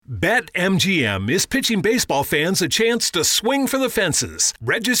BetMGM is pitching baseball fans a chance to swing for the fences.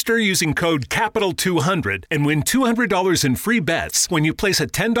 Register using code CAPITAL200 and win $200 in free bets when you place a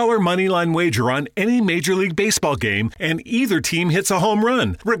 $10 moneyline wager on any Major League Baseball game and either team hits a home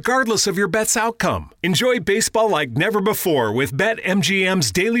run, regardless of your bet's outcome. Enjoy baseball like never before with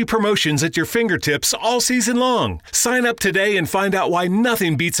BetMGM's daily promotions at your fingertips all season long. Sign up today and find out why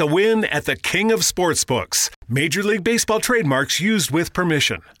nothing beats a win at the King of Sportsbooks. Major League Baseball trademarks used with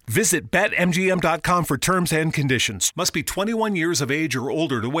permission. Visit BetMGM.com for terms and conditions. Must be 21 years of age or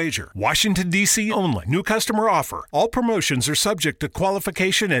older to wager. Washington, D.C. only. New customer offer. All promotions are subject to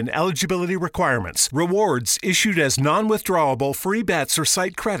qualification and eligibility requirements. Rewards issued as non-withdrawable free bets or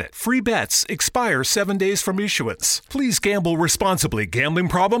site credit. Free bets expire 7 days from issuance. Please gamble responsibly. Gambling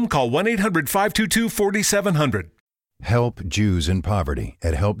problem? Call 1-800-522-4700. Help Jews in Poverty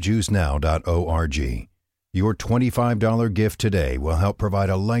at helpjewsnow.org. Your $25 gift today will help provide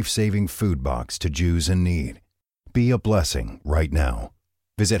a life-saving food box to Jews in need. Be a blessing right now.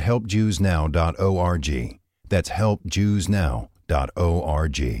 Visit helpjewsnow.org. That's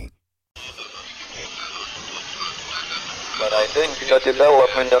helpjewsnow.org. But I think the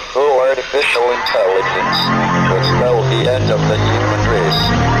development of full artificial intelligence will spell the end of the human race.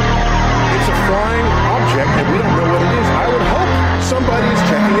 It's a flying object and we don't know what it is. I would hope somebody is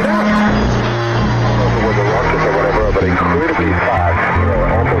checking it out. With a rocket or whatever, but incredibly fast,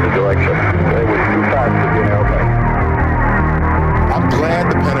 opposite direction. It was too fast to be an airplane. I'm glad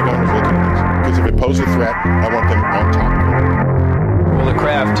the Pentagon is looking at this, because if it poses a threat, I want them on top of it. Well, the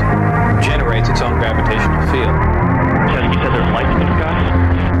craft generates its own gravitational field. You said there's lights in the sky?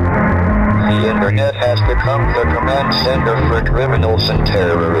 The internet has become the command center for criminals and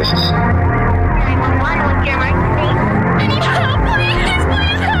terrorists.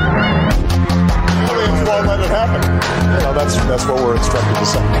 Won't let it happen. You know, that's what we're instructed to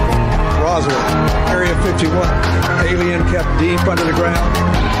say. Roswell, Area 51. Alien kept deep under the ground.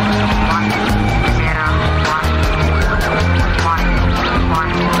 1,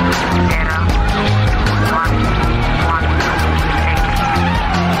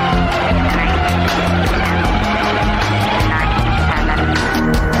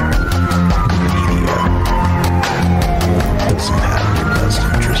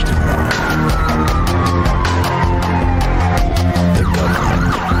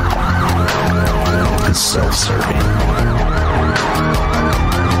 is self-serving.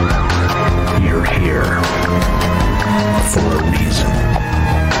 You're here for a reason.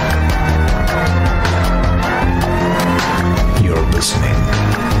 You're listening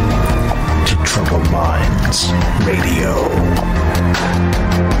to Troubled Minds Radio.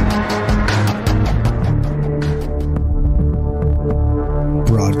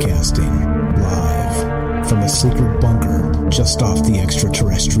 Broadcasting live from a secret bunker just off the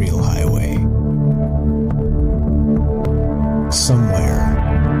extraterrestrial highway. Somewhere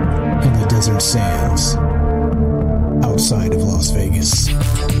in the desert sands outside of Las Vegas.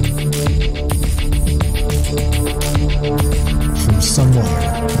 From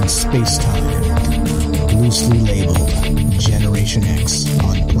somewhere in space-time, loosely labeled Generation X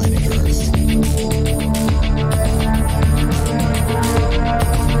on planet Earth.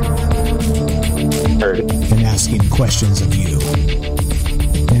 And asking questions of you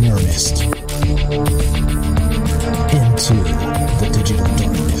in earnest into the digital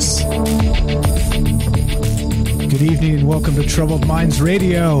darkness. Good evening and welcome to Troubled Minds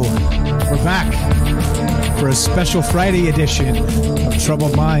Radio. We're back for a special Friday edition of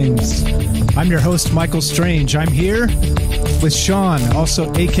Troubled Minds. I'm your host, Michael Strange. I'm here with Sean,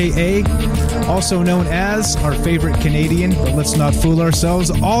 also AKA, also known as our favorite Canadian, but let's not fool ourselves.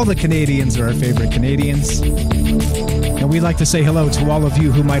 All the Canadians are our favorite Canadians. And we'd like to say hello to all of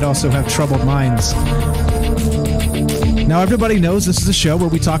you who might also have troubled minds. Now, everybody knows this is a show where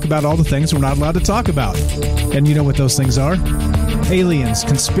we talk about all the things we're not allowed to talk about. And you know what those things are. Aliens,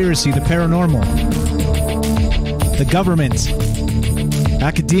 conspiracy, the paranormal, the government,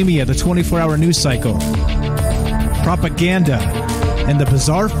 academia, the 24-hour news cycle, propaganda, and the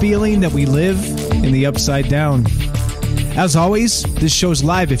bizarre feeling that we live in the upside down. As always, this show's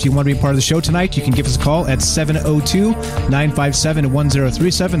live. If you want to be part of the show tonight, you can give us a call at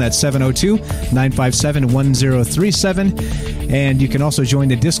 702-957-1037. That's 702-957-1037. And you can also join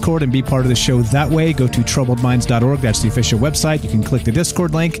the Discord and be part of the show that way. Go to troubledminds.org. That's the official website. You can click the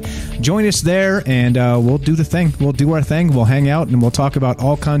Discord link. Join us there, and we'll do the thing. We'll do our thing. We'll hang out, and we'll talk about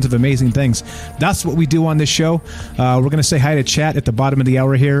all kinds of amazing things. That's what we do on this show. We're going to say hi to chat at the bottom of the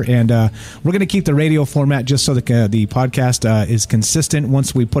hour here, and we're going to keep the radio format just so that the podcast is consistent consistent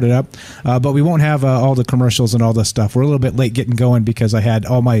once we put it up, but we won't have all the commercials and all the stuff. We're a little bit late getting going because I had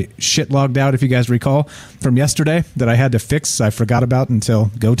all my shit logged out, if you guys recall, from yesterday that I had to fix. I forgot about until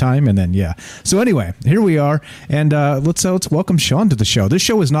go time, and then, yeah. So anyway, here we are, and let's welcome Sean to the show. This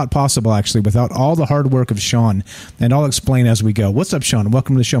show is not possible, actually, without all the hard work of Sean, and I'll explain as we go. What's up, Sean?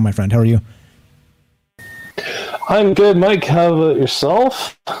 Welcome to the show, my friend. How are you? I'm good, Mike. How about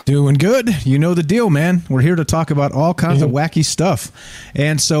yourself? Doing good. You know the deal, man. We're here to talk about all kinds of wacky stuff.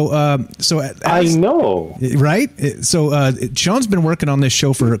 And so I know. Right? So Sean's been working on this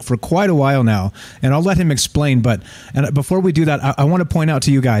show for quite a while now, and I'll let him explain. But before we do that, I want to point out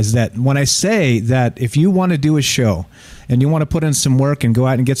to you guys that when I say that if you want to do a show and you want to put in some work and go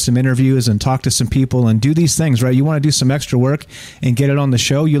out and get some interviews and talk to some people and do these things, right? You want to do some extra work and get it on the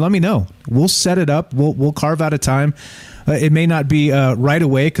show, you let me know. We'll set it up. We'll carve out a time. It may not be right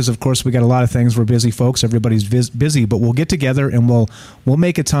away because, of course, we got a lot of things. We're busy folks. Everybody's busy, but we'll get together and we'll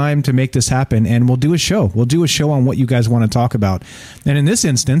make a time to make this happen, and we'll do a show. We'll do a show on what you guys want to talk about. And in this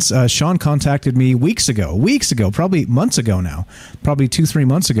instance, Sean contacted me weeks ago, probably months ago now, probably 2-3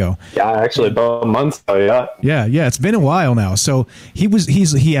 months ago. Yeah, actually about a month ago. Yeah. It's been a while now. So he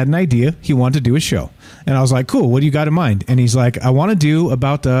had an idea. He wanted to do a show. And I was like, cool, what do you got in mind? And he's like, I want to do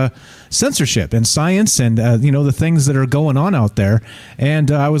about censorship and science and, the things that are going on out there.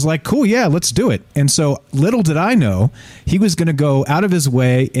 And I was like, cool, yeah, let's do it. And so little did I know, he was going to go out of his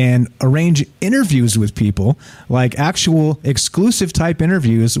way and arrange interviews with people, like actual exclusive type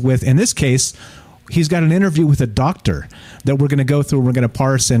interviews with, in this case, he's got an interview with a doctor that we're going to go through. We're going to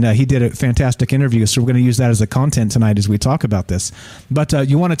parse, and he did a fantastic interview. So we're going to use that as the content tonight as we talk about this. But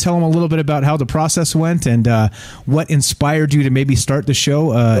you want to tell him a little bit about how the process went and what inspired you to maybe start the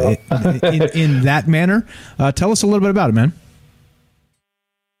show in that manner? Tell us a little bit about it, man.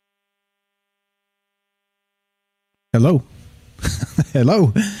 Hello.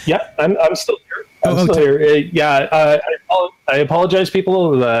 Hello. Yep, I'm still here. I'm still here. I apologize,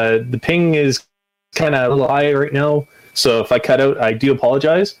 people. The ping is kind of a little high right now, so if I cut out, I do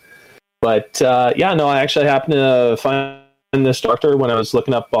apologize. But I actually happened to find this doctor when I was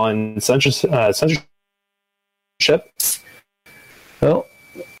looking up on censorship. Oh,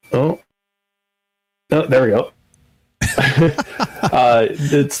 there we go.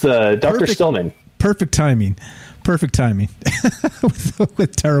 It's the Dr. Stillman. Perfect timing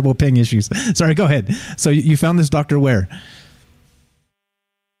with terrible ping issues. Sorry, go ahead. So you found this doctor where?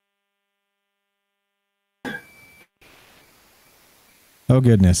 Oh,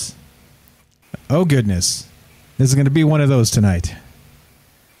 goodness. This is going to be one of those tonight.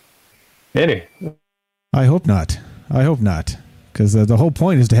 Maybe. I hope not. Because the whole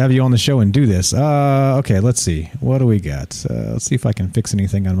point is to have you on the show and do this. Okay, let's see. What do we got? Let's see if I can fix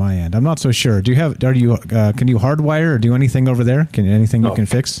anything on my end. I'm not so sure. Can you hardwire or do anything over there? Anything you can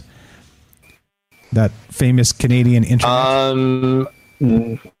fix? That famous Canadian internet?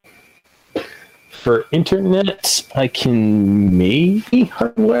 For internet, I can maybe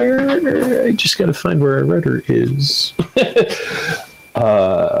hardwire. I just got to find where our router is.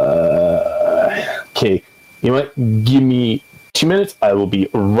 Okay. You know what? Give me 2 minutes. I will be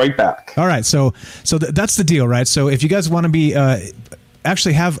right back. All right. So that's the deal, right? So if you guys want to be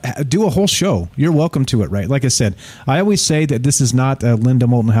actually do a whole show, you're welcome to it, right? Like I said, I always say that this is not a Linda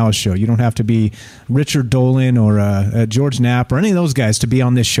Moulton Howe show. You don't have to be Richard Dolan or George Knapp or any of those guys to be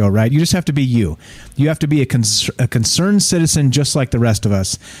on this show, right? You just have to be you. You have to be a concerned citizen just like the rest of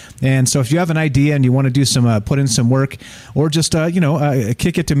us. And so if you have an idea and you want to do some put in some work, or just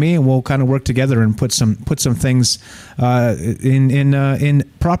kick it to me and we'll kind of work together and put some things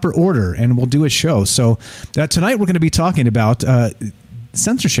in proper order, and we'll do a show. So tonight we're going to be talking about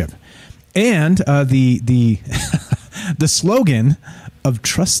censorship and the the slogan of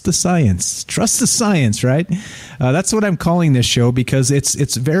trust the science, right? That's what I'm calling this show, because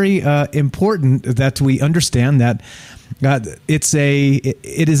it's very important that we understand that it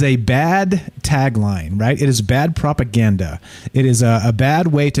is a bad tagline, right? It is bad propaganda. It is a bad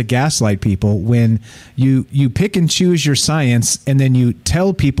way to gaslight people when you pick and choose your science and then you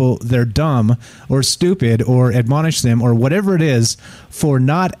tell people they're dumb or stupid or admonish them or whatever it is for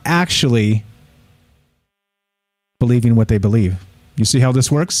not actually believing what they believe. You see how this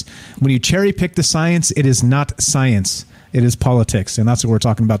works? When you cherry pick the science, it is not science. It is politics, and that's what we're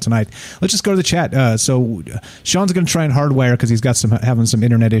talking about tonight. Let's just go to the chat. So Sean's going to try and hardwire because he's got having some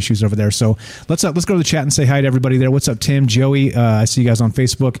internet issues over there. So let's go to the chat and say hi to everybody there. What's up, Tim, Joey? I see you guys on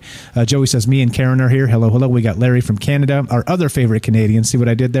Facebook. Joey says, me and Karen are here. Hello. We got Larry from Canada, our other favorite Canadian. See what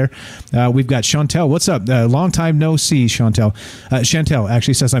I did there? We've got Chantel. What's up? Long time no see, Chantel. Chantel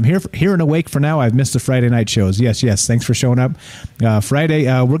actually says, I'm here and awake for now. I've missed the Friday night shows. Yes. Thanks for showing up. Friday,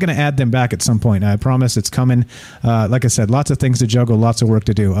 we're going to add them back at some point. I promise it's coming. Like I said, lots of things to juggle, lots of work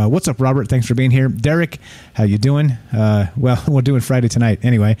to do. What's up, Robert? Thanks for being here. Derek, how you doing? Well, we're doing Friday tonight.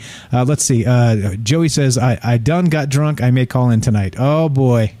 Anyway, let's see. Joey says, I done got drunk. I may call in tonight. Oh,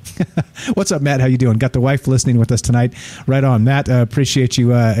 boy. What's up, Matt? How you doing? Got the wife listening with us tonight. Right on, Matt. Appreciate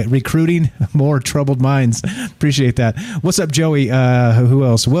you recruiting more troubled minds. Appreciate that. What's up, Joey? Who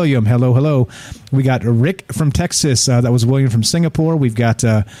else? William. Hello. We got Rick from Texas. That was William from Singapore. We've got...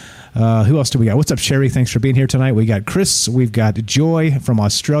 who else do we got? What's up, Sherry? Thanks for being here tonight. We got Chris. We've got Joy from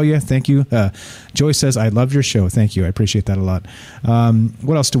Australia. Thank you. Joy says, I love your show. Thank you. I appreciate that a lot.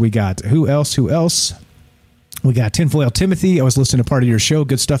 What else do we got? Who else? We got Tinfoil Timothy. I was listening to part of your show.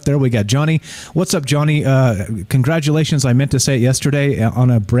 Good stuff there. We got Johnny. What's up, Johnny? Congratulations. I meant to say it yesterday on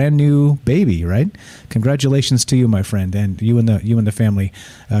a brand new baby, right? Congratulations to you, my friend, and you and the family.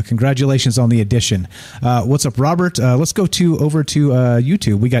 Congratulations on the addition. What's up, Robert? Let's go over to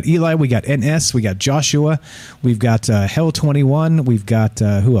YouTube. We got Eli. We got NS. We got Joshua. We've got Hell21. We've got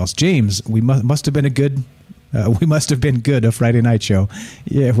who else? James. We must have been good a Friday night show.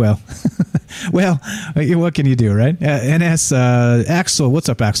 Yeah, well, what can you do, right? NS, Axel. What's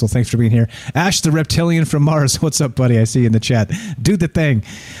up, Axel? Thanks for being here. Ash the Reptilian from Mars. What's up, buddy? I see you in the chat. Do the thing.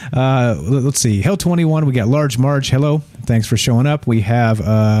 Let's see. Hell21. We got Large Marge. Hello. Thanks for showing up. We have,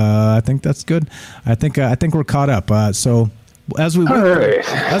 I think that's good. I think we're caught up. So as we wait, right.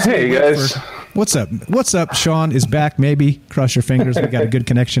 Hey, guys. What's up? Sean is back. Maybe cross your fingers. We got a good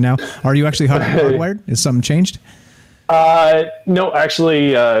connection now. Are you actually hardwired? Is something changed? No,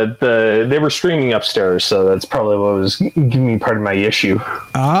 actually, they were streaming upstairs, so that's probably what was giving me part of my issue.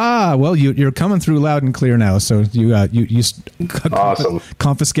 Well, you're coming through loud and clear now. So you awesome.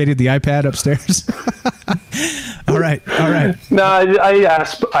 Confiscated the iPad upstairs. All right. No, I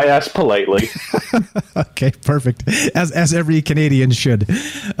asked politely. Okay, perfect. As every Canadian should.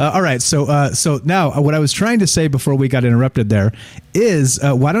 All right. So now what I was trying to say before we got interrupted there is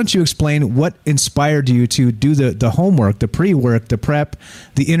why don't you explain what inspired you to do the homework, the pre-work, the prep,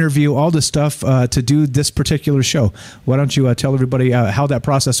 the interview, all the stuff to do this particular show? Why don't you tell everybody how that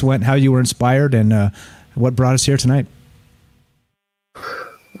process went, how you were inspired, and what brought us here tonight?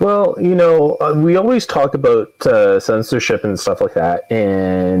 Well, we always talk about censorship and stuff like that,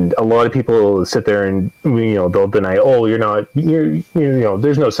 and a lot of people sit there and they'll deny,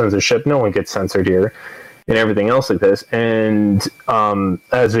 there's no censorship, no one gets censored here, and everything else like this. And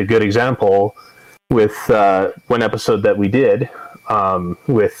as a good example, with one episode that we did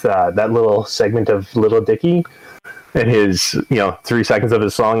with that little segment of Little Dicky and his 3 seconds of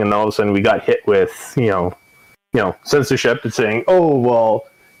his song, and all of a sudden we got hit with censorship and saying, oh well,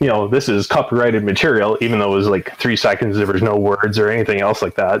 this is copyrighted material, even though it was like 3 seconds, there was no words or anything else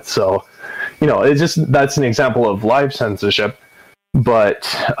like that. So, it's just, that's an example of live censorship. But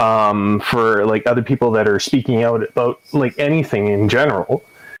for like other people that are speaking out about like anything in general,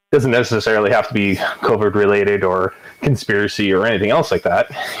 doesn't necessarily have to be COVID related or conspiracy or anything else like that.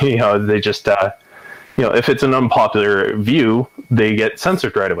 They just, if it's an unpopular view, they get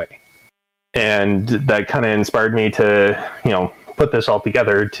censored right away. And that kind of inspired me to, put this all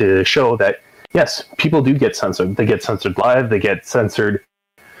together to show that, yes, people do get censored. They get censored live. They get censored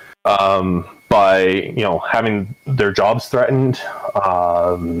by, having their jobs threatened,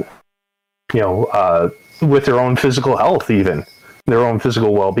 with their own physical health, even their own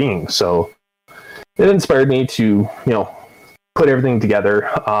physical well-being. So it inspired me to, put everything together.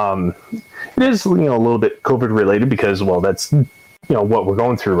 It is, a little bit COVID related because, well, that's, what we're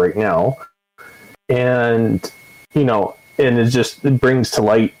going through right now. And, and it brings to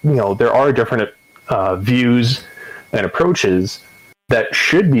light, there are different views and approaches that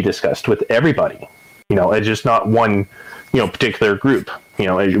should be discussed with everybody, it's just not one, particular group.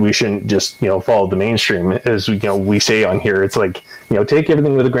 We shouldn't just, follow the mainstream, as we say on here. It's like, take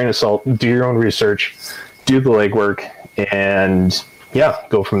everything with a grain of salt, do your own research, do the legwork, and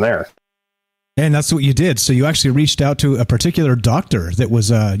go from there. And that's what you did. So you actually reached out to a particular doctor that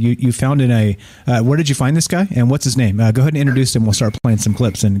was you found in a where did you find this guy, and what's his name? Go ahead and introduce him. We'll start playing some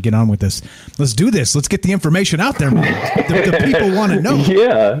clips and get on with this. Let's do this. Let's get the information out there, man. The people want to know.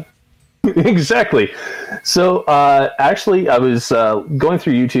 Yeah, exactly. So actually, I was going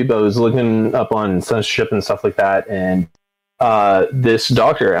through YouTube. I was looking up on censorship and stuff like that, and this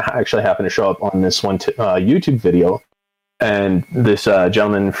doctor actually happened to show up on this one YouTube video, and this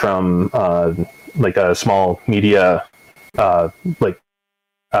gentleman from like a small media, kind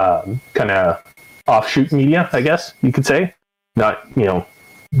of offshoot media, I guess you could say, not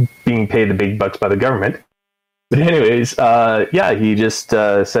being paid the big bucks by the government. But anyways, he just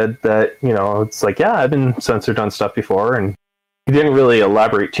said that it's like, I've been censored on stuff before, and he didn't really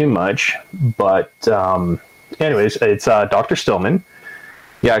elaborate too much. But anyways, it's Dr. Stillman.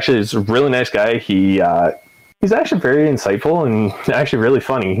 Yeah, actually, he's a really nice guy. He's actually very insightful and actually really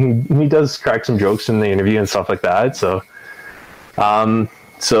funny. He does crack some jokes in the interview and stuff like that. So,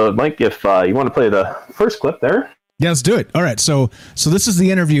 Mike, if you want to play the first clip there. Yeah, let's do it. All right. So this is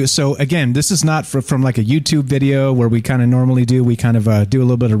the interview. So again, this is not from like a YouTube video where we kind of normally do. We kind of do a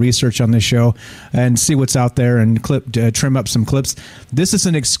little bit of research on this show and see what's out there and trim up some clips. This is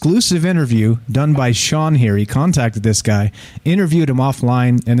an exclusive interview done by Sean here. He contacted this guy, interviewed him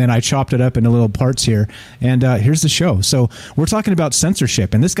offline, and then I chopped it up into little parts here. And here's the show. So we're talking about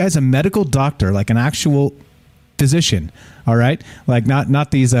censorship, and this guy's a medical doctor, like an actual physician. All right, like not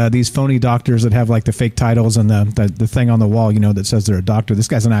these phony doctors that have like the fake titles and the thing on the wall, that says they're a doctor. This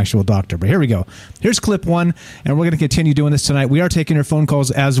guy's an actual doctor. But here we go. Here's clip 1, and we're going to continue doing this tonight. We are taking your phone calls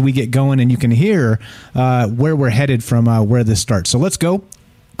as we get going, and you can hear where we're headed from where this starts. So let's go.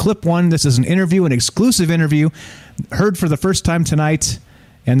 Clip 1. This is an interview, an exclusive interview, heard for the first time tonight.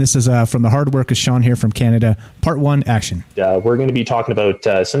 And this is from the hard work of Sean here from Canada. Part 1, action. We're going to be talking about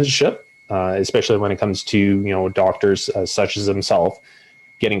censorship. Especially when it comes to doctors such as himself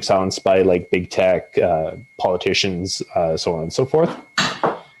getting silenced by like big tech, politicians, so on and so forth.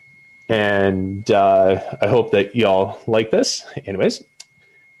 And I hope that y'all like this. Anyways,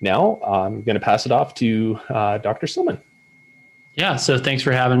 now I'm going to pass it off to Dr. Stillman. Yeah, so thanks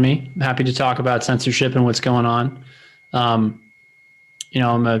for having me. I'm happy to talk about censorship and what's going on. I'm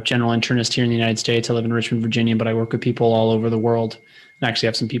a general internist here in the United States. I live in Richmond, Virginia, but I work with people all over the world. I actually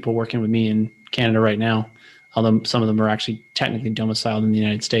have some people working with me in Canada right now, although some of them are actually technically domiciled in the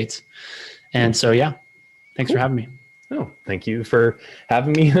United States. And so, thanks for having me. Oh, thank you for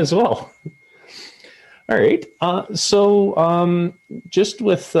having me as well. All right. Just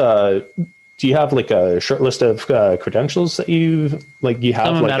with, do you have like a short list of credentials that you have?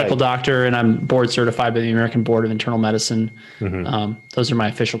 I'm a medical doctor, and I'm board certified by the American Board of Internal Medicine. Mm-hmm. Those are my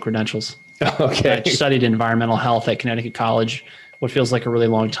official credentials. Okay. I studied environmental health at Connecticut College, what feels like a really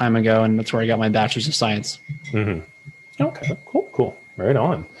long time ago, and that's where I got my bachelor's of science. Mm-hmm. Okay, cool. Right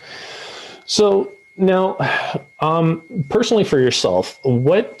on. So now, personally for yourself,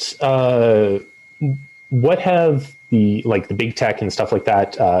 what have the big tech and stuff like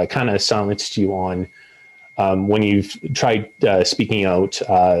that kind of silenced you on when you've tried speaking out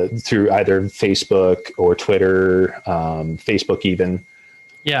through either Facebook or Twitter, Facebook even?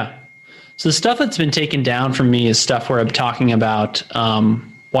 Yeah. So the stuff that's been taken down from me is stuff where I'm talking about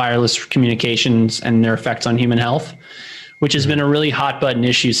wireless communications and their effects on human health, which has been a really hot button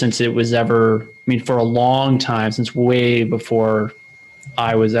issue since it was for a long time, since way before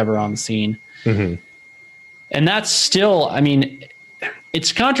I was ever on the scene. Mm-hmm. And that's still,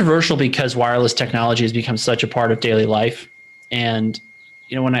 it's controversial because wireless technology has become such a part of daily life. And,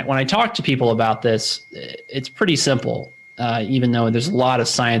 when I talk to people about this, it's pretty simple, even though there's a lot of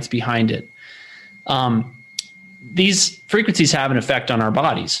science behind it. These frequencies have an effect on our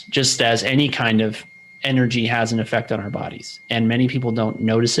bodies, just as any kind of energy has an effect on our bodies. And many people don't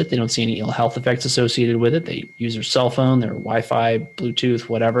notice it. They don't see any ill health effects associated with it. They use their cell phone, their Wi-Fi, Bluetooth,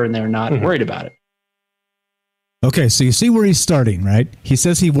 whatever, and they're not worried about it. Okay, so you see where he's starting, right? He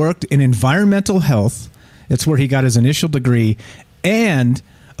says he worked in environmental health. It's where he got his initial degree. And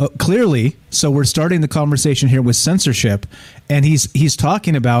clearly, so we're starting the conversation here with censorship. And he's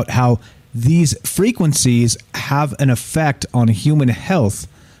talking about how these frequencies have an effect on human health,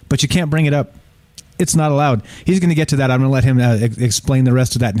 but you can't bring it up. It's not allowed. He's going to get to that. I'm going to let him explain the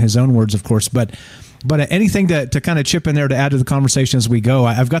rest of that in his own words, of course. But anything to kind of chip in there to add to the conversation as we go.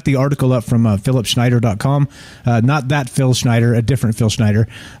 I've got the article up from philipschneider.com. Not that Phil Schneider, a different Phil Schneider.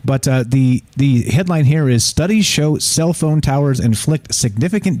 But the headline here is Studies Show Cell Phone Towers Inflict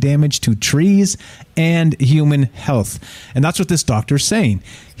Significant Damage to Trees and Human Health. And that's what this doctor's saying.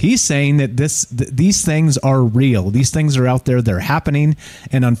 He's saying that these things are real. These things are out there. They're happening.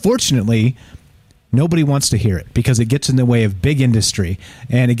 And unfortunately, nobody wants to hear it because it gets in the way of big industry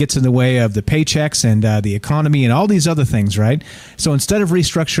and it gets in the way of the paychecks and the economy and all these other things, right? So instead of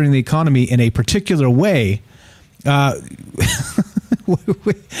restructuring the economy in a particular way, they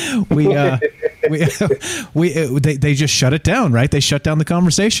just shut it down, right? They shut down the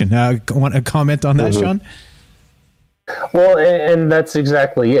conversation. Want to comment on that, Sean? Well, and that's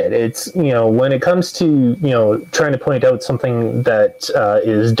exactly it. It's, when it comes to, trying to point out something that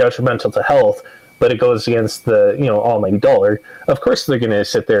is detrimental to health, but it goes against the, almighty dollar, of course they're going to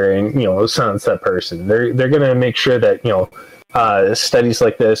sit there and, silence that person. They're going to make sure that, studies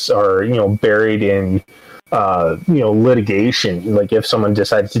like this are, buried in, litigation. Like if someone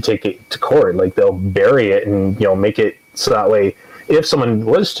decides to take it to court, like they'll bury it and, make it so that way if someone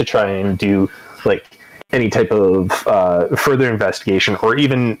was to try and do like any type of further investigation, or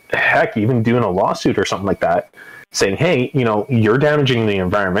even doing a lawsuit or something like that, saying, hey, you're damaging the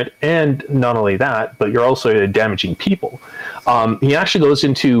environment, and not only that, but you're also damaging people. He actually goes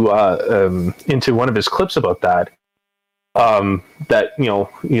into one of his clips about that, that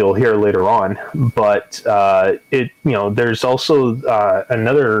you'll hear later on. But there's also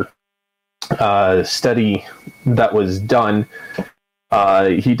another study that was done.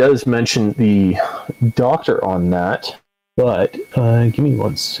 He does mention the doctor on that, but give me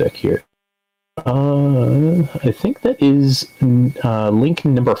one sec here. I think that is link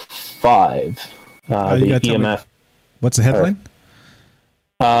number 5. The EMF. What's the headline?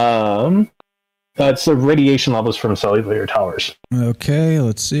 That's the radiation levels from cellular towers. Okay,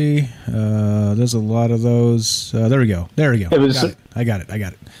 let's see. There's a lot of those. There we go. I got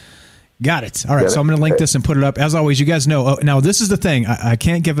it. Got it. All right, so I'm going to link this and put it up. As always, you guys know. Now, this is the thing. I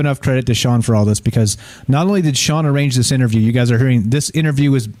can't give enough credit to Sean for all this, because not only did Sean arrange this interview, you guys are hearing this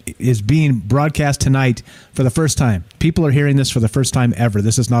interview is being broadcast tonight for the first time. People are hearing this for the first time ever.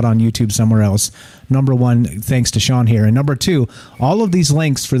 This is not on YouTube somewhere else. Number one, thanks to Sean here. And number two, all of these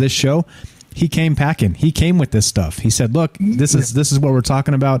links for this show, he came packing. He came with this stuff. He said, look, this is what we're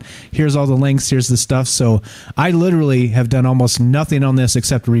talking about. Here's all the links. Here's the stuff. So I literally have done almost nothing on this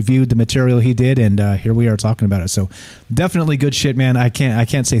except reviewed the material he did, and here we are talking about it. So definitely good shit, man. I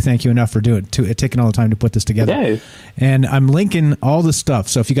can't say thank you enough for taking all the time to put this together. Yeah. And I'm linking all the stuff.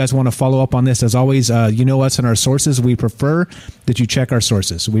 So if you guys want to follow up on this, as always, us and our sources. We prefer that you check our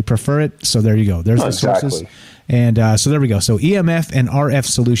sources. We prefer it. So there you go. There's the sources. And so there we go. So EMF and RF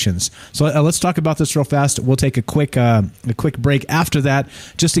solutions. So let's talk about this real fast. We'll take a quick break after that,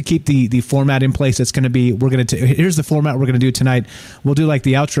 just to keep the format in place. It's going to be, here's the format we're going to do tonight. We'll do like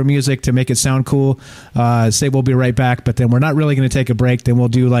the outro music to make it sound cool. Say we'll be right back, but then we're not really going to take a break. Then we'll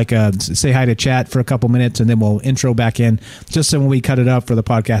do like say hi to chat for a couple minutes, and then we'll intro back in, just so when we cut it up for the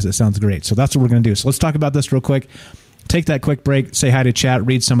podcast, it sounds great. So that's what we're going to do. So let's talk about this real quick. Take that quick break, say hi to chat,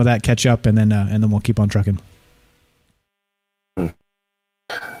 read some of that, catch up, and then we'll keep on trucking.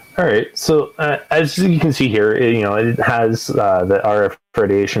 All right. So as you can see here, it has the RF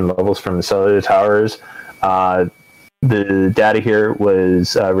radiation levels from the cellular towers. The data here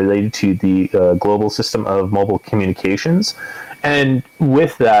was related to the global system of mobile communications, and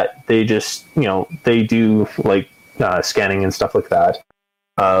with that, they just they do like scanning and stuff like that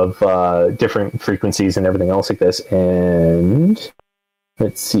of different frequencies and everything else like this. And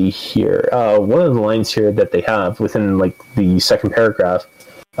let's see here. One of the lines here that they have within like the second paragraph.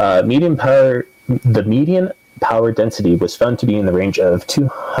 The median power density was found to be in the range of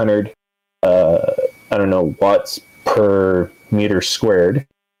 200 watts per meter squared,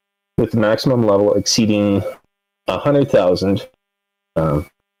 with the maximum level exceeding 100,000.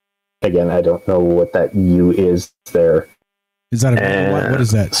 Again, I don't know what that U is there. Is that what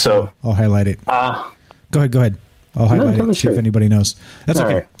is that? So I'll highlight it. Go ahead. I'll highlight it. See if anybody knows. That's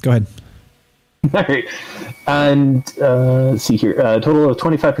okay. Right. Go ahead. All right. And see here, a total of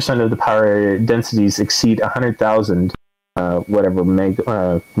 25% of the power densities exceed 100,000,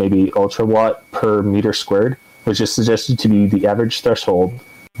 maybe ultra watt per meter squared, which is suggested to be the average threshold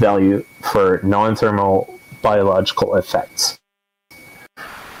value for non-thermal biological effects.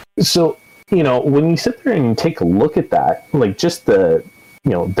 So, when you sit there and take a look at that, like just the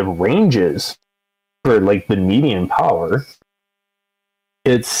ranges for like the median power,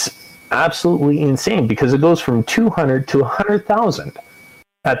 it's absolutely insane, because it goes from 200 to 100,000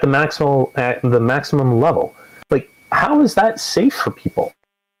 at the maximum level. Like, how is that safe for people?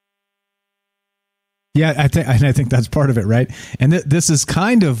 Yeah, I think that's part of it, right? And this is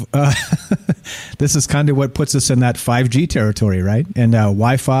kind of what puts us in that 5G territory, right? And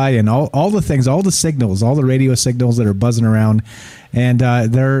Wi-Fi and all the things, all the signals, all the radio signals that are buzzing around, and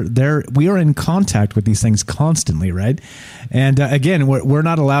we are in contact with these things constantly, right? And again, we're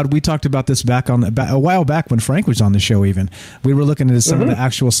not allowed. We talked about this a while back when Frank was on the show. Even we were looking at some of the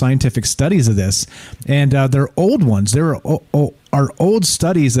actual scientific studies of this, and they're old ones. There are old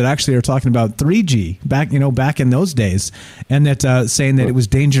studies that actually are talking about 3G back in those days, and that saying that it was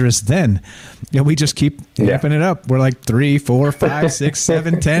dangerous then. We just keep amping it up. We're like 3, 4, 5, 6,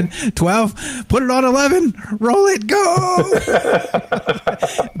 7, 10, 12. Put it on 11. Roll it. Go.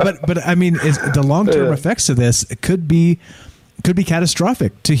 but I mean, the long-term effects of this could be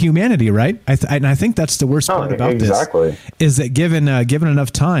catastrophic to humanity, right? And I think that's the worst part about this is that given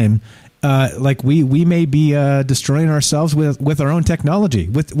enough time, we may be destroying ourselves with our own technology,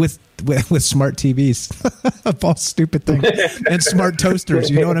 with smart TVs, of all stupid things, and smart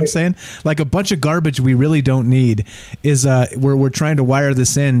toasters. You know what I'm saying? Like a bunch of garbage we really don't need is we're trying to wire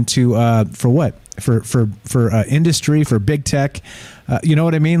this in to for what? For industry, for big tech. You know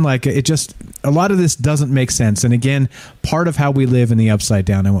what I mean? Like a lot of this doesn't make sense. And again, part of how we live in the upside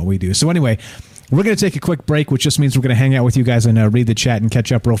down and what we do. So anyway, we're going to take a quick break, which just means we're going to hang out with you guys and read the chat and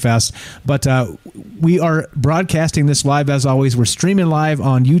catch up real fast. But we are broadcasting this live as always. We're streaming live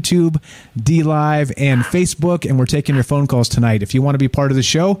on YouTube, DLive, and Facebook, and we're taking your phone calls tonight. If you want to be part of the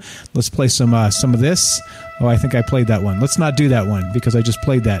show, let's play some of this. Oh, I think I played that one. Let's not do that one because I just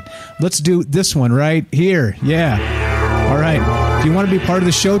played that. Let's do this one right here. Yeah. All right. If you want to be part of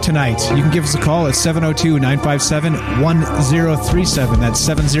the show tonight, you can give us a call at 702-957-1037. That's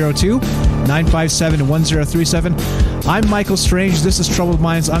 702-957-1037. I'm Michael Strange. This is Troubled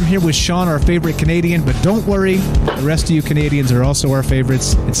Minds. I'm here with Sean, our favorite Canadian, but don't worry, the rest of you Canadians are also our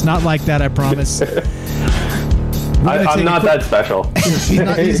favorites. It's not like that, I promise. I'm not that special. He's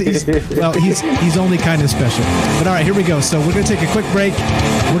only kind of special. But all right, here we go. So we're going to take a quick break.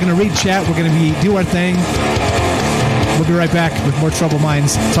 We're going to read chat. We're going to do our thing. We'll be right back with more Troubled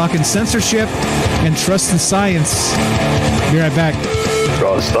Minds, talking censorship and trust the science. Be right back.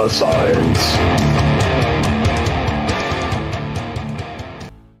 Trust the science.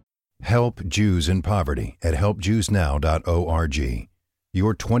 Help Jews in poverty at helpjewsnow.org.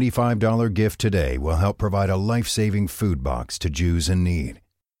 Your $25 gift today will help provide a life-saving food box to Jews in need.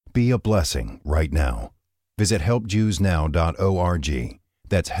 Be a blessing right now. Visit helpjewsnow.org.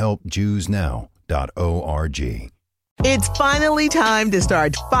 That's helpjewsnow.org. It's finally time to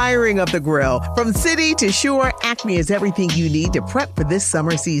start firing up the grill. From city to shore, Acme is everything you need to prep for this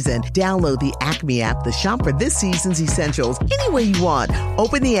summer season. Download the Acme app to shop for this season's essentials any way you want.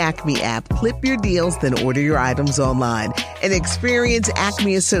 Open the Acme app, clip your deals, then order your items online. An experienced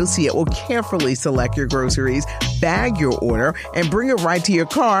Acme associate will carefully select your groceries, bag your order, and bring it right to your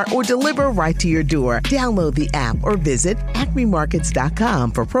car or deliver right to your door. Download the app or visit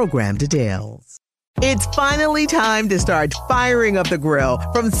acmemarkets.com for program details. It's finally time to start firing up the grill.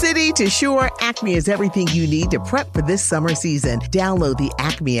 From city to shore, Acme is everything you need to prep for this summer season. Download the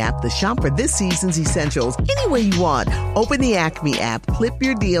Acme app to shop for this season's essentials any way you want. Open the Acme app, clip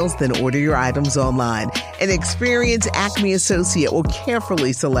your deals, then order your items online. An experienced Acme associate will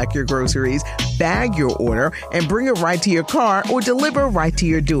carefully select your groceries, bag your order, and bring it right to your car or deliver right to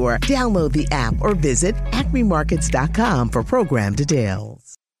your door. Download the app or visit acmemarkets.com for program details.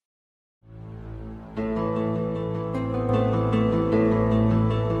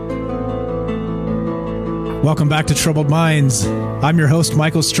 Welcome back to Troubled Minds. I'm your host,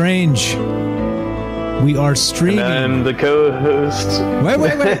 Michael Strange. We are streaming. And I'm the co-host. Wait.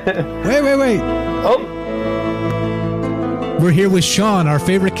 Oh. We're here with Sean, our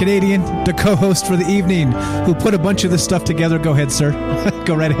favorite Canadian, the co-host for the evening, who put a bunch of this stuff together. Go ahead, sir.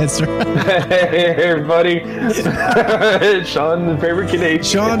 Go right ahead, sir. Hey, everybody. Sean, the favorite Canadian.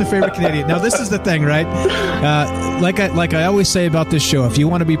 Sean, the favorite Canadian. Now, this is the thing, right? Like I always say about this show, if you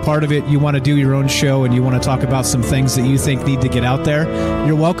want to be part of it, you want to do your own show, and you want to talk about some things that you think need to get out there,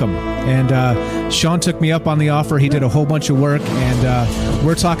 you're welcome. And Sean took me up on the offer. He did a whole bunch of work, and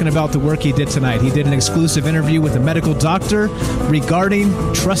we're talking about the work he did tonight. He did an exclusive interview with a medical doctor regarding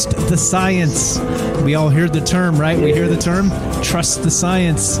trust the science. We all hear the term, right? We hear the term, trust the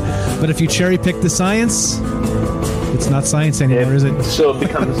science. But if you cherry pick the science, it's not science anymore, is it? So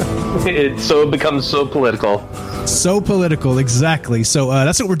it becomes so political. So political, exactly. So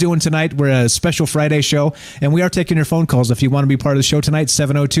that's what we're doing tonight. We're a special Friday show, and we are taking your phone calls. If you want to be part of the show tonight,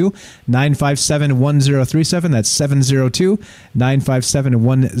 702-957-1037. That's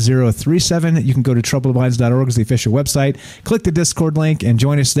 702-957-1037. You can go to troubledminds.org is the official website. Click the Discord link and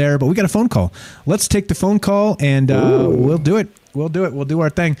join us there. But we got a phone call. Let's take the phone call, and we'll do it. We'll do our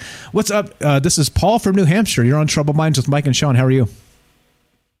thing. What's up? This is Paul from New Hampshire. You're on Troubled Minds with Mike and Sean. How are you?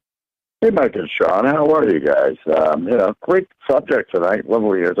 Hey, Mike and Sean, how are you guys? Great subject tonight. Love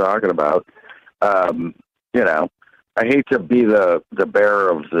what you're talking about. I hate to be the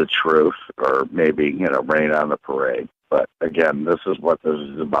bearer of the truth, or maybe rain on the parade. But again, this is what this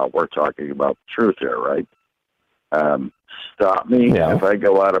is about. We're talking about truth here, right? Stop me if I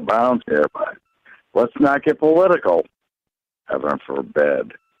go out of bounds here, but let's not get political. Heaven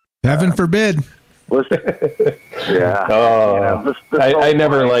forbid. Heaven forbid. Listen, yeah. Oh, this I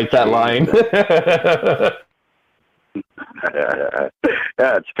never liked that line.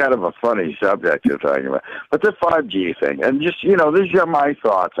 Yeah, it's kind of a funny subject you're talking about. But the 5G thing, and just, these are my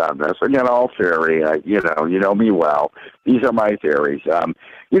thoughts on this. Again, all theory, you know me well. These are my theories.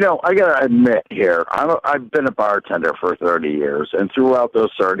 I got to admit here, I've been a bartender for 30 years, and throughout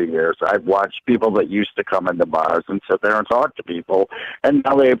those 30 years, I've watched people that used to come into bars and sit there and talk to people, and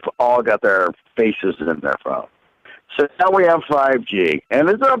now they've all got their faces in their phone. So now we have 5G, and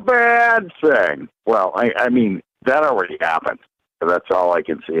it's a bad thing. Well, I mean, that already happened. That's all I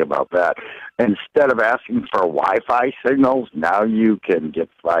can see about that. Instead of asking for Wi-Fi signals, now you can get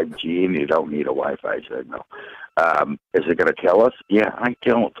 5G and you don't need a Wi-Fi signal. Is it going to kill us? Yeah, I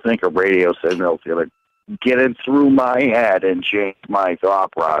don't think a radio signal is going to get in through my head and change my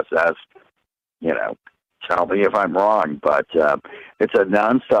thought process. Tell me if I'm wrong, but it's a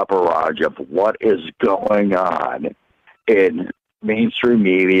nonstop barrage of what is going on in mainstream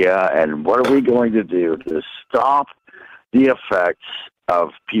media, and what are we going to do to stop the effects of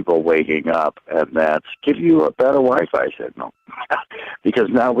people waking up, and that's give you a better Wi-Fi signal. Because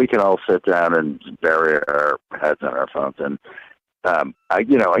now we can all sit down and bury our heads on our phones. And I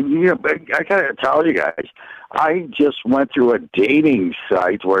gotta tell you guys, I just went through a dating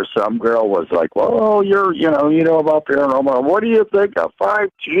site where some girl was like, "Well, you know about paranormal. What do you think of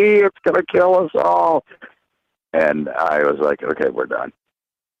 5G? It's gonna kill us all." And I was like, "Okay, we're done."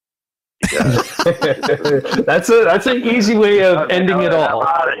 That's an easy way of ending it all.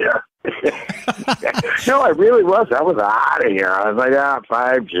 Out of here. No, I really was. I was out of here. I was like,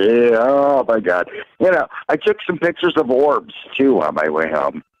 5G. Oh my God. I took some pictures of orbs too on my way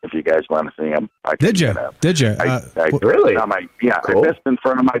home. If you guys want to see them, Did you? I really? Cool. I missed in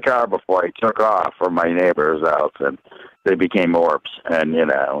front of my car before I took off from my neighbor's house, and they became orbs. And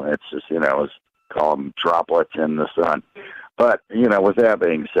it's just call them droplets in the sun. But, with that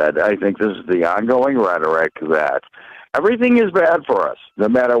being said, I think this is the ongoing rhetoric that everything is bad for us, no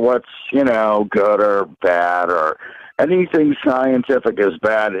matter what's, good or bad, or anything scientific is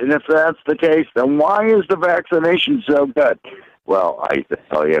bad. And if that's the case, then why is the vaccination so good? Well, I think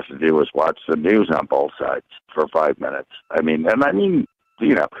all you have to do is watch the news on both sides for 5 minutes.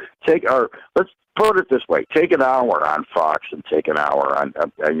 Let's put it this way. Take an hour on Fox and take an hour on,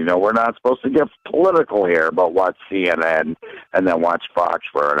 we're not supposed to get political here, but watch CNN and then watch Fox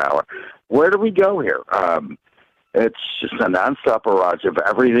for an hour. Where do we go here? It's just a nonstop barrage of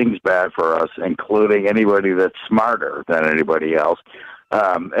everything's bad for us, including anybody that's smarter than anybody else.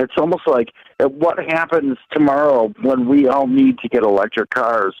 It's almost like what happens tomorrow when we all need to get electric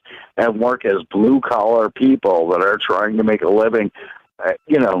cars and work as blue-collar people that are trying to make a living.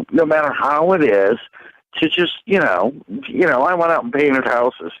 No matter how it is, to just, I went out and painted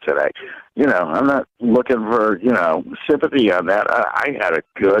houses today. I'm not looking for, sympathy on that. I had a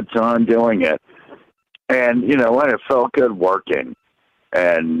good time doing it. And, it felt good working.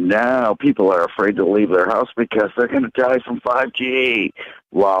 And now people are afraid to leave their house because they're going to die from 5G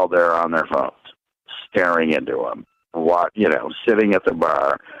while they're on their phones, staring into them, sitting at the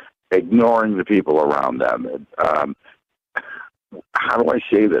bar, ignoring the people around them. How do I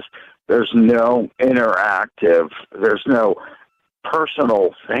say this? There's no there's no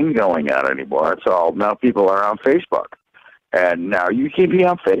personal thing going on anymore. It's all, now people are on Facebook. And now you can be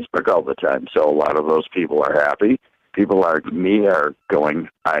on Facebook all the time. So a lot of those people are happy. People like me are going,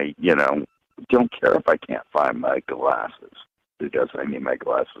 I don't care if I can't find my glasses, because I need my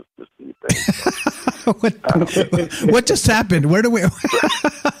glasses to see things. What just happened? Where do we...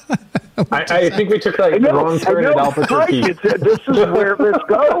 I think we took the wrong turn at Albuquerque. This is where this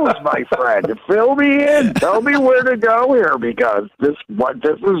goes, my friend. Fill me in. Tell me where to go here, because this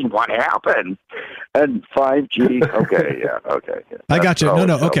is what happened. And 5G. Okay, yeah, okay. Yeah. I got you.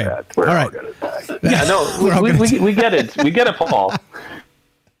 No, okay. All right. Yeah, no, we get it. We get it, Paul.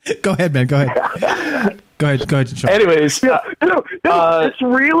 Go ahead, man. Go ahead. Go ahead, Sean. Anyways, it's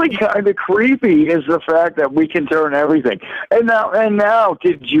really kind of creepy is the fact that we can turn everything. And now,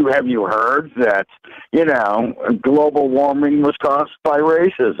 have you heard that, global warming was caused by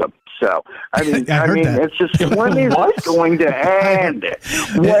racism? So, I mean, it's just, when is this going to end?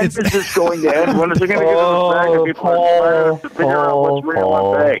 When is this going to end? When is it going to get to the fact that people are to figure out what's real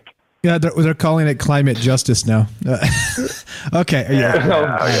and fake? Yeah, they're calling it climate justice now. Okay,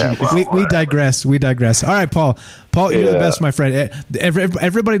 we digress. We digress. All right, Paul. Paul, you're the best, my friend.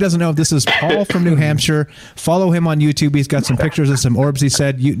 Everybody doesn't know if this is Paul from New Hampshire. Follow him on YouTube. He's got some pictures of some orbs. He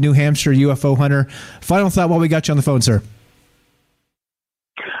said, New Hampshire UFO hunter. Final thought while we got you on the phone, sir.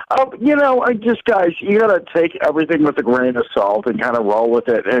 Guys, you got to take everything with a grain of salt and kind of roll with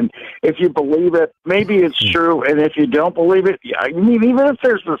it. And if you believe it, maybe it's true. And if you don't believe it, I mean, even if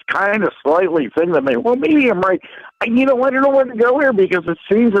there's this kind of slightly thing that maybe I'm right. I don't know where to go here because it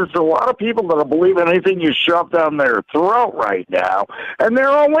seems there's a lot of people that believe in anything you shove down their throat right now, and they're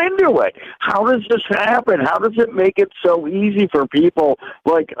all into it. How does this happen? How does it make it so easy for people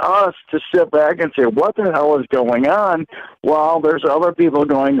like us to sit back and say, what the hell is going on, while there's other people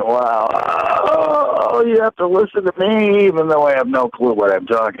going, well, you have to listen to me, even though I have no clue what I'm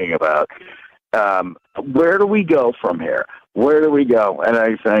talking about. Where do we go from here? Where do we go? And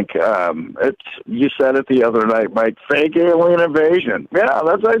I think you said it the other night, Mike, fake alien invasion. Yeah,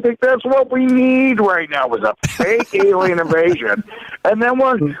 I think that's what we need right now is a fake alien invasion. And then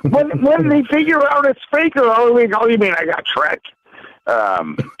when they figure out it's fake, you mean I got tricked?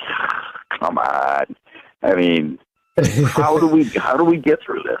 Come on. I mean, how do we get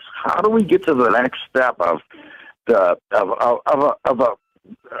through this? How do we get to the next step of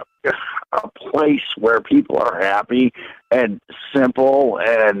a place where people are happy and simple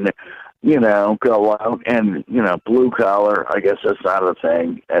and, go out and, blue collar? I guess that's not a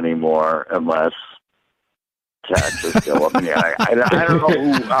thing anymore unless taxes go up. I don't know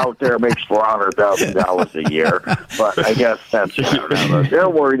who out there makes $400,000 a year, but I guess that's, they're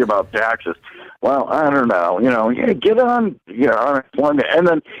worried about taxes. Well, I don't know. Get on, unemployment. And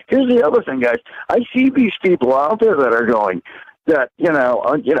then here's the other thing, guys. I see these people out there that are going, that,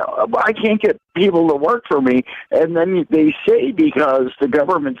 I can't get people to work for me. And then they say because the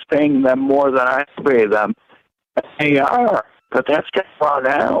government's paying them more than I pay them. They are, but that's got run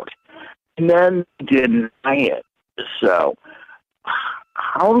out. And then deny it. So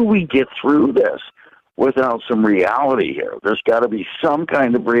how do we get through this without some reality here? There's got to be some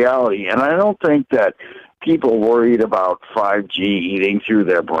kind of reality. And I don't think that people worried about 5G eating through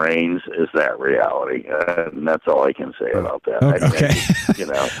their brains is that reality. And that's all I can say about that. Okay.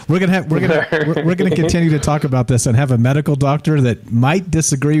 We're gonna continue to talk about this and have a medical doctor that might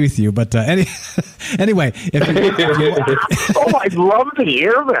disagree with you. But anyway, I'd love to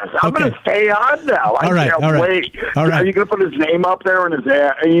hear this. I'm going to stay on now. All right. Wait. All right. Are you going to put his name up there and his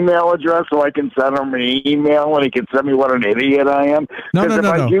email address so I can send him an email and he can send me what an idiot I am? Because if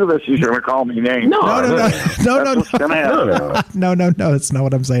I do this, he's going to call me names. No. It's not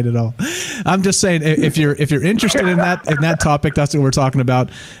what I'm saying at all. I'm just saying if you're interested in that topic, that's what we're talking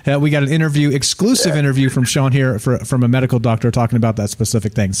about. We got an exclusive interview from Sean here from a medical doctor talking about that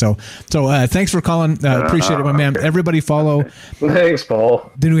specific thing. So thanks for calling. Appreciate it, my man. Everybody follow. Thanks, Paul.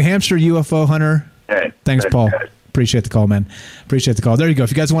 The New Hampshire UFO hunter. Thanks, Paul. Appreciate the call, man. Appreciate the call. There you go.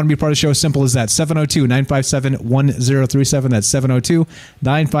 If you guys want to be part of the show, simple as that. 702-957-1037. That's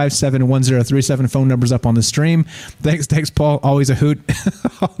 702-957-1037. Phone number's up on the stream. Thanks, Paul. Always a hoot.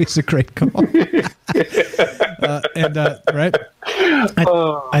 Always a great call. Right?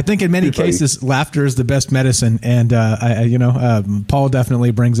 I think in many cases, laughter is the best medicine, and Paul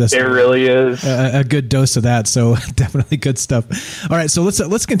definitely brings us. It really is a good dose of that. So definitely good stuff. All right, so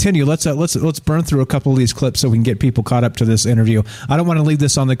let's continue. Let's burn through a couple of these clips so we can get people caught up to this interview. I don't want to leave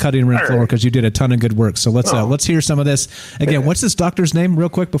this on the cutting room floor because you did a ton of good work. So let's hear some of this again. What's this doctor's name, real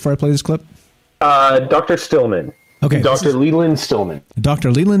quick, before I play this clip? Dr. Stillman. Okay, Dr. Leland Stillman.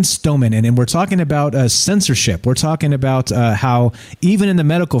 Dr. Leland Stillman, and we're talking about censorship. We're talking about how even in the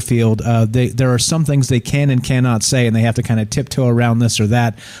medical field, there are some things they can and cannot say, and they have to kind of tiptoe around this or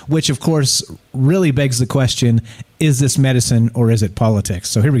that, which, of course, really begs the question, is this medicine or is it politics?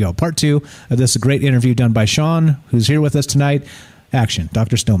 So here we go. Part 2 of this great interview done by Sean, who's here with us tonight. Action.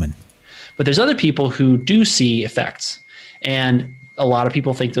 Dr. Stillman. But there's other people who do see effects, and a lot of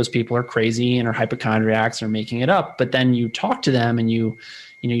people think those people are crazy and are hypochondriacs or making it up. But then you talk to them and you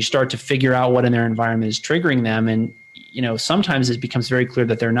start to figure out what in their environment is triggering them. And, sometimes it becomes very clear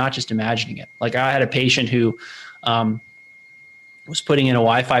that they're not just imagining it. Like I had a patient who was putting in a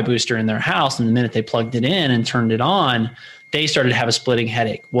Wi-Fi booster in their house, and the minute they plugged it in and turned it on, they started to have a splitting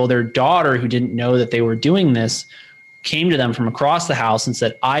headache. Well, their daughter, who didn't know that they were doing this, came to them from across the house and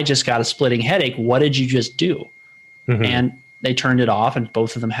said, I just got a splitting headache. What did you just do? Mm-hmm. And they turned it off, and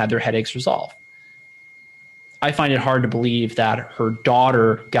both of them had their headaches resolved. I find it hard to believe that her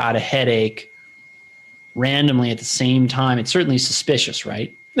daughter got a headache randomly at the same time. It's certainly suspicious,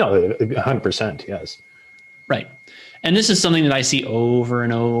 right? No, 100%, yes. Right. And this is something that I see over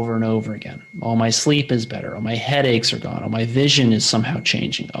and over and over again. Oh, my sleep is better. Oh, my headaches are gone. Oh, my vision is somehow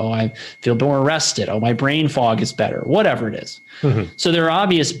changing. Oh, I feel more rested. Oh, my brain fog is better. Whatever it is. Mm-hmm. So there are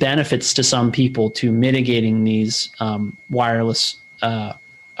obvious benefits to some people to mitigating these wireless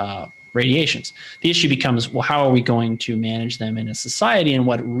radiations. The issue becomes, well, how are we going to manage them in a society, and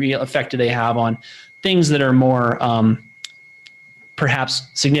what real effect do they have on things that are more perhaps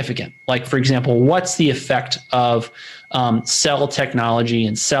significant? Like, for example, what's the effect of cell technology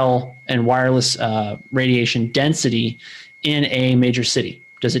and cell and wireless radiation density in a major city?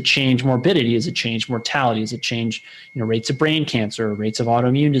 Does it change morbidity? Does it change mortality? Does it change, rates of brain cancer, or rates of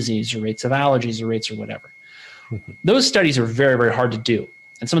autoimmune disease, or rates of allergies, or rates or whatever? Mm-hmm. Those studies are very, very hard to do.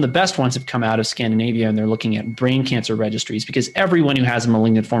 And some of the best ones have come out of Scandinavia, and they're looking at brain cancer registries, because everyone who has a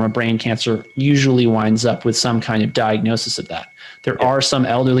malignant form of brain cancer usually winds up with some kind of diagnosis of that. There are some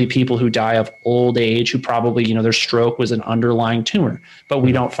elderly people who die of old age who probably, their stroke was an underlying tumor, but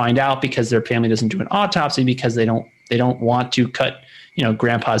we don't find out because their family doesn't do an autopsy, because they don't want to cut,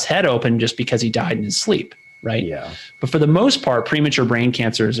 grandpa's head open just because he died in his sleep, right? Yeah. But for the most part, premature brain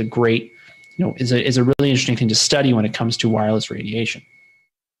cancer is a great, is a really interesting thing to study when it comes to wireless radiation.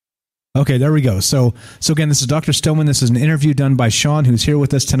 Okay, there we go. So again, this is Dr. Stillman. This is an interview done by Sean, who's here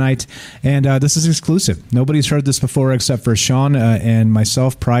with us tonight, and this is exclusive. Nobody's heard this before except for Sean and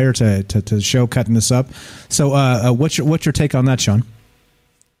myself prior to the show cutting this up. So, what's your take on that, Sean?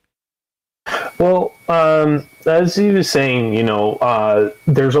 Well, as he was saying,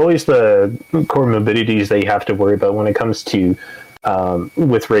 there's always the comorbidities that you have to worry about when it comes to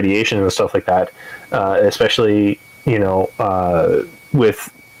with radiation and stuff like that, especially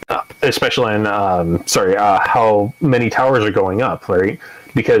with. Especially in, how many towers are going up, right?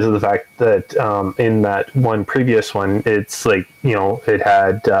 Because of the fact that in that one previous one, it's like, it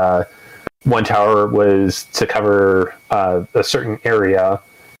had one tower was to cover a certain area,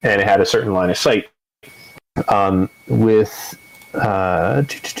 and it had a certain line of sight. With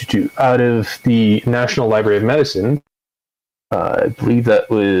out of the National Library of Medicine, I believe that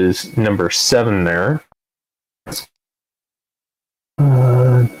was number 7 there.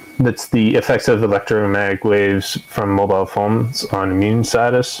 That's the effects of electromagnetic waves from mobile phones on immune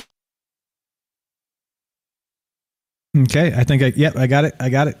status. Okay, I think I got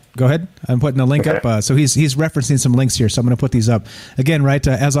it. Go ahead. I'm putting a link up. So he's referencing some links here, so I'm going to put these up. Again, right,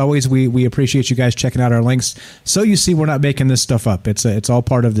 as always, we appreciate you guys checking out our links. So you see we're not making this stuff up. It's all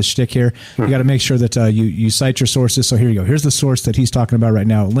part of the shtick here. You got to make sure that you cite your sources. So here you go. Here's the source that he's talking about right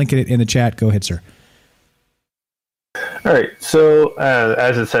now. Linking it in the chat. Go ahead, sir. All right, so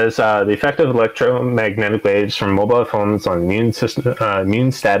as it says, the effect of electromagnetic waves from mobile phones on immune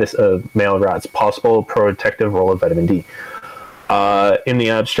status of male rats, possible protective role of vitamin D. In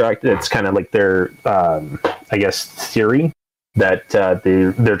the abstract, it's kind of like their, theory that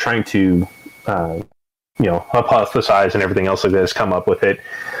they're trying to, hypothesize and everything else like this, come up with it.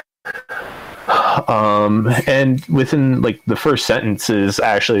 And within like the first sentence is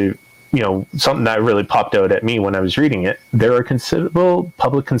actually, something that really popped out at me when I was reading it. There are considerable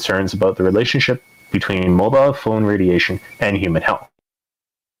public concerns about the relationship between mobile phone radiation and human health.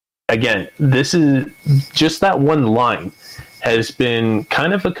 Again, this is just that one line has been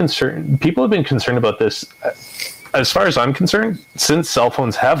kind of a concern. People have been concerned about this, as far as I'm concerned, since cell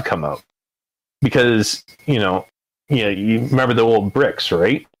phones have come out. Because, you remember the old bricks,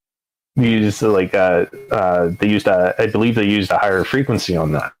 right? They used I believe they used a higher frequency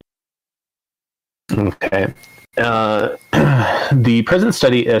on that. Okay. The present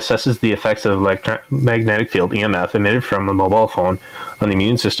study assesses the effects of electromagnetic field, EMF, emitted from a mobile phone on the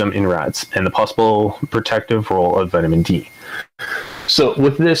immune system in rats, and the possible protective role of vitamin D. So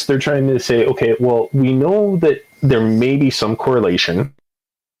with this, they're trying to say, okay, well, we know that there may be some correlation,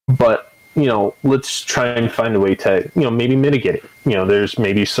 but, let's try and find a way to, maybe mitigate it. There's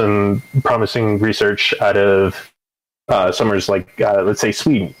maybe some promising research out of somewhere like, let's say,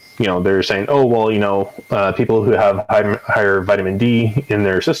 Sweden. They're saying, people who have higher vitamin D in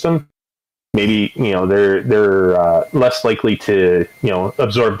their system, maybe, they're less likely to,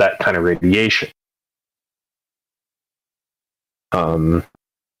 absorb that kind of radiation. Yeah.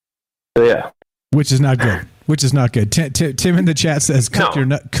 Which is not good. Tim in the chat says, cook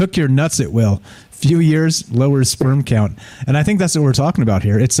your nuts at will. Few years, lower sperm count. And I think that's what we're talking about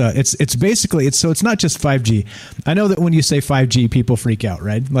here. It's basically it's not just 5G. I know that when you say 5G, people freak out,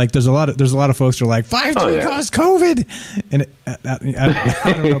 right? Like there's a lot of folks who are like, 5G caused COVID. And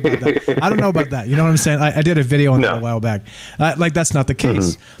I don't know about that. I don't know about that. You know what I'm saying? I did a video on that a while back. Like that's not the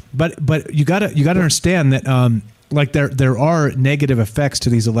case. But you gotta understand that like there are negative effects to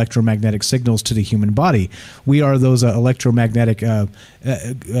these electromagnetic signals to the human body. We are those electromagnetic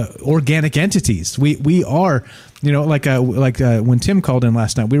organic entities. We are, like when Tim called in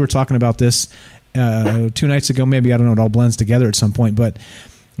last night, we were talking about this 2 nights ago. Maybe, I don't know, it all blends together at some point, but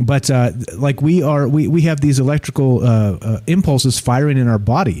like we have these electrical impulses firing in our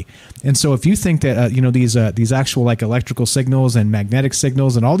body. And so if you think that these actual like electrical signals and magnetic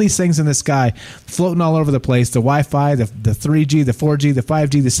signals and all these things in the sky floating all over the place, the Wi-Fi, the 3G, the 4G, the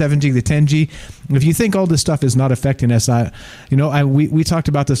 5G, the 7G, the 10G, if you think all this stuff is not affecting us, we talked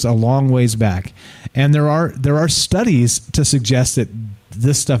about this a long ways back, and there are studies to suggest that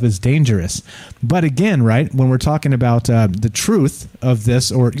this stuff is dangerous. But again, right, when we're talking about the truth of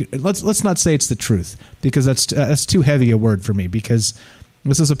this, or let's not say it's the truth, because that's too heavy a word for me, because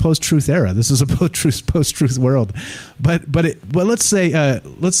this is a post-truth era. This is a post-truth world. But let's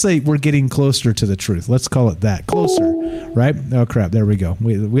say we're getting closer to the truth. Let's call it that. Closer, right? Oh crap! There we go.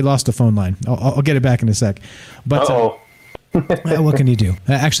 We lost the phone line. I'll get it back in a sec. But what can you do?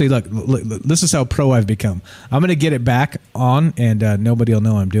 Actually, look, this is how pro I've become. I'm going to get it back on, and nobody will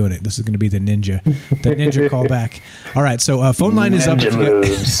know I'm doing it. This is going to be the ninja call back. All right, so phone line is up.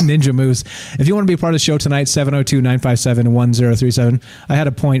 Ninja moves. If you want to be part of the show tonight, 702-957-1037. I had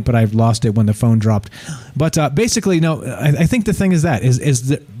a point, but I've lost it when the phone dropped. But basically, no, I think the thing is that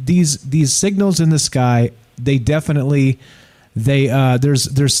these signals in the sky, they definitely,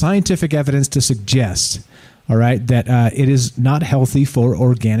 there's scientific evidence to suggest, all right, that it is not healthy for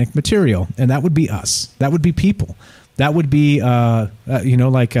organic material, and that would be us. That would be people. That would be,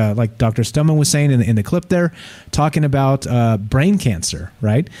 like Dr. Stoneman was saying in the clip there, talking about brain cancer,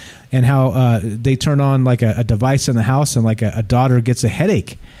 right, and how they turn on like a device in the house, and like a daughter gets a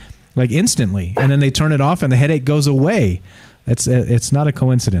headache, like instantly, and then they turn it off, and the headache goes away. It's not a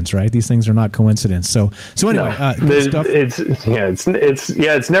coincidence, right? These things are not coincidence. So anyway,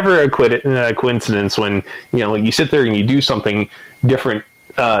 it's never a coincidence when you sit there and you do something different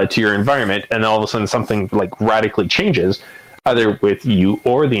to your environment, and all of a sudden something like radically changes, either with you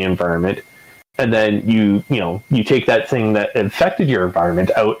or the environment, and then you take that thing that affected your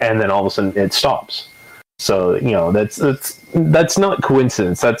environment out, and then all of a sudden it stops. So that's not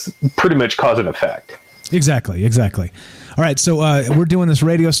coincidence. That's pretty much cause and effect. Exactly. All right, so we're doing this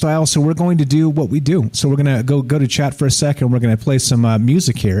radio style, so we're going to do what we do. So we're going to go to chat for a second. We're going to play some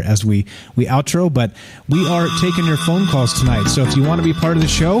music here as we outro, but we are taking your phone calls tonight. So if you want to be part of the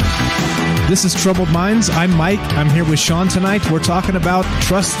show, this is Troubled Minds. I'm Mike. I'm here with Sean tonight. We're talking about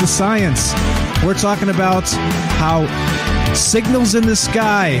Trust the Science. We're talking about how signals in the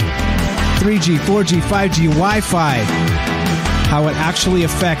sky, 3G, 4G, 5G, Wi-Fi, how it actually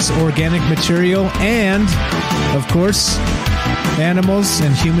affects organic material and, of course, animals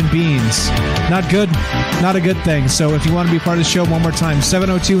and human beings. Not good. Not a good thing. So if you want to be part of the show, one more time,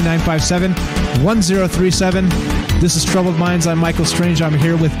 702-957-1037. This is Troubled Minds. I'm Michael Strange. I'm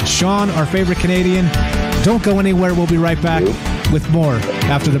here with Sean, our favorite Canadian. Don't go anywhere. We'll be right back with more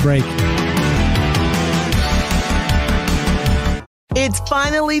after the break. It's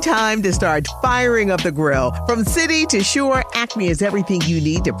finally time to start firing up the grill. From city to shore, Acme is everything you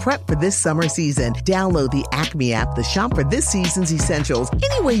need to prep for this summer season. Download the Acme app to shop for this season's essentials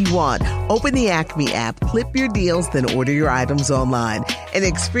any way you want. Open the Acme app, clip your deals, then order your items online. An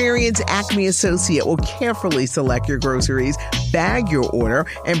experienced Acme associate will carefully select your groceries, bag your order,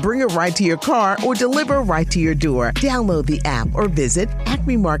 and bring it right to your car or deliver right to your door. Download the app or visit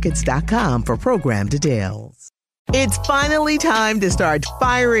acmemarkets.com for program details. It's finally time to start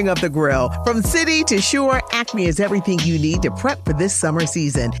firing up the grill. From city to shore, Acme is everything you need to prep for this summer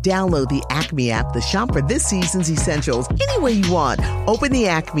season. Download the Acme app to shop for this season's essentials any way you want. Open the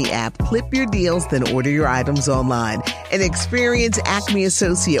Acme app, clip your deals, then order your items online. An experienced Acme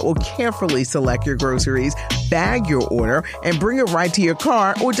associate will carefully select your groceries, bag your order, and bring it right to your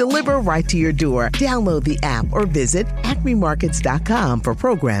car or deliver right to your door. Download the app or visit acmemarkets.com for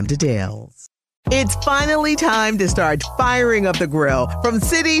program details. It's finally time to start firing up the grill. From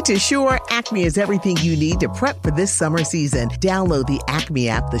city to shore, Acme is everything you need to prep for this summer season. Download the Acme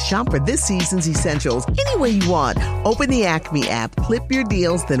app to shop for this season's essentials any way you want. Open the Acme app, clip your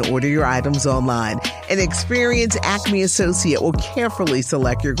deals, then order your items online. An experienced Acme associate will carefully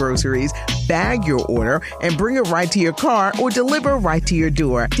select your groceries, bag your order, and bring it right to your car or deliver right to your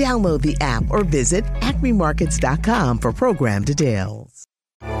door. Download the app or visit acmemarkets.com for program details.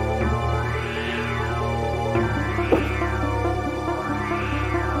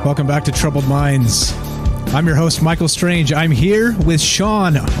 Welcome back to Troubled Minds. I'm your host, Michael Strange. I'm here with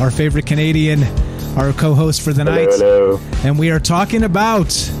Sean, our favorite Canadian, our co-host for the night. Hello. And we are talking about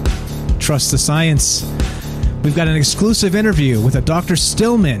Trust the Science. we've got an exclusive interview with a Dr.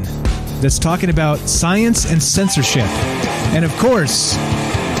 Stillman that's talking about science and censorship. And of course,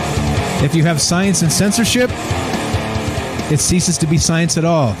 if you have science and censorship, it ceases to be science at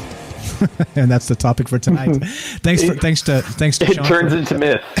all. And that's the topic for tonight. Thanks to it Sean. It turns into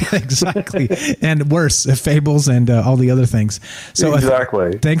myth. Exactly. And worse, fables and all the other things. So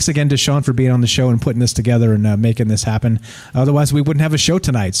exactly. Thanks again to Sean for being on the show and putting this together and making this happen. Otherwise, we wouldn't have a show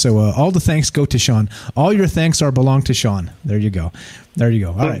tonight. So all the thanks go to Sean. All your thanks belong to Sean. There you go. All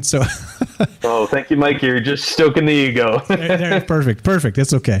right. So. Oh, thank you, Mike. You're just stoking the ego. Perfect.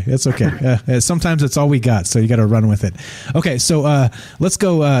 It's okay. Sometimes it's all we got, so you got to run with it. Okay, so let's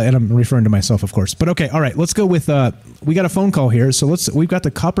go. And I'm referring to myself, of course. But okay, all right. Let's go with. We got a phone call here, so we've got the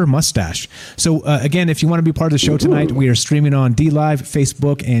Copper Mustache. So again, if you want to be part of the show tonight, we are streaming on DLive,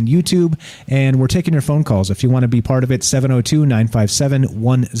 Facebook, and YouTube, and we're taking your phone calls. If you want to be part of it,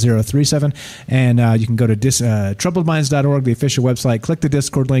 702-957-1037, and you can go to troubledminds.org, the official website. Click the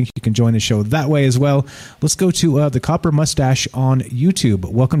Discord link. You can join the show that way as well. Let's go to the Copper Mustache on YouTube.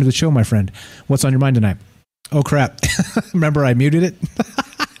 Welcome to the show, my friend. What's on your mind tonight? Oh, crap. Remember, I muted it?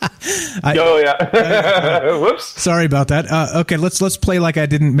 Whoops. Sorry about that. Okay, let's play like I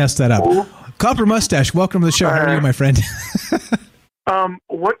didn't mess that up. Copper Mustache, welcome to the show. How are you, my friend?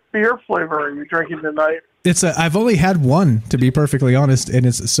 What beer flavor are you drinking tonight? I've only had one, to be perfectly honest, and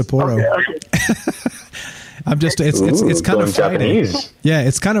it's Sapporo. Okay. I'm just it's kind of Friday. Japanese. Yeah,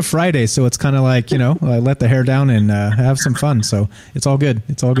 it's kind of Friday, so it's kind of like, I let the hair down and have some fun. So it's all good.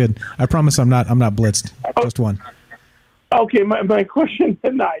 I promise I'm not blitzed. Just one. Okay, my question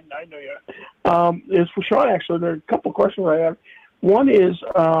tonight, I know you is for Sean. Actually, there are a couple of questions I have. One is,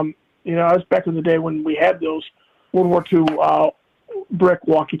 I was back in the day when we had those World War II brick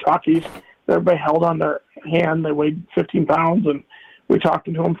walkie-talkies that everybody held on their hand. They weighed 15 pounds, and we talked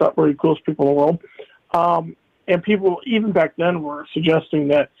to them. Thought we were the coolest people in the world. And people, even back then, were suggesting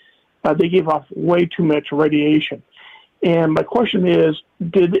that they gave off way too much radiation. And my question is,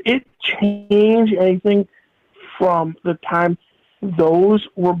 did it change anything from the time those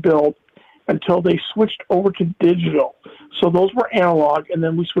were built until they switched over to digital? So those were analog, and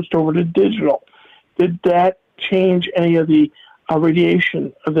then we switched over to digital. Did that change any of the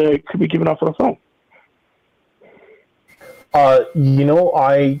radiation that could be given off on the phone?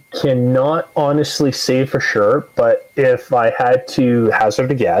 I cannot honestly say for sure, but if I had to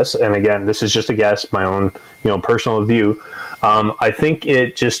hazard a guess, and again, this is just a guess, my own, personal view, I think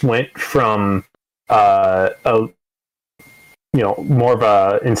it just went from, more of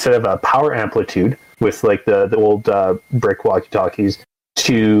instead of a power amplitude with like the old brick walkie-talkies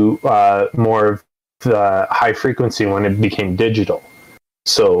to more of the high frequency when it became digital.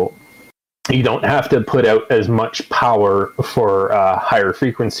 So you don't have to put out as much power for higher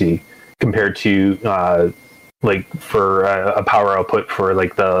frequency compared to for a power output for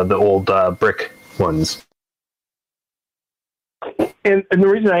like the old brick ones. And the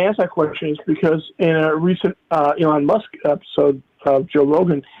reason I asked that question is because in a recent Elon Musk episode of Joe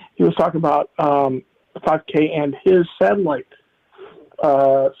Rogan, he was talking about 5K and his satellite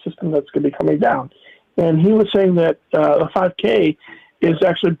system that's going to be coming down. And he was saying that the 5K is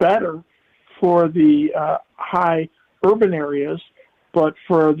actually better for the high urban areas, but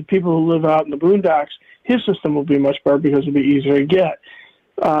for the people who live out in the boondocks, his system will be much better because it'll be easier to get.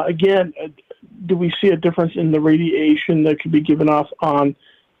 Again, do we see a difference in the radiation that could be given off on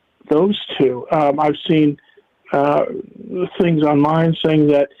those two? I've seen things online saying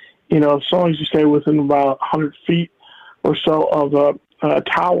that, as long as you stay within about 100 feet or so of a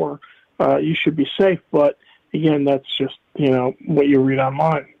tower, you should be safe. But again, that's just, what you read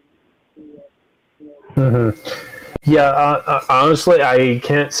online. Mm-hmm. Yeah, honestly, I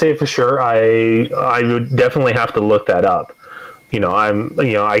can't say for sure. I would definitely have to look that up.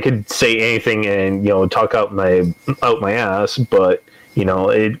 I could say anything and talk out my ass, but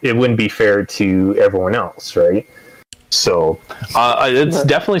it wouldn't be fair to everyone else, right? So it's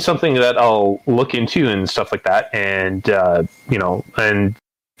definitely something that I'll look into and stuff like that, and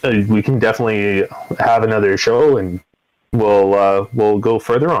we can definitely have another show and we'll go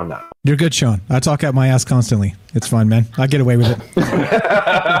further on that. You're good, Sean. I talk out my ass constantly. It's fine, man. I get away with it.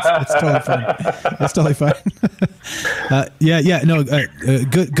 it's totally fine. It's totally fine.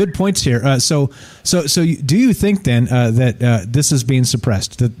 Good points here. So do you think then that this is being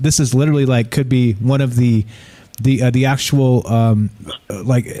suppressed? That this is literally could be one of the actual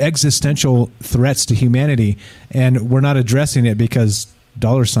existential threats to humanity, and we're not addressing it because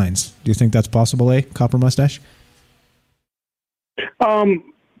dollar signs? Do you think that's possible, Copper Mustache?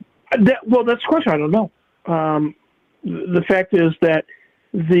 That's the question. I don't know. The fact is that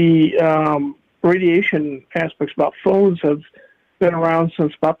the radiation aspects about phones have been around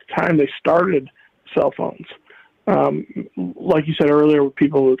since about the time they started cell phones. Like you said earlier, with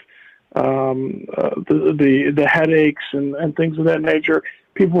people with the headaches and things of that nature,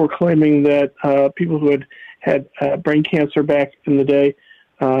 people were claiming that people who had brain cancer back in the day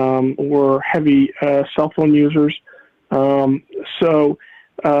were heavy cell phone users. So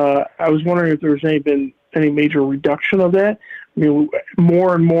I was wondering if there's been any major reduction of that. I mean,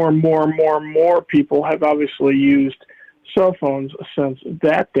 more and more people have obviously used cell phones since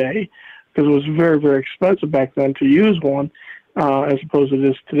that day, because it was very, very expensive back then to use one, as opposed to it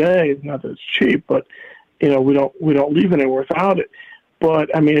is today. Not that it's cheap, but we don't leave anywhere without it.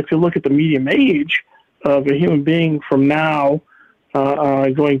 But I mean, if you look at the median age of a human being from now,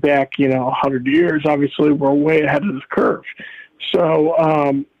 going back 100 years, obviously we're way ahead of this curve. So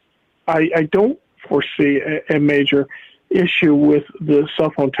I don't foresee a major issue with the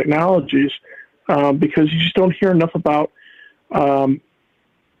cell phone technologies, because you just don't hear enough about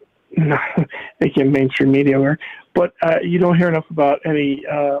making mainstream media, but you don't hear enough about any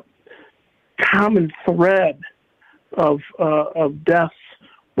common thread of deaths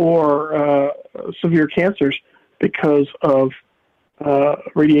or severe cancers because of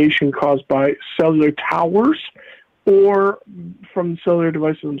radiation caused by cellular towers or from cellular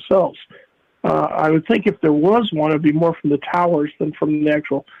devices themselves. I would think if there was one, it would be more from the towers than from the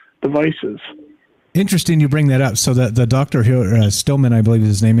actual devices. Interesting you bring that up. So the doctor here, Stillman, I believe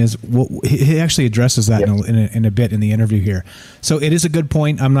his name is, he actually addresses that in a bit in the interview here. So it is a good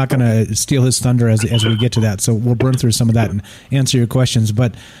point. I'm not going to steal his thunder as we get to that. So we'll burn through some of that and answer your questions.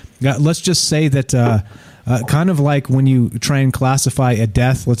 But let's just say that kind of like when you try and classify a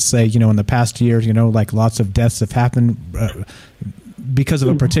death, let's say, in the past year, like lots of deaths have happened because of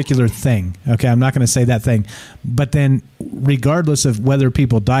a particular thing. Okay, I'm not going to say that thing. But then regardless of whether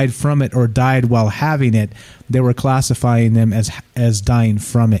people died from it or died while having it, they were classifying them as dying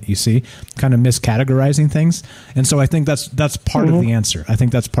from it, you see, kind of miscategorizing things. And so I think that's part of the answer. I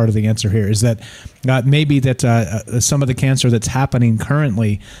think that's part of the answer here is that maybe that some of the cancer that's happening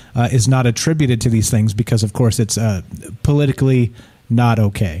currently is not attributed to these things because, of course, it's politically not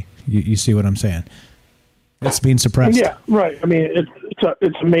okay. You see what I'm saying? It's being suppressed. Yeah, right. I mean,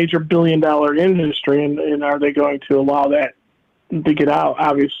 it's a major billion-dollar industry, and are they going to allow that to get out?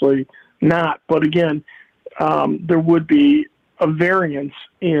 Obviously not. But again, there would be a variance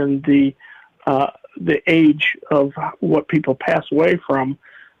in the age of what people pass away from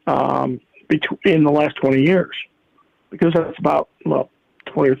in the last 20 years, because that's about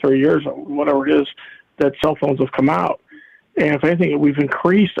 20 or 30 years, or whatever it is, that cell phones have come out. And if anything, we've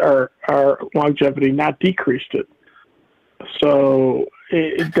increased our longevity, not decreased it. So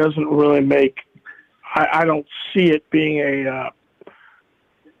it doesn't really make. I don't see it being a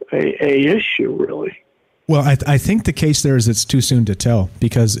issue really. Well, I think the case there is it's too soon to tell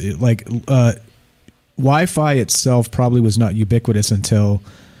because Wi-Fi itself probably was not ubiquitous until,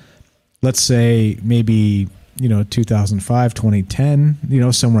 let's say, maybe 2005,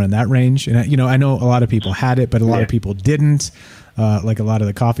 2010, somewhere in that range. And, I know a lot of people had it, but a lot of people didn't. Like a lot of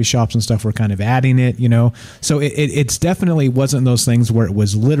the coffee shops and stuff were kind of adding it, So it's definitely wasn't those things where it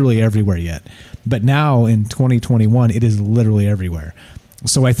was literally everywhere yet. But now in 2021, it is literally everywhere.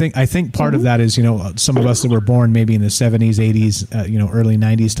 So I think part of that is, some of us that were born maybe in the 70s, 80s, early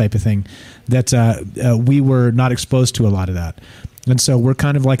 90s type of thing, that we were not exposed to a lot of that. And so we're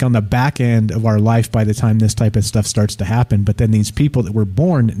kind of like on the back end of our life by the time this type of stuff starts to happen. But then these people that were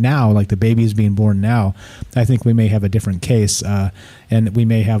born now, like the babies being born now, I think we may have a different case. And we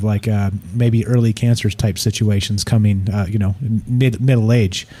may have like maybe early cancers type situations coming, middle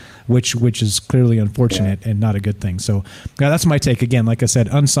age, which is clearly unfortunate and not a good thing. So that's my take. Again, like I said,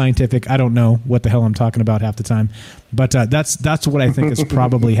 unscientific. I don't know what the hell I'm talking about half the time. But that's what I think is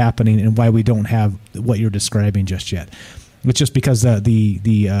probably happening and why we don't have what you're describing just yet. It's just because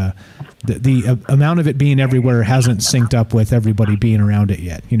the amount of it being everywhere hasn't synced up with everybody being around it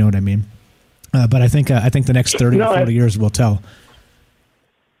yet. You know what I mean? But I think the next 30 or 40 years will tell.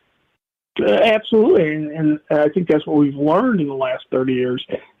 Absolutely, and I think that's what we've learned in the last 30 years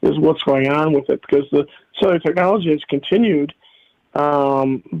is what's going on with it, because the cellular technology has continued,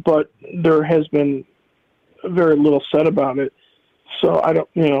 but there has been very little said about it. So I don't,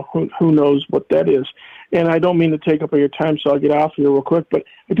 who knows what that is. And I don't mean to take up all your time, so I'll get off here real quick. But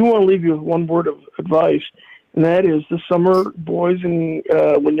I do want to leave you with one word of advice, and that is this summer, boys, and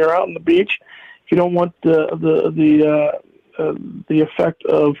when you're out on the beach, if you don't want the effect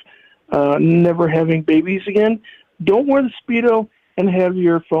of never having babies again, don't wear the Speedo and have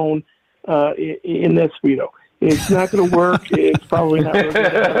your phone in that Speedo. It's not going to work. It's probably not going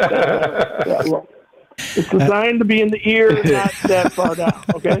to work. It's designed to be in the ear, not that far down.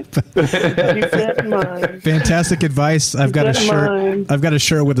 Okay, keep that in mind. Fantastic advice. I've got a shirt. I've got a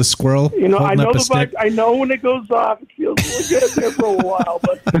shirt with a squirrel. You know, I know the stick. I know when it goes off, it feels really good there for a while,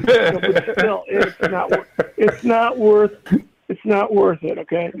 but, but still, it's not worth it.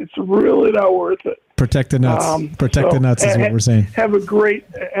 Okay, it's really not worth it. Protect the nuts. Protect the nuts is what we're saying. Have a great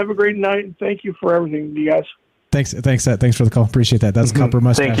night, and thank you for everything, you guys. Thanks for the call. Appreciate that. That's Copper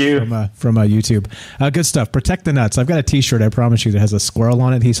Mustache. Thank you. from YouTube. Good stuff. Protect the nuts. I've got a T-shirt. I promise you that has a squirrel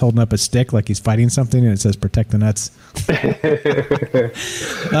on it. He's holding up a stick like he's fighting something, and it says "Protect the nuts."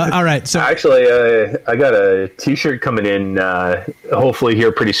 All right. So actually, I got a T-shirt coming in. Hopefully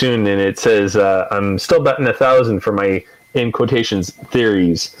here pretty soon, and it says, "I'm still betting 1,000 for my." In quotations,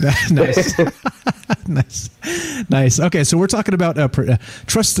 theories. Nice. Nice. Okay, so we're talking about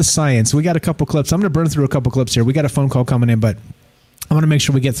trust the science. We got a couple clips. I'm going to burn through a couple clips here. We got a phone call coming in, but I want to make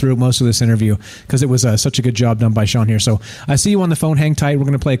sure we get through most of this interview because it was such a good job done by Sean here. So I see you on the phone. Hang tight. We're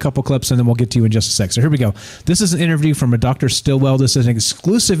going to play a couple clips, and then we'll get to you in just a sec. So here we go. This is an interview from a Dr. Stillwell. This is an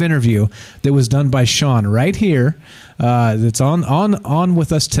exclusive interview that was done by Sean right here. That's on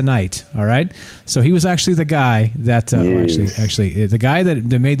with us tonight. All right. So he was actually the guy that actually the guy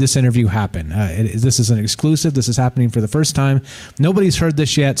that made this interview happen. This is an exclusive. This is happening for the first time. Nobody's heard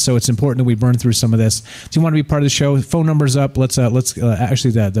this yet, so it's important that we burn through some of this. So you want to be part of the show? Phone number's up. Let's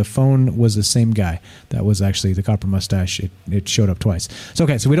actually the phone was the same guy. That was actually the Copper Mustache. It showed up twice. So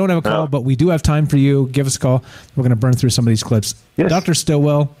okay. So we don't have a call, but we do have time for you. Give us a call. We're going to burn through some of these clips. Yes. Dr.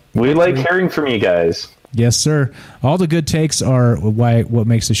 Stillwell. We like hearing from you guys. Yes, sir. All the good takes are what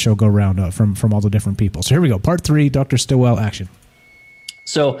makes the show go round from all the different people. So here we go. Part 3, Dr. Stillwell, action.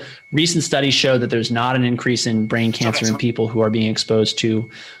 So recent studies show that there's not an increase in brain cancer in people who are being exposed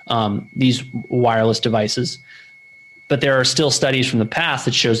to these wireless devices. But there are still studies from the past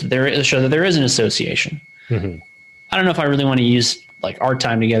that show that there is an association. Mm-hmm. I don't know if I really want to use like our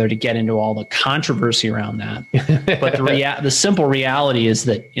time together to get into all the controversy around that. But the simple reality is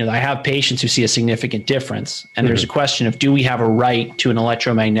that, I have patients who see a significant difference. And there's a question of, do we have a right to an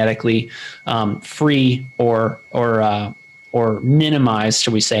electromagnetically free or minimized,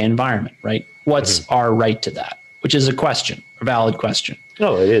 shall we say, environment, right? What's our right to that? Which is a question, a valid question.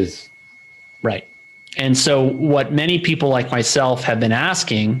 Oh, it is. Right. And so what many people like myself have been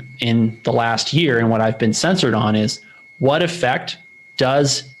asking in the last year and what I've been censored on is, what effect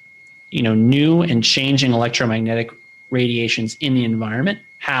does new and changing electromagnetic radiations in the environment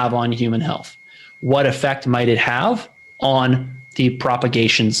have on human health? What effect might it have on the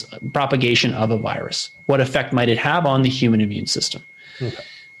propagation of a virus? What effect might it have on the human immune system? Okay.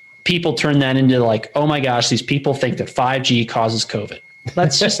 People turn that into like, oh my gosh, these people think that 5G causes COVID.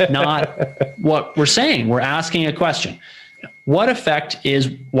 That's just not what we're saying. We're asking a question. What effect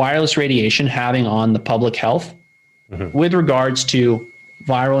is wireless radiation having on the public health with regards to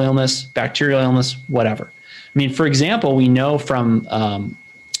viral illness, bacterial illness, whatever? I mean, for example, we know from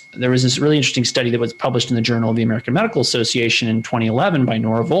there was this really interesting study that was published in the Journal of the American Medical Association in 2011 by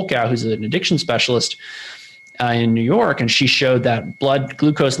Nora Volkow, who's an addiction specialist in New York, and she showed that blood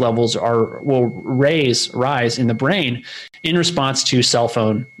glucose levels will rise in the brain in response to cell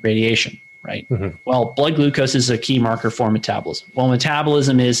phone radiation. Right. Mm-hmm. Well, blood glucose is a key marker for metabolism. Well,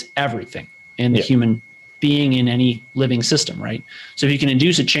 metabolism is everything in the human being in any living system, right? So if you can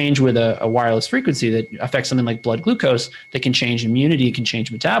induce a change with a wireless frequency that affects something like blood glucose, that can change immunity, can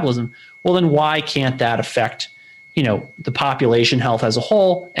change metabolism, well, then why can't that affect, the population health as a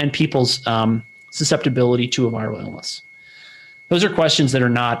whole and people's susceptibility to a viral illness? Those are questions that are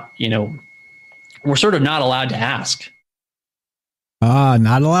not, we're sort of not allowed to ask.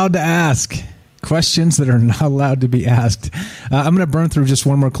 Not allowed to ask. Questions that are not allowed to be asked. I'm going to burn through just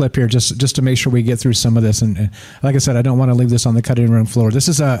one more clip here just to make sure we get through some of this. And like I said, I don't want to leave this on the cutting room floor. This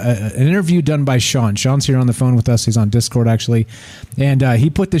is an interview done by Sean. Sean's here on the phone with us. He's on Discord, actually. And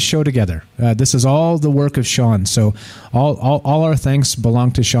he put this show together. This is all the work of Sean. So all our thanks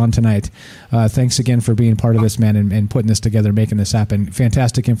belong to Sean tonight. Thanks again for being part of this, man, and putting this together, making this happen.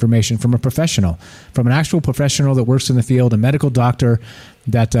 Fantastic information from a professional, from an actual professional that works in the field, a medical doctor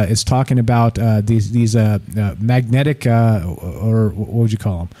that is talking about these magnetic, or what would you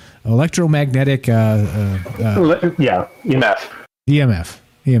call them? Electromagnetic. EMF.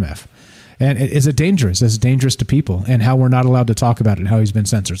 And is it dangerous? Is it dangerous to people? And how we're not allowed to talk about it and how he's been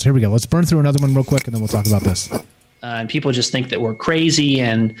censored. So here we go. Let's burn through another one real quick, and then we'll talk about this. And people just think that we're crazy,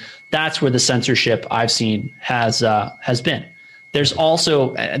 and that's where the censorship I've seen has been. there's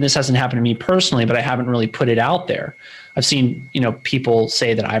also, and this hasn't happened to me personally, but I haven't really put it out there. I've seen, people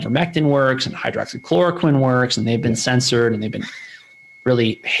say that ivermectin works and hydroxychloroquine works, and they've been censored and they've been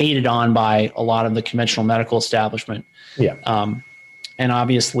really hated on by a lot of the conventional medical establishment. Yeah. And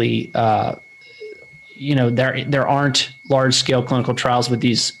obviously, there aren't large scale clinical trials with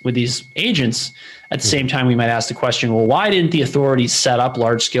these agents. At the same time, we might ask the question, well, why didn't the authorities set up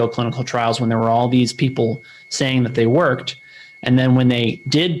large scale clinical trials when there were all these people saying that they worked? And then when they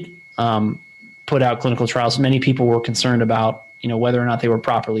did put out clinical trials, many people were concerned about, whether or not they were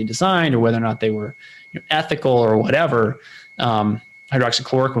properly designed or whether or not they were ethical or whatever.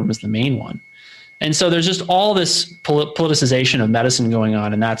 Hydroxychloroquine was the main one. And so there's just all this politicization of medicine going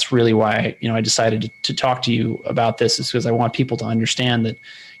on. And that's really why, I decided to talk to you about this, is because I want people to understand that,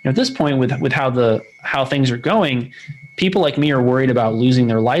 at this point with how things are going, people like me are worried about losing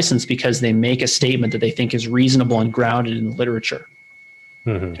their license because they make a statement that they think is reasonable and grounded in the literature.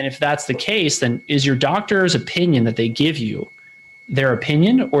 Mm-hmm. And if that's the case, then is your doctor's opinion that they give you their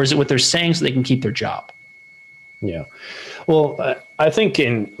opinion, or is it what they're saying so they can keep their job? Yeah. Well, I think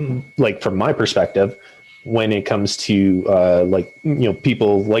from my perspective, when it comes to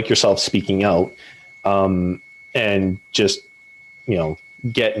people like yourself speaking out and just,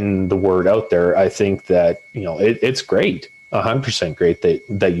 getting the word out there, I think that, it's great, 100% great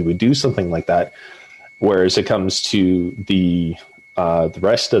that you would do something like that. Whereas it comes to the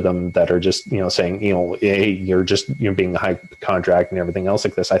rest of them that are just, saying, hey, you're being a high contract and everything else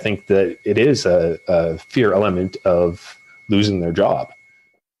like this. I think that it is a fear element of losing their job.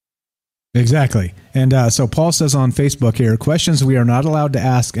 Exactly. And so Paul says on Facebook here, questions we are not allowed to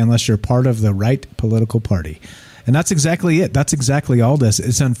ask unless you're part of the right political party. And that's exactly it. That's exactly all this.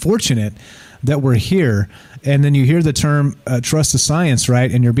 It's unfortunate that we're here, and then you hear the term trust the science,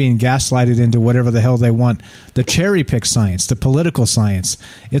 right? And you're being gaslighted into whatever the hell they want. The cherry pick science, the political science.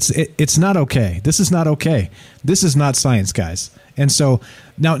 It's not okay. This is not okay. This is not science, guys. And so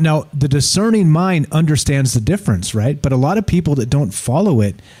now the discerning mind understands the difference, right? But a lot of people that don't follow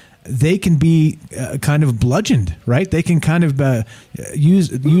it, they can be kind of bludgeoned, right? They can kind of use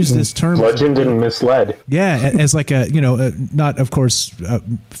this term, bludgeoned and misled. Yeah, as like a not of course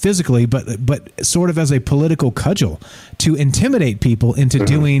physically, but sort of as a political cudgel to intimidate people into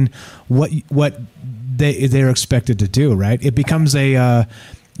doing what they're expected to do. Right? It becomes a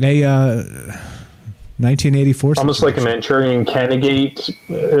 1984 almost like a Manchurian candidate,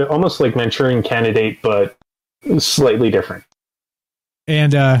 but slightly different.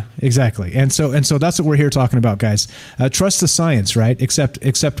 And exactly, and so that's what we're here talking about, guys. Trust the science, right?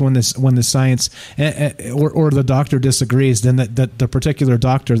 Except when the science or the doctor disagrees, then the particular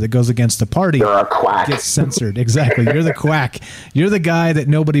doctor that goes against the party gets censored. Exactly, you're the quack. You're the guy that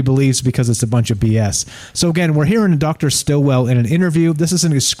nobody believes because it's a bunch of BS. So again, we're hearing Dr. Stillwell in an interview. This is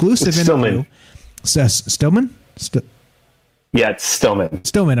an exclusive interview. Stillman. Yeah, it's Stillman.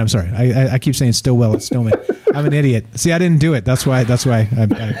 Stillman. I'm sorry. I keep saying Stillwell. It's Stillman. I'm an idiot. See, I didn't do it. That's why. Anyway,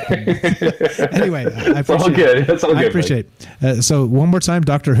 I appreciate it's all good. It's all good. I appreciate it. So one more time,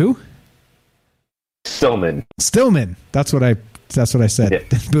 Dr. Who? Stillman. That's what I said. Yeah.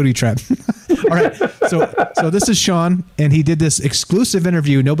 Booty trap. All right. So this is Sean, and he did this exclusive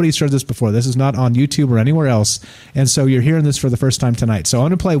interview. Nobody's heard this before. This is not on YouTube or anywhere else. And so you're hearing this for the first time tonight. So I'm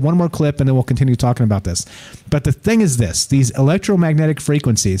going to play one more clip, and then we'll continue talking about this. But the thing is this, these electromagnetic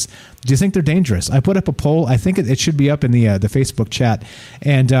frequencies, do you think they're dangerous? I put up a poll. I think it should be up in the Facebook chat.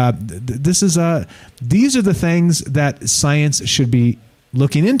 And these are the things that science should be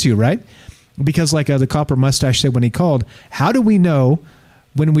looking into, right? Because like the Copper Mustache said when he called, how do we know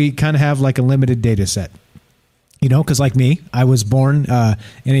when we kind of have like a limited data set? Because like me, I was born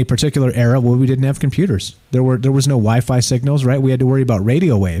in a particular era where we didn't have computers. There was no Wi-Fi signals, right? We had to worry about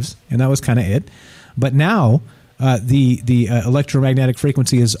radio waves, and that was kind of it. But now the electromagnetic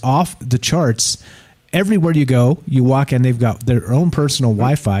frequency is off the charts. Everywhere you go, you walk in, they've got their own personal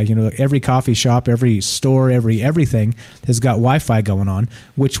Wi-Fi. Every coffee shop, every store, everything has got Wi-Fi going on,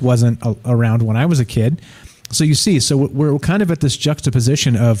 which wasn't around when I was a kid. So you see, we're kind of at this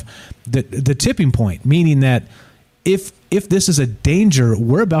juxtaposition of the tipping point, meaning that if this is a danger,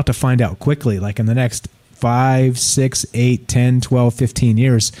 we're about to find out quickly, like in the next 5, 6, 8, 10, 12, 15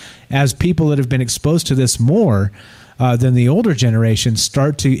 years, as people that have been exposed to this more than the older generation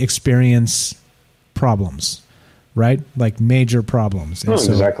start to experience problems, right? Like major problems. And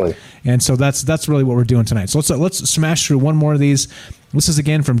exactly. And so that's really what we're doing tonight. So let's smash through one more of these. This is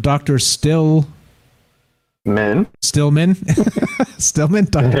again from Dr. Stillman,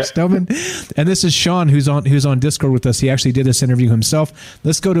 Dr. Stillman, and this is Sean, who's on Discord with us. He actually did this interview himself.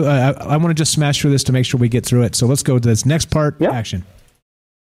 Let's go to. I want to just smash through this to make sure we get through it. So let's go to this next part. Yeah. Action.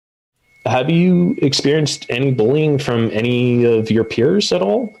 Have you experienced any bullying from any of your peers at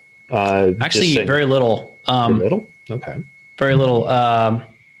all? Actually, very little. Very little? Okay. Very little.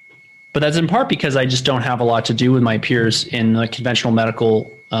 But that's in part because I just don't have a lot to do with my peers in the conventional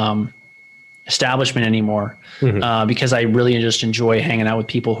medical establishment anymore. Because I really just enjoy hanging out with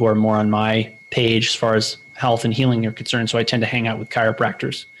people who are more on my page as far as health and healing are concerned. So I tend to hang out with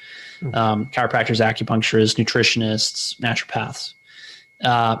chiropractors, acupuncturists, nutritionists, naturopaths.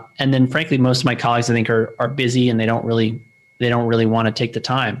 And then frankly, most of my colleagues, I think are busy and they don't really want to take the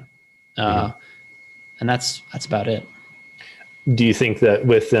time. And that's about it. Do you think that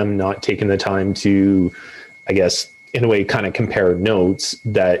with them not taking the time to, I guess, in a way, kind of compare notes,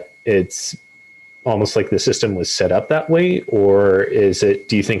 that it's almost like the system was set up that way? Or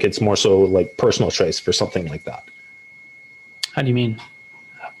do you think it's more so like personal choice for something like that? How do you mean?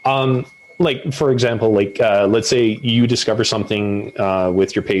 Like, for example, let's say you discover something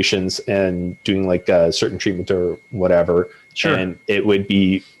with your patients and doing like a certain treatment or whatever, sure, and it would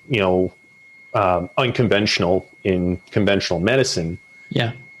be, unconventional in conventional medicine.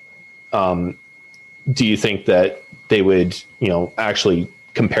 Yeah. Do you think that they would, actually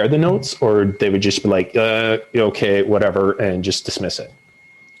compare the notes, or they would just be like, okay, whatever, and just dismiss it?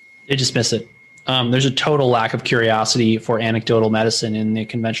 They dismiss it. There's a total lack of curiosity for anecdotal medicine in the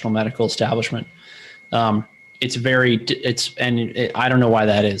conventional medical establishment. I don't know why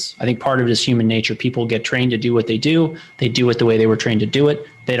that is. I think part of it is human nature. People get trained to do what they do. They do it the way they were trained to do it.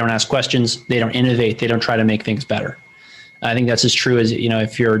 They don't ask questions. They don't innovate. They don't try to make things better. I think that's as true as,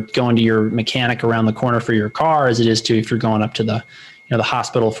 if you're going to your mechanic around the corner for your car as it is to if you're going up to the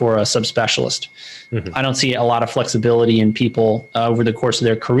hospital for a subspecialist. I don't see a lot of flexibility in people over the course of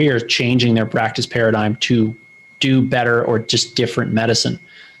their career changing their practice paradigm to do better or just different medicine.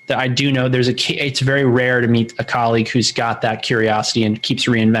 That I do know it's very rare to meet a colleague who's got that curiosity and keeps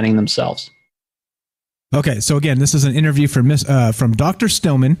reinventing themselves. Okay, so again, this is an interview from Dr.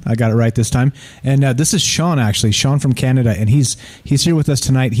 Stillman. I got it right this time, and this is Sean, actually, Sean from Canada, and he's here with us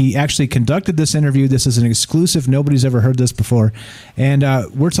tonight. He actually conducted this interview. This is an exclusive. Nobody's ever heard this before, and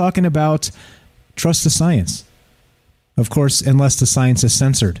we're talking about trust the science. Of course, unless the science is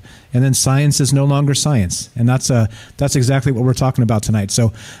censored, and then science is no longer science, and that's exactly what we're talking about tonight.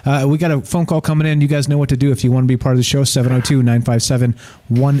 So we got a phone call coming in. You guys know what to do if you want to be part of the show.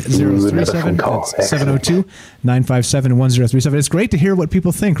 702-957-1037. 702-957-1037. It's great to hear what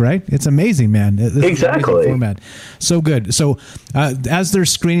people think, right? It's amazing, man. Exactly. Format. So good. So as they're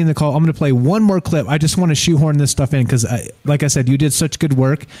screening the call, I'm going to play one more clip. I just want to shoehorn this stuff in because, like I said, you did such good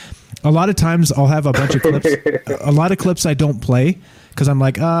work. A lot of times I'll have a bunch of clips. A lot of clips I don't play because I'm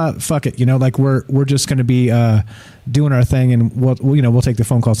like, fuck it, like we're just going to be doing our thing, and we'll take the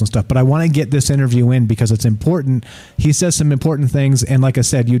phone calls and stuff. But I want to get this interview in because it's important. He says some important things, and like I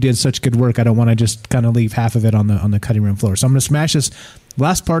said, you did such good work. I don't want to just kind of leave half of it on the cutting room floor. So I'm going to smash this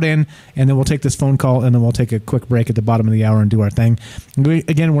last part in, and then we'll take this phone call, and then we'll take a quick break at the bottom of the hour and do our thing.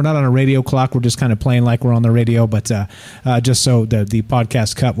 Again, we're not on a radio clock. We're just kind of playing like we're on the radio, but just so the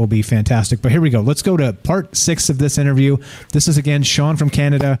podcast cut will be fantastic. But here we go. Let's go to part 6 of this interview. This is, again, Sean from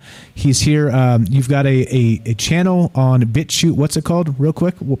Canada. He's here. You've got a channel on BitChute. What's it called, real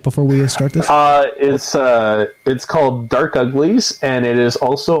quick, before we start this? It's called Dark Uglies, and it is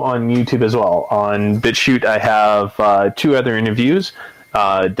also on YouTube as well. On BitChute, I have 2 other interviews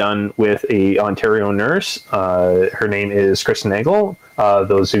done with a Ontario nurse. Her name is Kristen Nagel.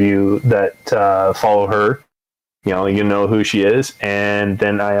 Those of you that follow her, you know who she is. And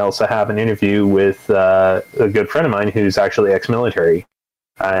then I also have an interview with a good friend of mine who's actually ex-military,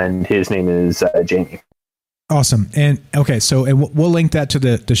 and his name is Jamie. Awesome. And okay, so we'll link that to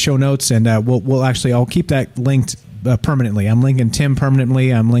the show notes, and I'll keep that linked permanently. I'm linking Tim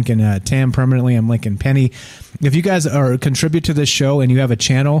permanently. I'm linking Tam permanently. I'm linking Penny. If you guys contribute to this show and you have a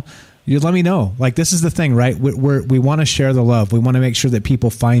channel, you let me know. Like, this is the thing, right? We want to share the love. We want to make sure that people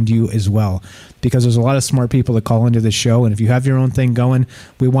find you as well, because there's a lot of smart people that call into this show, and if you have your own thing going,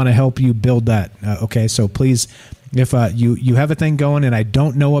 we want to help you build that. Okay, so please, if you have a thing going and I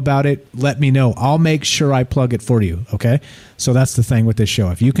don't know about it, let me know. I'll make sure I plug it for you. Okay, so that's the thing with this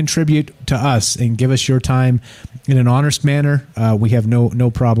show. If you contribute to us and give us your time in an honest manner, we have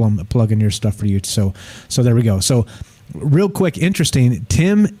no problem plugging your stuff for you. So there we go. So real quick, interesting.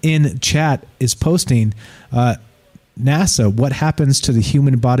 Tim in chat is posting. NASA, what happens to the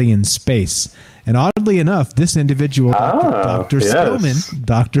human body in space? And oddly enough, this individual, Dr.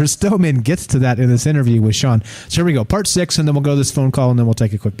 Stoneman, gets to that in this interview with Sean. So here we go, part 6, and then we'll go to this phone call, and then we'll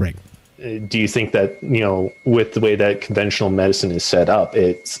take a quick break. Do you think that, with the way that conventional medicine is set up,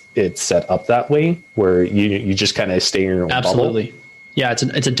 it's set up that way where you just kind of stay in your own Absolutely. bubble? Yeah,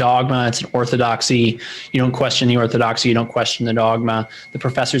 it's a dogma. It's an orthodoxy. You don't question the orthodoxy. You don't question the dogma. The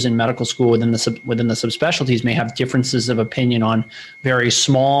professors in medical school within the subspecialties may have differences of opinion on very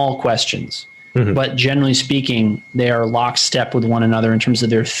small questions. Mm-hmm. But generally speaking, they are lockstep with one another in terms of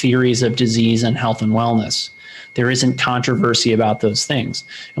their theories of disease and health and wellness. There isn't controversy about those things.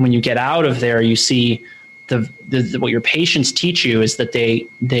 And when you get out of there, you see what your patients teach you is that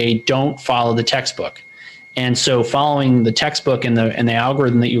they don't follow the textbook. And so following the textbook and the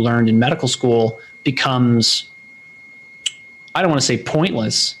algorithm that you learned in medical school becomes, I don't want to say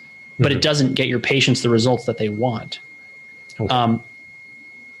pointless, but it doesn't get your patients the results that they want. Okay.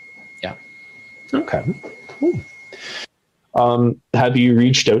 Yeah. Okay. Cool. Have you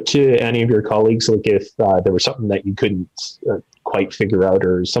reached out to any of your colleagues, like if there was something that you couldn't quite figure out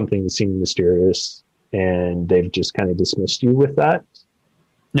or something that seemed mysterious and they've just kind of dismissed you with that?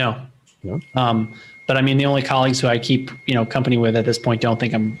 No. But I mean, the only colleagues who I keep, company with at this point don't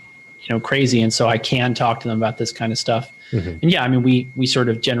think I'm, crazy. And so I can talk to them about this kind of stuff. Mm-hmm. And yeah, I mean, we sort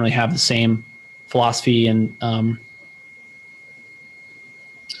of generally have the same philosophy and,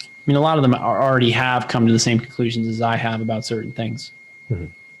 a lot of them already have come to the same conclusions as I have about certain things.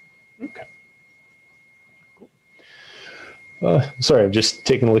 Mm-hmm. Okay. Cool. Sorry, I'm just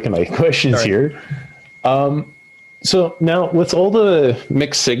taking a look at my questions here. So now with all the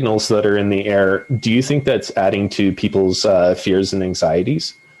mixed signals that are in the air, do you think that's adding to people's fears and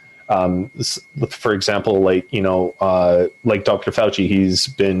anxieties? For example, like Dr. Fauci, he's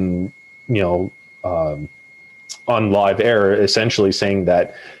been, on live air, essentially saying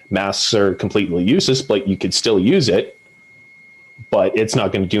that masks are completely useless, but you could still use it, but it's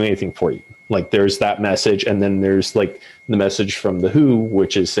not going to do anything for you. Like there's that message. And then there's like the message from the WHO,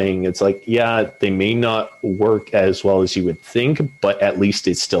 which is saying it's like, yeah, they may not work as well as you would think, but at least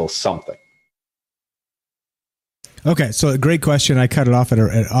it's still something. Okay, so a great question. I cut it off at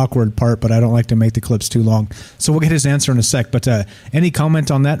an awkward part, but I don't like to make the clips too long. So we'll get his answer in a sec. But any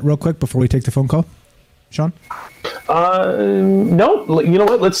comment on that real quick before we take the phone call? Sean? No, you know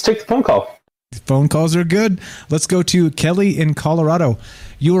what? Let's take the phone call. Phone calls are good. Let's go to Kelly in Colorado.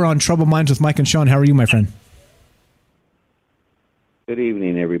 You are on Troubled Minds with Mike and Sean. How are you, my friend? Good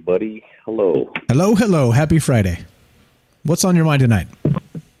evening, everybody. Hello. Hello. Happy Friday. What's on your mind tonight?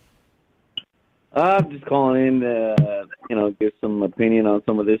 I'm just calling in to, give some opinion on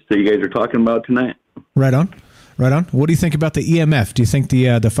some of this that you guys are talking about tonight. Right on. What do you think about the EMF? Do you think the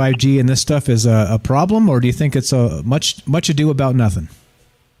 5G and this stuff is a problem, or do you think it's a much ado about nothing?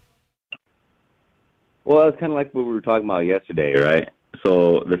 Well, it's kind of like what we were talking about yesterday, right?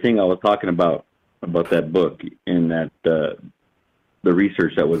 So the thing I was talking about that book and that the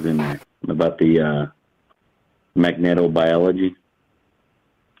research that was in there about the magnetobiology.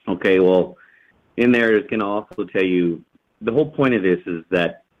 Okay, well, in there it's going to also tell you the whole point of this is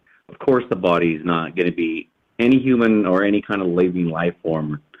that, of course, the body is not going to be any human or any kind of living life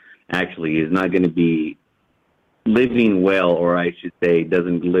form actually is not going to be living well, or I should say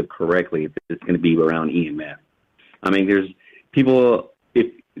doesn't live correctly if it's going to be around EMF. I mean, there's people,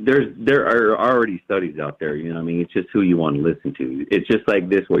 there are already studies out there, it's just who you want to listen to. It's just like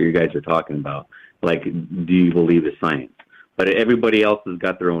this, what you guys are talking about. Like, do you believe the science? But everybody else has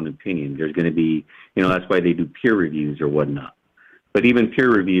got their own opinion. There's going to be, that's why they do peer reviews or whatnot. But even peer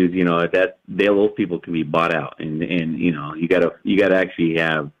reviews, those people can be bought out, and you gotta actually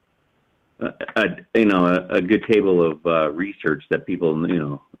have a good table of research that people,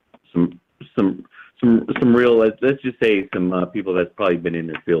 some real, let's just say some people that's probably been in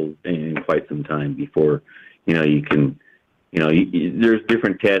this field in quite some time before, you can, there's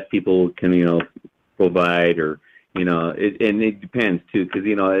different tests people can, provide, or, and it depends too, because,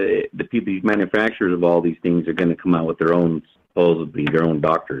 the people, these manufacturers of all these things are going to come out with their own, supposedly their own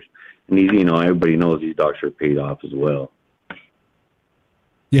doctors. And these, everybody knows these doctors are paid off as well.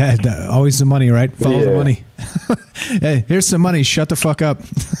 Yeah, always the money, right? Follow the money. Hey, here's some money. Shut the fuck up.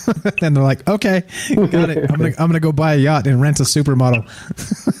 And they're like, okay, got it. I'm gonna go buy a yacht and rent a supermodel.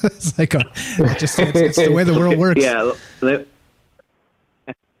 It's like it's the way the world works. Yeah.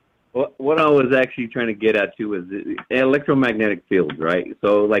 What I was actually trying to get at too was electromagnetic fields, right?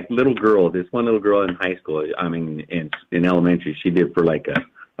 So, like, this one little girl in high school, in elementary, she did for like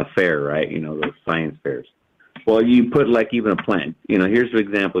a fair, right? Those science fairs. Well, you put like even a plant. Here's an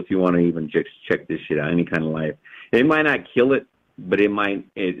example if you want to even just check this shit out, any kind of life. It might not kill it, but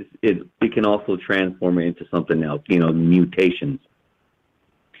it can also transform it into something else. Mutations.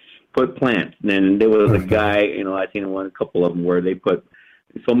 Put plants. Then there was a guy, I seen a couple of them where they put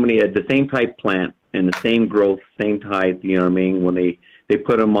so many the same type plant and the same growth, same type. You know what I mean? When they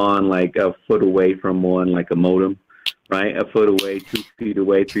put them on like a foot away from one, like a modem, right? A foot away, 2 feet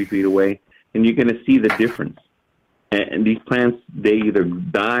away, 3 feet away, and you're gonna see the difference. And these plants, they either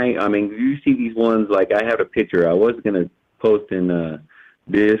die. I mean, you see these ones. Like I have a picture. I was gonna post in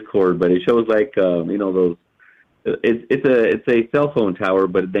Discord, but it shows like those. It's a cell phone tower,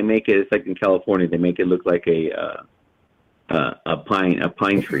 but they make it. It's like in California, they make it look like a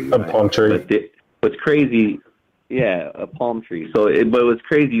pine tree. A palm tree. But what's crazy? Yeah, a palm tree. But what's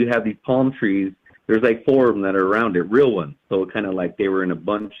crazy? You have these palm trees. There's like 4 of them that are around it, real ones. So kind of like they were in a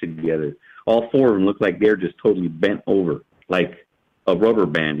bunch together. All 4 of them look like they're just totally bent over, like a rubber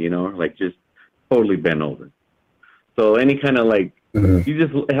band, like just totally bent over. So any kind of like, you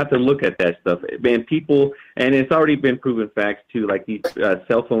just have to look at that stuff. Man, people, and it's already been proven facts too, like these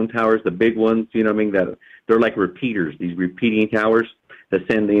cell phone towers, the big ones, that they're like repeaters, these repeating towers that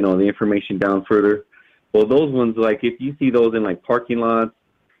send, the information down further. Well, those ones, like if you see those in like parking lots,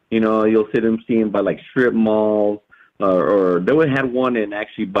 you'll see them seen by like strip malls, or they would have one in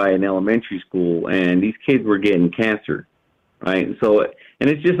actually by an elementary school, and these kids were getting cancer, right? So, and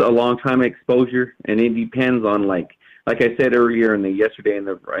it's just a long time exposure, and it depends on like I said earlier yesterday in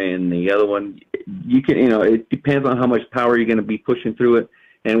the other one, you can, it depends on how much power you're going to be pushing through it,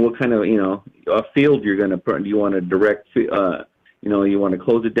 and what kind of, a field you're going to put. Do you want to direct, you want to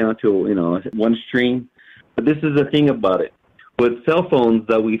close it down to, one stream? But this is the thing about it. With cell phones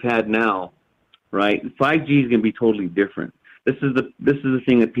that we've had now, right? 5G is going to be totally different. This is the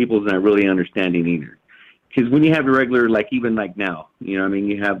thing that people's not really understanding either. Because when you have the regular, like even like now, you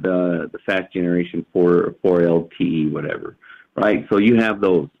have the fast generation 4 LTE, whatever, right? So you have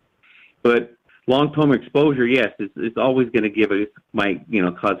those. But long-term exposure, yes, it's always going to give it, might,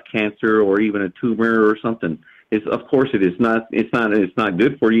 cause cancer or even a tumor or something. Of course it is not. It's not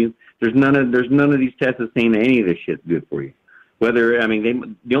good for you. There's none of these tests that saying that any of this shit's good for you.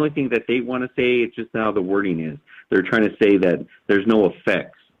 The only thing that they want to say is just how the wording is. They're trying to say that there's no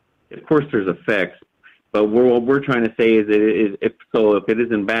effects. Of course there's effects, but what we're trying to say is that if it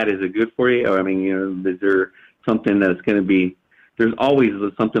isn't bad, is it good for you? Or, is there something that's going to be? There's always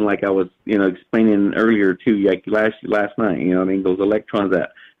something like I was, explaining earlier too, like last night. Those electrons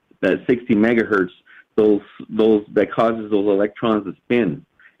that 60 megahertz, those that causes those electrons to spin,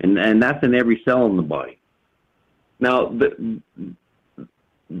 and that's in every cell in the body. Now,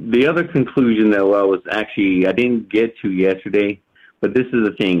 the other conclusion that I didn't get to yesterday, but this is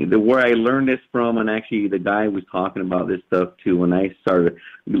the thing. Where I learned this from, and actually the guy was talking about this stuff too when I started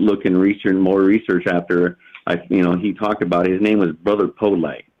looking more research after he talked about it. His name was Brother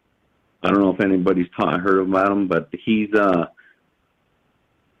Polite. I don't know if anybody's heard about him, but he's an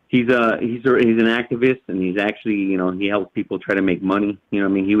activist, and he's actually, he helps people try to make money. He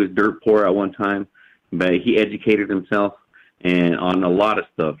was dirt poor at one time, but he educated himself and on a lot of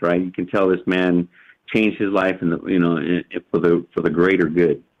stuff, right? You can tell this man changed his life and for the greater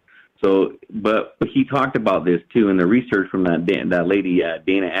good. So, but he talked about this too in the research from that lady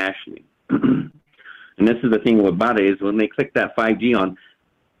Dana Ashley. And this is the thing about it, is when they click that 5G on,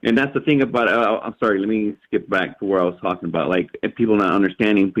 and that's the thing about I'm sorry, let me skip back to where I was talking about, like people not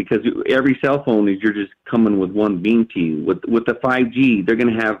understanding, because every cell phone is, you're just coming with one beam to you. With the 5G, they're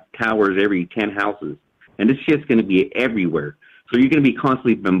going to have towers every 10 houses, and this shit's going to be everywhere. So you're going to be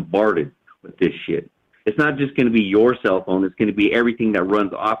constantly bombarded with this shit. It's not just going to be your cell phone. It's going to be everything that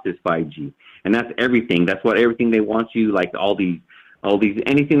runs off this 5G, and that's everything. That's what everything they want you, like all these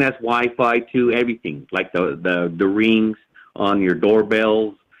anything that's Wi-Fi too, everything, like the rings on your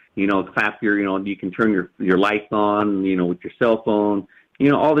doorbells. Clap your, you can turn your lights on, with your cell phone,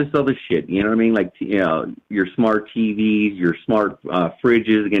 all this other shit, like, your smart TVs, your smart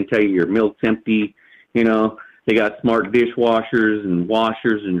fridges, again, tell you your milk's empty, they got smart dishwashers and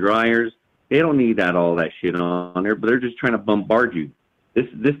washers and dryers. They don't need all that shit on there, but they're just trying to bombard you. This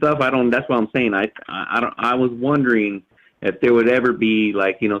stuff, that's what I'm saying. I was wondering if there would ever be,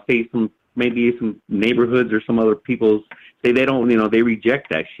 like, say maybe some neighborhoods or some other people's, say they don't, they reject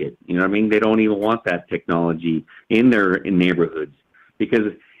that shit. They don't even want that technology in neighborhoods,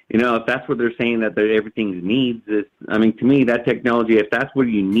 because, if that's what they're saying that everything needs, is, to me, that technology, if that's what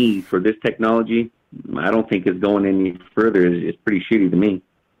you need for this technology, I don't think it's going any further. It's pretty shitty to me.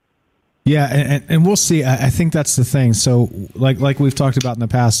 Yeah, and we'll see. I think that's the thing. So, like we've talked about in the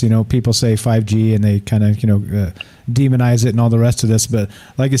past, people say 5G and they kind of demonize it and all the rest of this. But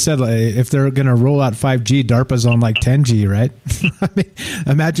like I said, if they're going to roll out 5G, DARPA's on like 10G, right? I mean,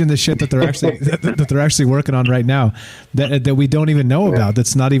 imagine the shit that they're actually working on right now that we don't even know about.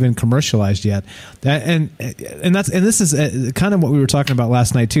 That's not even commercialized yet. And this is kind of what we were talking about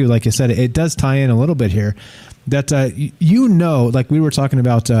last night too. Like you said, it does tie in a little bit here. That like we were talking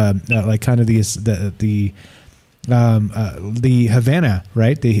about, like kind of the Havana,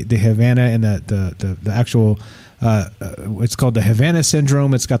 right? The Havana and the actual it's called the Havana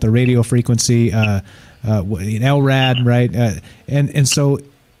syndrome. It's got the radio frequency, LRAD, right? And so,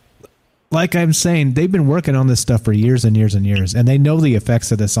 like I'm saying, they've been working on this stuff for years and years and years, and they know the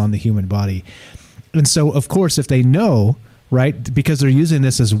effects of this on the human body. And so, of course, if they know, right, because they're using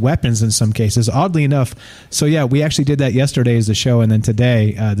this as weapons in some cases, oddly enough. So yeah, we actually did that yesterday as the show, and then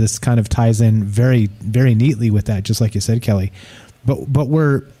today this kind of ties in very, very neatly with that, just like you said, Kelly. But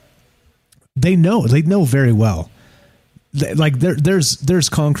they know very well. Like there's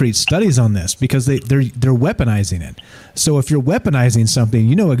concrete studies on this because they're weaponizing it. So if you're weaponizing something,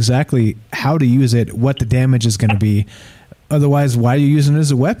 you know exactly how to use it, what the damage is going to be. Otherwise, why are you using it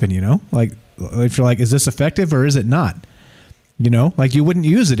as a weapon? Like if you're like, is this effective or is it not? Like you wouldn't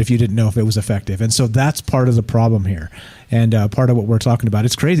use it if you didn't know if it was effective. And so that's part of the problem here and part of what we're talking about.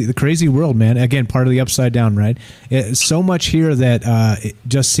 It's crazy. The crazy world, man. Again, part of the upside down, right? It's so much here that it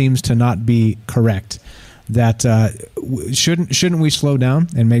just seems to not be correct. That shouldn't we slow down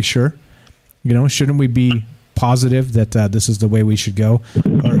and make sure? Shouldn't we be positive that this is the way we should go?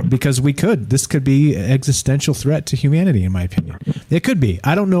 Because this could be an existential threat to humanity, in my opinion. It could be.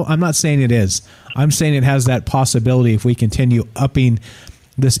 I don't know. I'm not saying it is. I'm saying it has that possibility if we continue upping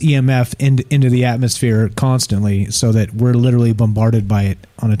this EMF into the atmosphere constantly so that we're literally bombarded by it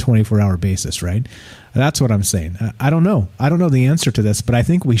on a 24-hour basis, right? That's what I'm saying. I don't know. I don't know the answer to this, but I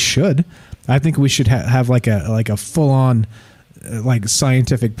think we should. I think we should have like a full-on like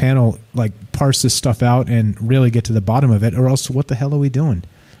scientific panel, like parse this stuff out and really get to the bottom of it, or else what the hell are we doing?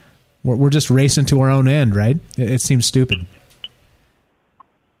 We're just racing to our own end, right? It seems stupid.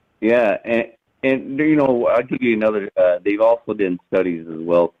 Yeah, and I'll give you another. They've also done studies as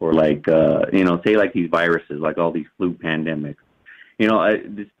well for like say like these viruses, like all these flu pandemics.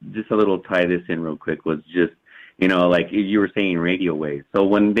 Just a little tie this in real quick was just like you were saying, radio waves. So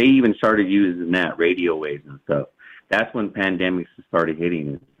when they even started using that radio waves and stuff, that's when pandemics started hitting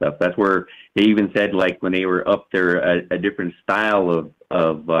and stuff. That's where they even said, like, when they were up there, a different style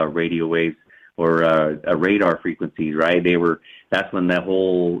of radio waves or radar frequencies, right? That's when that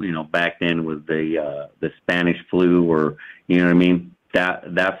whole, back then was the Spanish flu, or, you know what I mean?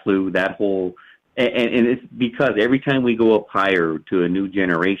 That flu, that whole, and it's because every time we go up higher to a new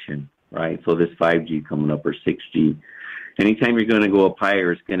generation, right? So this 5G coming up or 6G, anytime you're going to go up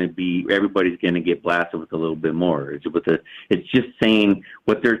higher, it's going to be, everybody's going to get blasted with a little bit more. It's just saying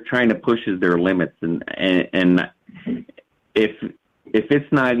what they're trying to push is their limits. And if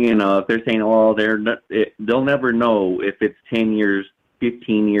it's not, if they're saying, oh, they'll never know if it's 10 years,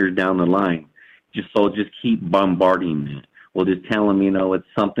 15 years down the line. Just keep bombarding it. We'll just tell them, it's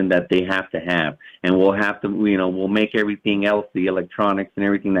something that they have to have. And we'll have to, we'll make everything else, the electronics and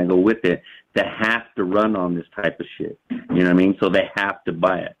everything that go with it, that have to run on this type of shit. You know what I mean? So they have to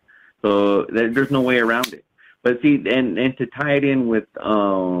buy it. So there's no way around it. But see, and to tie it in with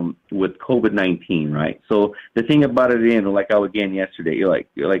COVID-19, right? So the thing about it, like again yesterday, you're like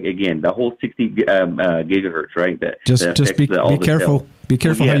again, the whole 60 gigahertz, right? Just be careful. Be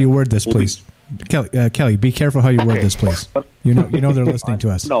careful how you word this, please. Kelly, be careful how you word this, please. You know they're listening to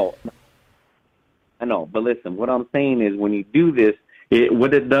us. No, I know, but listen, what I'm saying is when you do this,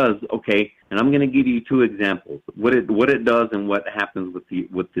 what it does, okay, and I'm going to give you two examples. What it does and what happens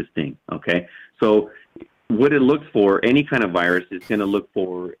with this thing, okay? So what it looks for, any kind of virus, is going to look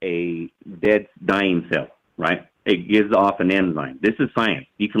for a dying cell, right? It gives off an enzyme. This is science.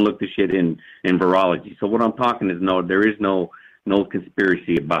 You can look this shit in virology. So what I'm talking is there is no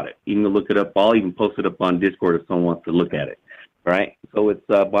conspiracy about it. You can look it up. I'll even post it up on Discord if someone wants to look at it, right? So it's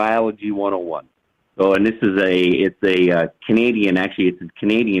Biology 101. So, and this is a Canadian, actually it's a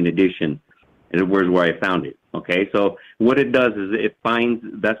Canadian edition, and where's where I found it. Okay, so what it does is it finds,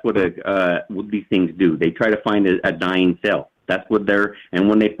 that's what these things do. They try to find a dying cell. That's what and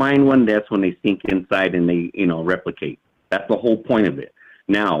when they find one, that's when they sink inside and they, replicate. That's the whole point of it.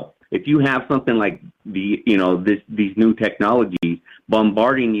 Now, if you have something like these new technologies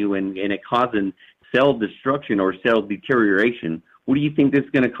bombarding you and it causing cell destruction or cell deterioration, what do you think this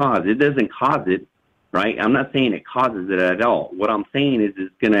is going to cause? It doesn't cause it. right? I'm not saying it causes it at all. What I'm saying is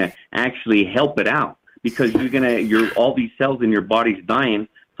it's going to actually help it out because all these cells in your body's dying.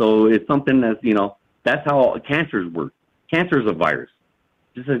 So it's something that's, that's how cancers work. Cancer is a virus.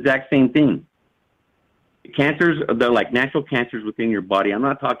 It's the exact same thing. Cancers, they're like natural cancers within your body. I'm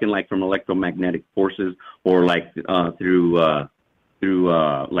not talking like from electromagnetic forces or like through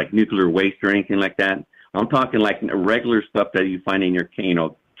like nuclear waste or anything like that. I'm talking like regular stuff that you find in your,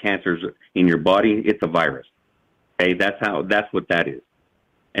 cancers in your body. It's a virus. Okay, that's what that is.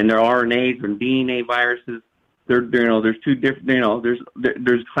 And there are RNAs and DNA viruses. There's two different,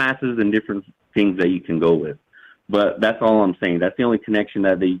 there's classes and different things that you can go with. But that's all I'm saying. That's the only connection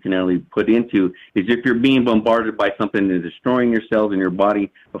that you can only put into is if you're being bombarded by something that's destroying your cells in your body,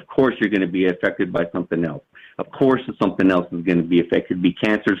 of course you're going to be affected by something else. Of course something else is going to be affected. Could be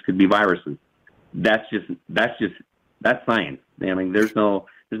cancers, could be viruses. That's science. I mean, there's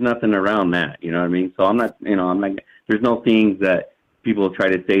nothing around that. You know what I mean? So I'm not, there's no things that people try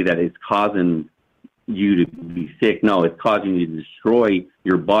to say that it's causing you to be sick. No, it's causing you to destroy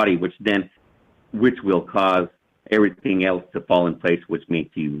your body, which will cause everything else to fall in place, which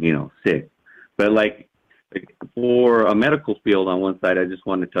makes you, sick. But like for a medical field on one side, I just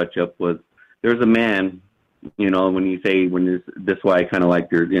wanted to touch up was there's a man, when this why I kind of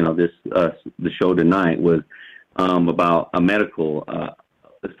like your, the show tonight was about a medical,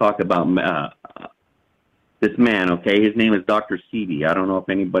 let's talk about this man, okay? His name is Dr. Sebi. I don't know if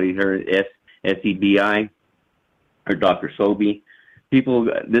anybody heard SEBI or Dr. Sobi.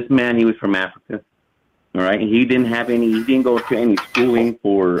 This man, he was from Africa. All right. He didn't go to any schooling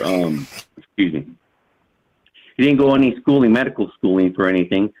for, He didn't go any medical schooling for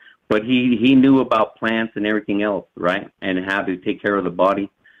anything, but he knew about plants and everything else, right? And how to take care of the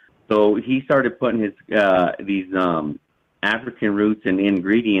body. So he started putting his, these, African roots and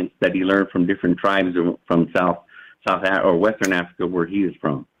ingredients that he learned from different tribes from South or Western Africa, where he is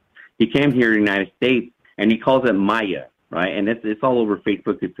from. He came here to the United States and he calls it Maya, right? And it's all over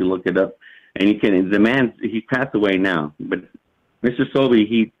Facebook if you look it up. And he's passed away now, but Mr.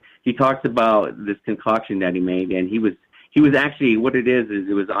 Sobi, he talks about this concoction that he made, and he was actually, what it is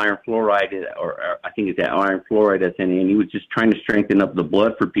it was iron fluoride, or I think it's that iron fluoride that's in it, and he was just trying to strengthen up the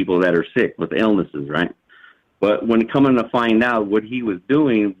blood for people that are sick with illnesses, right? But when coming to find out what he was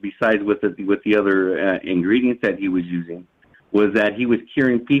doing, besides with the other ingredients that he was using, was that he was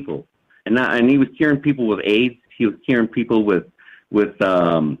curing people, and he was curing people with AIDS. He was curing people with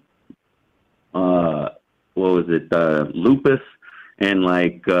lupus, and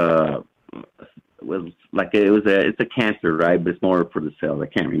it's a cancer, right? But it's more for the cells. I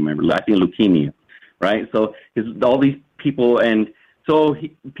can't remember. I think leukemia, right? So all these people, and so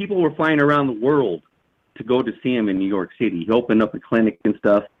people were flying around the world to go to see him in New York City. He opened up a clinic and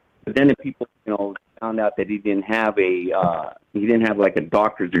stuff. But then the people, found out that he didn't have like a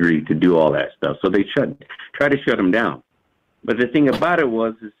doctor's degree to do all that stuff. So they tried to shut him down. But the thing about it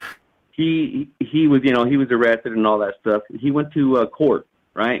was, he was arrested and all that stuff. He went to court,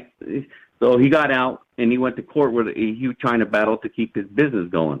 right? So he got out and he went to court where he was trying to battle to keep his business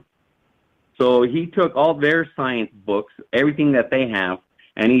going. So he took all their science books, everything that they have,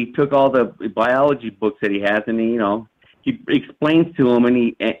 and he took all the biology books that he has, and he explains to them,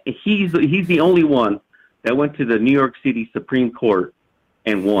 and he's the only one that went to the New York City Supreme Court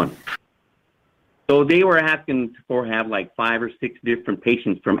and won. So they were asking for have like 5 or 6 different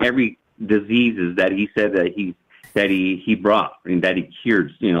patients from every diseases that he said that he brought and that he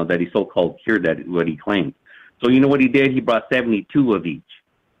cured, that he so-called cured, that what he claimed. So you know what he did? He brought 72 of each.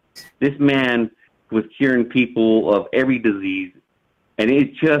 This man was curing people of every disease, and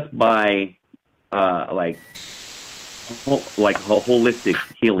it's just by like holistic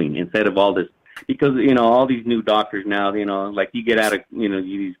healing instead of all this. Because, all these new doctors now, like you get out of,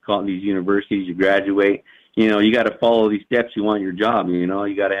 these universities, you graduate, you got to follow these steps. You want your job, you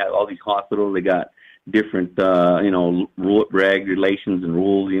got to have all these hospitals. They got different, regulations and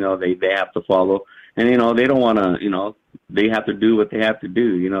rules, they have to follow. And, they don't want to, they have to do what they have to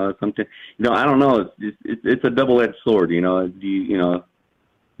do, something, I don't know. It's a double-edged sword,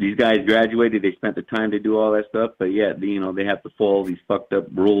 these guys graduated, they spent the time to do all that stuff, but yet, they have to follow these fucked up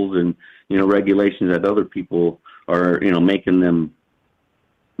rules and, regulations that other people are, making them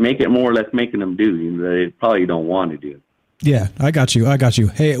do, they probably don't want to do. Yeah, I got you.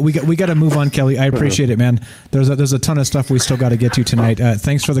 Hey, we got to move on, Kelly. I appreciate it, man. There's a ton of stuff we still got to get to tonight.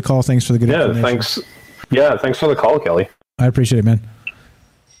 Thanks for the call. Thanks for the good information. Thanks for the call, Kelly. I appreciate it, man.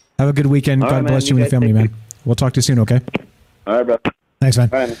 Have a good weekend. God bless you and your family, man. We'll talk to you soon, okay? All right, bro. Thanks, man.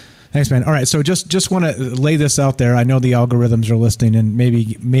 All right. Thanks, man. All right, so just want to lay this out there. I know the algorithms are listening and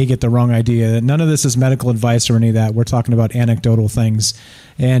maybe may get the wrong idea. None of this is medical advice or any of that. We're talking about anecdotal things,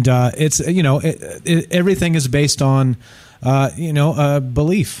 and it's everything is based on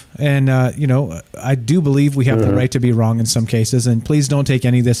belief, and I do believe we have the right to be wrong in some cases. And please don't take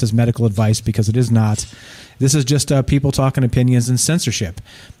any of this as medical advice, because it is not. This is just people talking opinions and censorship.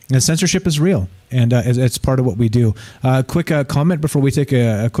 And censorship is real, and it's part of what we do. Quick comment before we take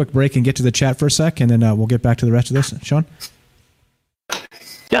a quick break and get to the chat for a sec, and then we'll get back to the rest of this. Sean?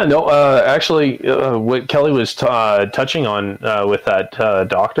 Yeah, no, actually, what Kelly was touching on with that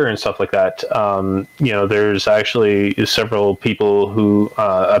doctor and stuff like that, there's actually several people who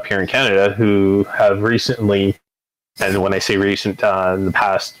up here in Canada who have recently, and when I say recent, in the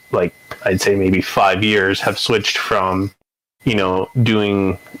past, like I'd say maybe 5 years, have switched from,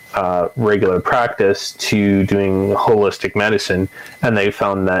 doing regular practice to doing holistic medicine. And they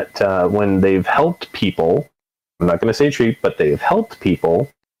found that when they've helped people, I'm not going to say treat, but they've helped people,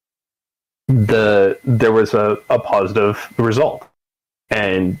 there was a positive result.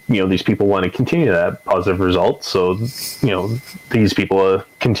 And, these people want to continue that positive result. So, these people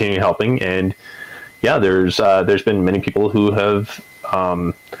continue helping. And yeah, there's been many people who have,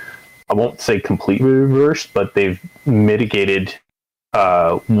 I won't say completely reversed, but they've mitigated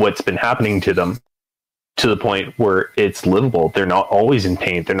what's been happening to them to the point where it's livable. They're not always in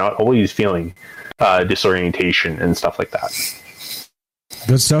pain. They're not always feeling disorientation and stuff like that.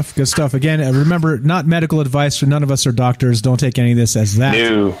 Good stuff. Good stuff. Again, remember, not medical advice. None of us are doctors. Don't take any of this as that.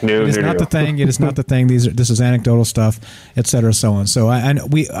 No, it is not the thing. It is not the thing. This is anecdotal stuff, et cetera, so on. So,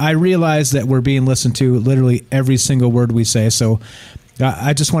 I realize that we're being listened to literally every single word we say. So,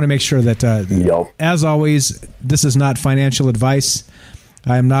 I just want to make sure that, as always, this is not financial advice.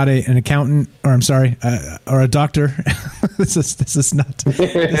 I am not an accountant, or I'm sorry, or a doctor. This is not. I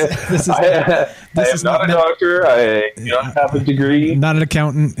am not a doctor. I don't have a degree. Not an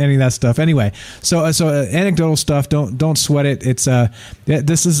accountant. Any of that stuff. Anyway, so anecdotal stuff. Don't sweat it. It's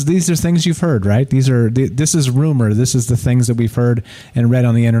these are things you've heard, right? This is rumor. This is the things that we've heard and read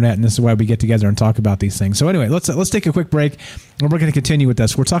on the internet, and this is why we get together and talk about these things. So anyway, let's take a quick break, and we're going to continue with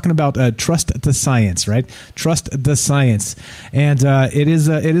this. We're talking about trust the science, right? Trust the science, and it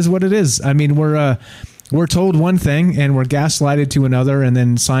is what it is. I mean, we're told one thing and we're gaslighted to another, and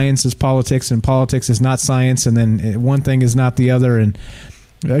then science is politics and politics is not science, and then one thing is not the other. And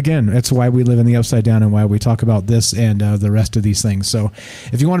again, that's why we live in the upside down and why we talk about this and the rest of these things. So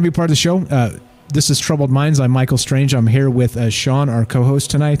if you want to be part of the show, this is Troubled Minds. I'm Michael Strange. I'm here with Sean, our co-host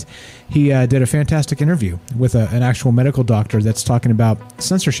tonight. He did a fantastic interview with an actual medical doctor that's talking about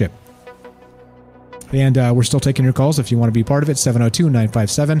censorship. And we're still taking your calls if you want to be part of it.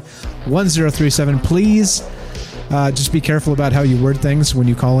 702-957-1037. Please just be careful about how you word things when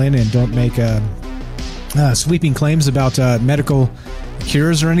you call in, and don't make sweeping claims about medical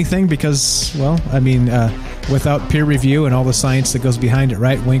cures or anything, because, well, I mean, without peer review and all the science that goes behind it,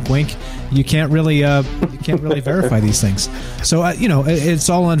 right? Wink, wink. You can't really verify these things. So it's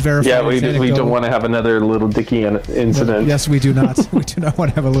all unverified. Yeah, we don't want to have another Little Dicky incident. Yes, we do not. We do not want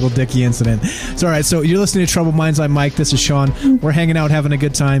to have a Little Dicky incident. It's all right. So you're listening to Troubled Minds. I'm Mike. This is Sean. We're hanging out, having a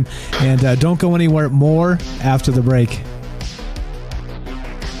good time, and don't go anywhere. More after the break.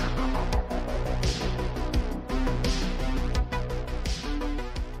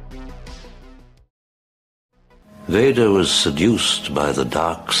 Vader was seduced by the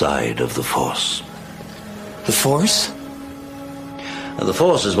dark side of the Force. The Force? And the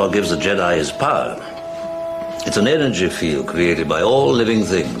Force is what gives the Jedi his power. It's an energy field created by all living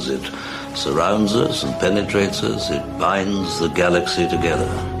things. It surrounds us and penetrates us. It binds the galaxy together.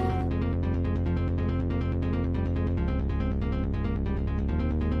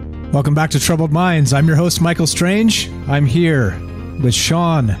 Welcome back to Troubled Minds. I'm your host, Michael Strange. I'm here with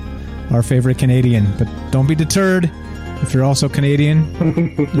Sean, our favorite Canadian. But don't be deterred. If you're also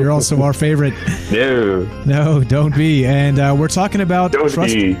Canadian, you're also our favorite. No, don't be. And we're talking about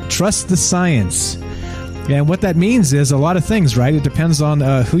trust the science. And what that means is a lot of things, right? It depends on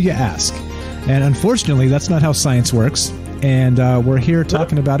who you ask. And unfortunately, that's not how science works. And we're here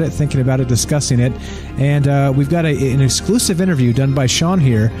talking about it, thinking about it, discussing it. And we've got an exclusive interview done by Sean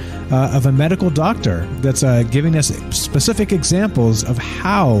here of a medical doctor that's giving us specific examples of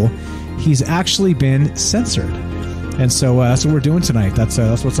how he's actually been censored. And so that's what we're doing tonight. That's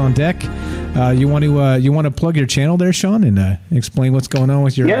what's on deck. You want to plug your channel there, Sean, and explain what's going on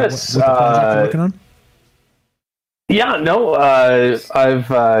with your what the project you're working on? Yeah, no, I've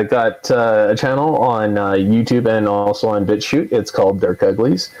got a channel on YouTube and also on BitChute. It's called Dark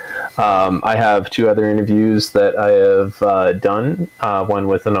Uglies. I have 2 other interviews that I have done, one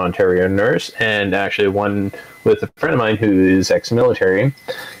with an Ontario nurse and actually one with a friend of mine who is ex-military.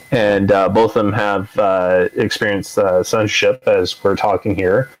 And both of them have experienced censorship, as we're talking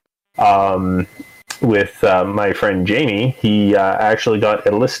here. With my friend Jamie, he actually got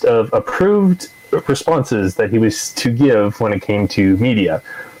a list of approved responses that he was to give when it came to media,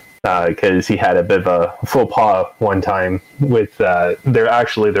 because he had a bit of a faux pas one time with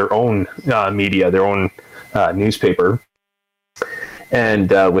their own media, their own newspaper. And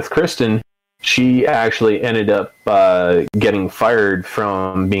with Kristen, she actually ended up getting fired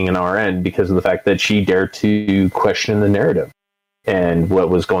from being an RN because of the fact that she dared to question the narrative and what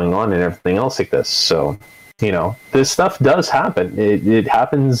was going on and everything else like this. So, this stuff does happen. It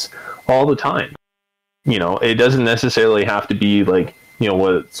happens all the time. It doesn't necessarily have to be like,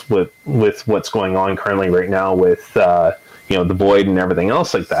 what's with what's going on currently right now with, the Void and everything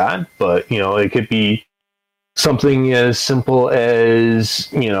else like that. But, it could be something as simple as,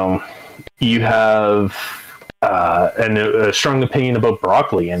 you have a strong opinion about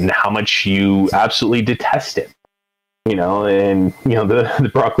broccoli and how much you absolutely detest it.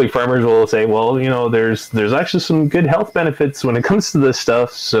 The broccoli farmers will say, well, there's actually some good health benefits when it comes to this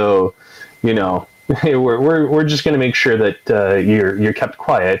stuff. So, we're just going to make sure that you're kept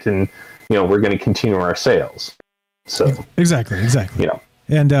quiet, and we're going to continue our sales. So exactly.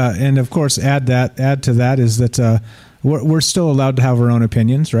 And of course, add to that is that we're still allowed to have our own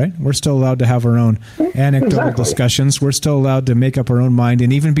opinions, right? We're still allowed to have our own anecdotal discussions. We're still allowed to make up our own mind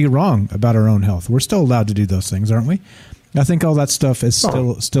and even be wrong about our own health. We're still allowed to do those things, aren't we? I think all that stuff is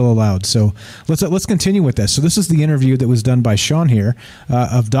still allowed. So let's continue with this. So this is the interview that was done by Sean here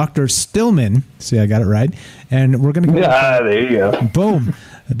of Dr. Stillman. See, I got it right. And we're going to go. There you go.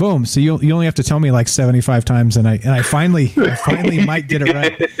 Boom. So you only have to tell me like 75 times, and I finally might get it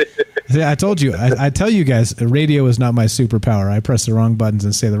right. I told you. I tell you guys, radio is not my superpower. I press the wrong buttons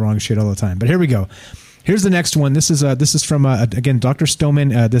and say the wrong shit all the time. But here we go. Here's the next one. This is from again, Dr. Stillman.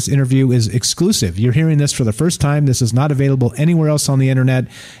 This interview is exclusive. You're hearing this for the first time. This is not available anywhere else on the internet.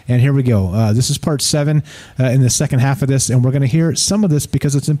 And here we go. This is part 7 in the second half of this, and we're going to hear some of this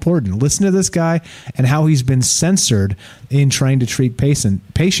because it's important. Listen to this guy and how he's been censored in trying to treat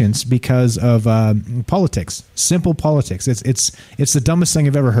patients because of politics. Simple politics. It's the dumbest thing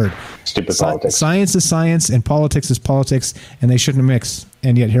I've ever heard. Stupid politics. Science is science, and politics is politics, and they shouldn't mix.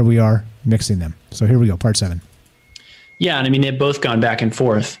 And yet here we are mixing them. So here we go, part 7. Yeah, and I mean, they've both gone back and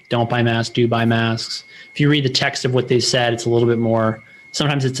forth. Don't buy masks, do buy masks. If you read the text of what they said, it's a little bit more,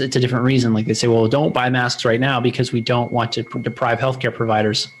 sometimes it's a different reason. Like they say, well, don't buy masks right now because we don't want to deprive healthcare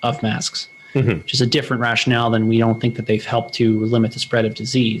providers of masks, which is a different rationale than we don't think that they've helped to limit the spread of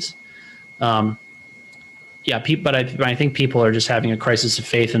disease. But I think people are just having a crisis of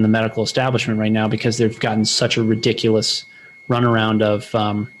faith in the medical establishment right now because they've gotten such a ridiculous runaround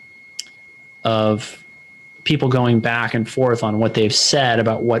of people going back and forth on what they've said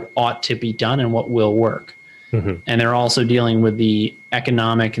about what ought to be done and what will work. And they're also dealing with the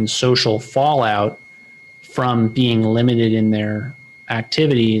economic and social fallout from being limited in their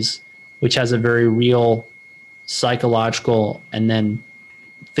activities, which has a very real psychological and then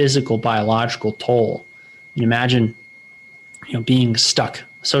physical, biological toll. And imagine, being stuck,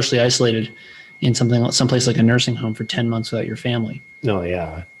 socially isolated in someplace like a nursing home for 10 months without your family. Oh,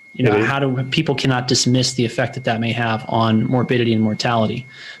 yeah. How do people cannot dismiss the effect that may have on morbidity and mortality?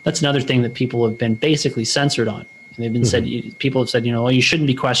 That's another thing that people have been basically censored on. And they've been people have said, well, you shouldn't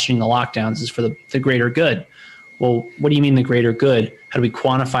be questioning the lockdowns. It's for the greater good. Well, what do you mean the greater good? How do we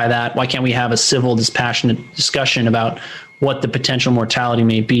quantify that? Why can't we have a civil, dispassionate discussion about what the potential mortality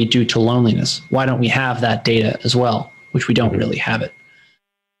may be due to loneliness? Why don't we have that data as well, which we don't really have it?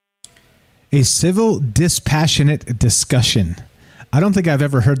 A civil, dispassionate discussion. I don't think I've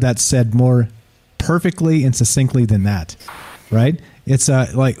ever heard that said more perfectly and succinctly than that, right? It's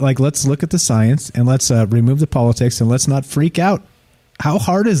like let's look at the science and let's remove the politics and let's not freak out. How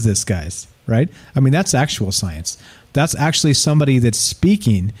hard is this, guys? Right? I mean, that's actual science. That's actually somebody that's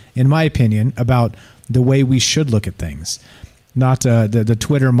speaking, in my opinion, about the way we should look at things. Not the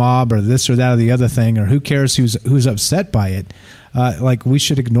Twitter mob or this or that or the other thing, or who cares who's upset by it. We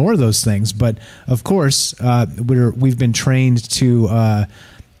should ignore those things, but of course we've been trained to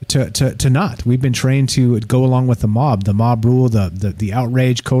not. We've been trained to go along with the mob rule, the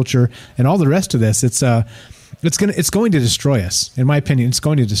outrage culture, and all the rest of this. It's going to destroy us. In my opinion, it's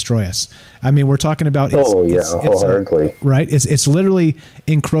going to destroy us. I mean, we're talking about wholeheartedly, right? It's literally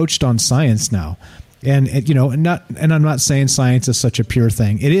encroached on science now. And I'm not saying science is such a pure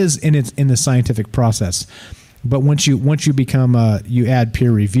thing. It is in the scientific process. But once you become you add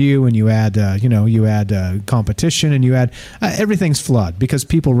peer review and you add competition and you add everything's flawed because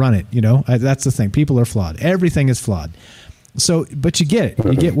people run it. That's the thing. People are flawed. Everything is flawed. So, but you get it.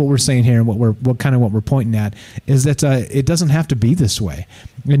 You get what we're saying here, and what we're pointing at is that it doesn't have to be this way,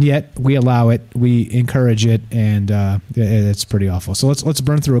 and yet we allow it, we encourage it, and it's pretty awful. So let's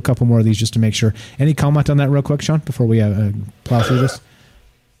burn through a couple more of these just to make sure. Any comment on that real quick, Sean, before we plow through this?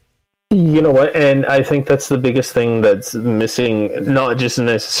 You know what? And I think that's the biggest thing that's missing, not just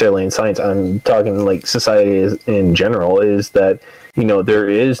necessarily in science. I'm talking like society in general, is that there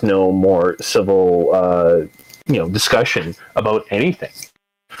is no more civil discussion about anything.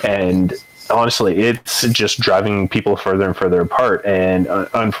 And honestly, it's just driving people further and further apart. And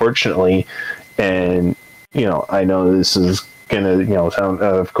unfortunately, and I know this is gonna sound,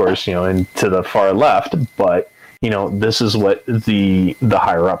 of course, into the far left, but this is what the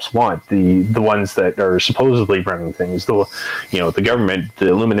higher ups want. The ones that are supposedly running things, the government, the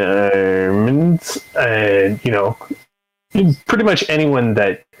Illuminati, and pretty much anyone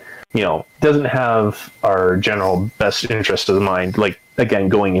that doesn't have our general best interest of the mind, like, again,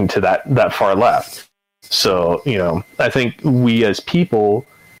 going into that far left. So, I think we as people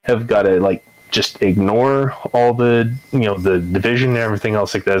have got to, just ignore all the, the division and everything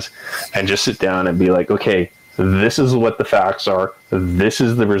else like this, and just sit down and be like, okay, this is what the facts are. This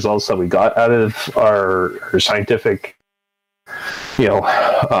is the results that we got out of our scientific,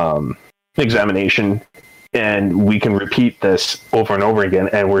 examination. And we can repeat this over and over again,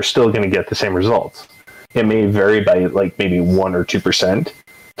 and we're still going to get the same results. It may vary by maybe 1 or 2%,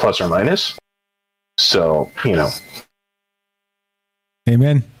 plus or minus. So,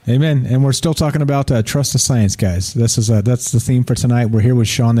 Amen. And we're still talking about trust the science, guys. That's the theme for tonight. We're here with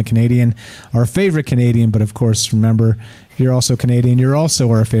Sean the Canadian, our favorite Canadian. But of course, remember, if you're also Canadian, you're also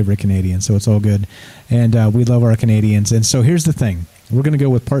our favorite Canadian. So it's all good, and we love our Canadians. And so here's the thing. We're going to go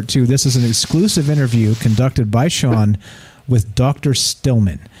with part 2. This is an exclusive interview conducted by Sean with Dr.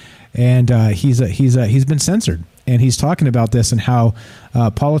 Stillman, and he's been censored, and he's talking about this and how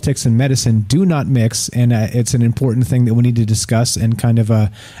politics and medicine do not mix, and it's an important thing that we need to discuss and kind of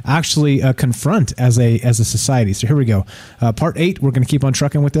actually confront as a society. So here we go, part 8. We're going to keep on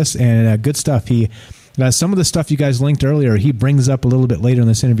trucking with this, and good stuff. He some of the stuff you guys linked earlier, he brings up a little bit later in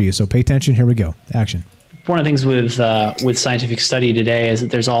this interview. So pay attention. Here we go. Action. One of the things with scientific study today is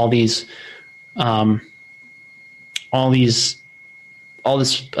that there's all this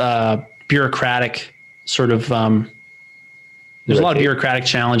bureaucratic sort of there's a lot of bureaucratic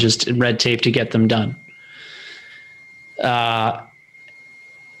challenges and red tape to get them done. I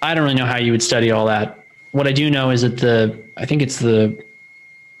don't really know how you would study all that. What I do know is that I think it's the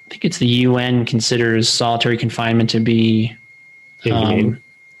UN considers solitary confinement to be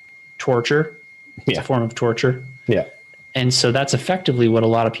torture. It's a form of torture. Yeah. And so that's effectively what a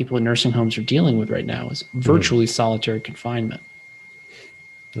lot of people in nursing homes are dealing with right now, is virtually solitary confinement.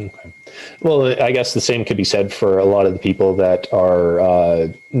 Okay. Well, I guess the same could be said for a lot of the people that are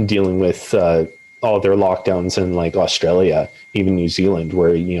dealing with all their lockdowns in Australia, even New Zealand,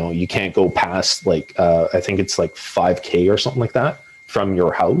 where, you can't go past I think it's 5K or something like that from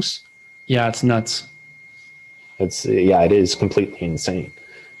your house. Yeah, it's nuts. It is completely insane.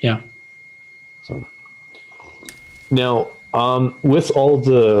 Yeah. So now, with all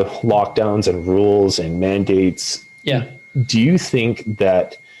the lockdowns and rules and mandates, do you think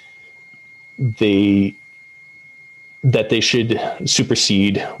that they should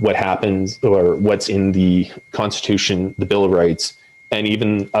supersede what happens or what's in the Constitution, the Bill of Rights, and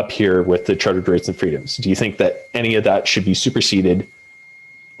even up here with the Chartered Rights and Freedoms? Do you think that any of that should be superseded?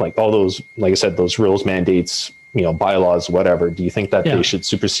 All those, like I said, those rules, mandates, bylaws, whatever. Do you think that they should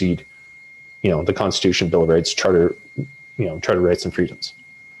supersede the Constitution, Bill of Rights, Charter Rights and Freedoms?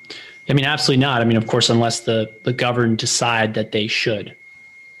 I mean, absolutely not. I mean, of course, unless the governed decide that they should,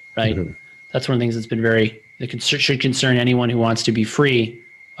 right? Mm-hmm. That's one of the things that's been should concern anyone who wants to be free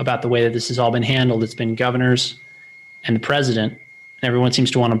about the way that this has all been handled. It's been governors and the president, and everyone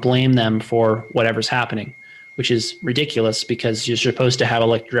seems to want to blame them for whatever's happening, which is ridiculous because you're supposed to have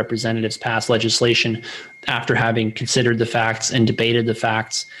elected representatives pass legislation after having considered the facts and debated the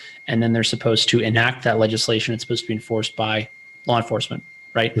facts. And then they're supposed to enact that legislation. It's supposed to be enforced by law enforcement,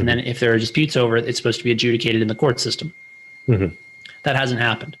 right? Mm-hmm. And then if there are disputes over it, it's supposed to be adjudicated in the court system. Mm-hmm. That hasn't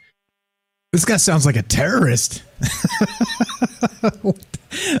happened. This guy sounds like a terrorist.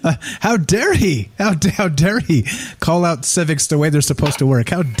 How dare he? How dare he call out civics the way they're supposed to work?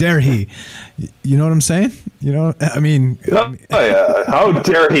 How dare he? You know what I'm saying? You know, I mean, how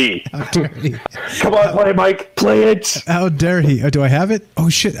dare he? How dare he? Come on, play, Mike, play it. How dare he? Do I have it? Oh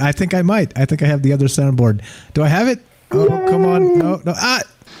shit! I think I might. I think I have the other soundboard. Do I have it? Oh, come on! No! Ah!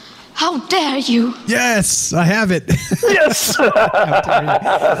 How dare you? Yes, I have it. Yes.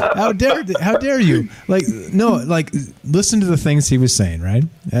 How dare you? Like, no, like, listen to the things he was saying, right?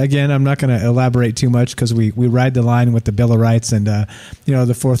 Again, I'm not going to elaborate too much because we ride the line with the Bill of Rights and, the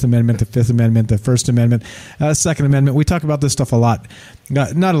Fourth Amendment, the Fifth Amendment, the First Amendment, Second Amendment. We talk about this stuff a lot.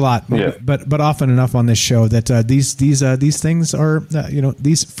 Not a lot, but often enough on this show that these things are,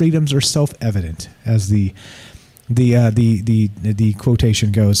 these freedoms are self-evident, as the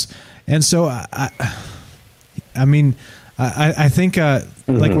quotation goes. And so I think like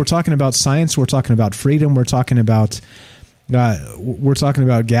we're talking about science, we're talking about freedom, we're talking about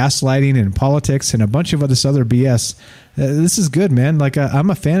gaslighting and politics and a bunch of this other BS. This is good, man. Like I'm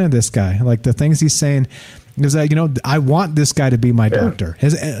a fan of this guy. Like the things he's saying is that, I want this guy to be my doctor.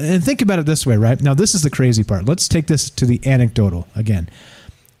 And think about it this way, right? Now, this is the crazy part. Let's take this to the anecdotal again.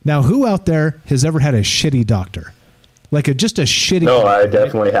 Now, who out there has ever had a shitty doctor? Like just a shitty. No, I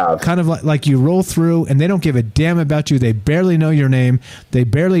definitely have. Kind of like you roll through and they don't give a damn about you. They barely know your name. They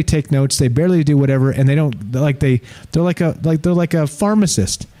barely take notes. They barely do whatever. And they don't they're like a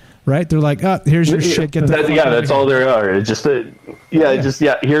pharmacist, right? They're like, oh, here's your shit. Get that's all they are. It's just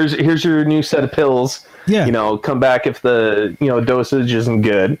here's your new set of pills. Yeah. Come back if the dosage isn't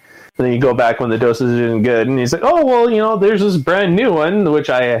good. And then you go back when the dosage isn't good, and he's like, oh well, there's this brand new one which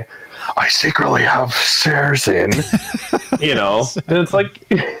I secretly have shares in. And it's like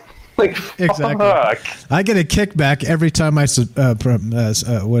exactly. Fuck. I get a kickback every time I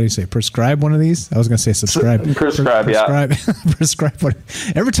what do you say? Prescribe one of these? I was going to say subscribe. Prescribe. Prescribe one.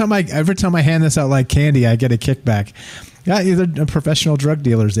 Every time I hand this out like candy, I get a kickback. Yeah, they're professional drug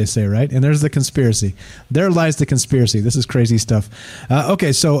dealers, they say, right? And there's the conspiracy. There lies the conspiracy. This is crazy stuff.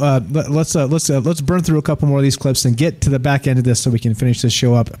 Okay, so let's burn through a couple more of these clips and get to the back end of this so we can finish this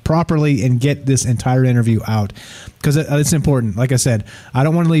show up properly and get this entire interview out because it's important. Like I said, I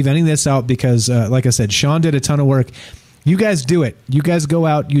don't want to leave any of this out because, like I said, Sean did a ton of work. You guys do it. You guys go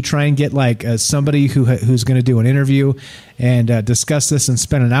out. You try and get like somebody who's going to do an interview and discuss this and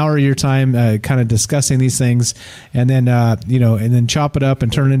spend an hour of your time kind of discussing these things, and then and then chop it up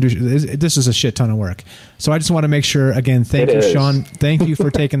and turn it into. This is a shit ton of work. So I just want to make sure again. Thank you, Sean. Thank you for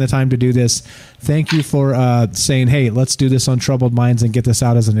taking the time to do this. Thank you for saying, hey, let's do this on Troubled Minds and get this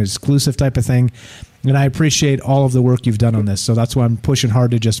out as an exclusive type of thing. And I appreciate all of the work you've done on this. So that's why I'm pushing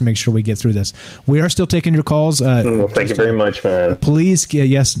hard to just make sure we get through this. We are still taking your calls. Thank you very much, man. Please,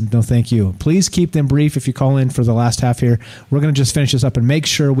 thank you. Please keep them brief if you call in for the last half here. We're going to just finish this up and make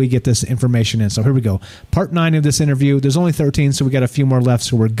sure we get this information in. So here we go. Part 9 of this interview. There's only 13, so we got a few more left.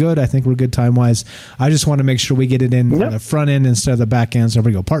 So we're good. I think we're good time-wise. I just want to make sure we get it in on the front end instead of the back end. So here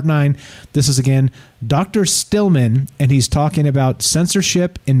we go. Part 9. This is, again, Dr. Stillman, and he's talking about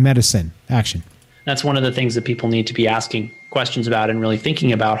censorship in medicine. Action. That's one of the things that people need to be asking questions about and really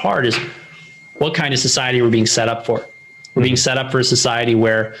thinking about hard is what kind of society we're being set up for. We're being set up for a society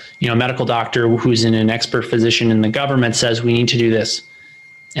where, a medical doctor who's in an expert physician in the government says we need to do this.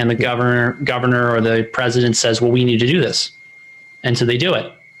 And the governor or the president says, well, we need to do this. And so they do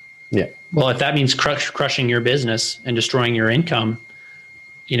it. Yeah. Well, if that means crushing your business and destroying your income,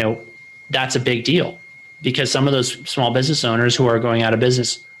 that's a big deal because some of those small business owners who are going out of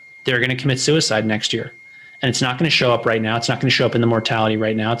business, they're going to commit suicide next year. And it's not going to show up right now. It's not going to show up in the mortality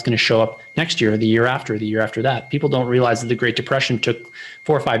right now. It's going to show up next year, the year after that. People don't realize that the Great Depression took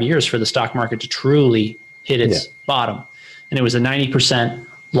 4 or 5 years for the stock market to truly hit its bottom. And it was a 90%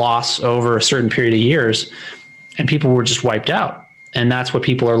 loss over a certain period of years. And people were just wiped out. And that's what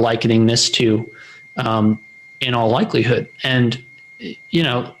people are likening this to in all likelihood. And,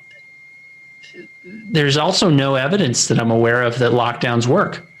 there's also no evidence that I'm aware of that lockdowns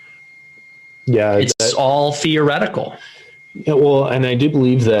work. Yeah, it's all theoretical. Yeah, well, and I do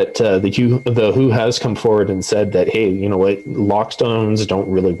believe that the WHO has come forward and said that, hey, you know what, lockdowns don't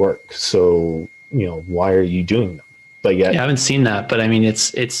really work. So, why are you doing them? But yet, I haven't seen that. But I mean,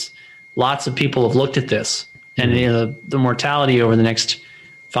 it's lots of people have looked at this, and the mortality over the next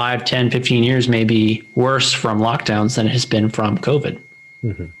 5, 10, 15 years may be worse from lockdowns than it has been from COVID,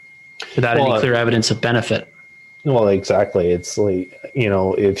 without any clear evidence of benefit. Well, exactly. It's like,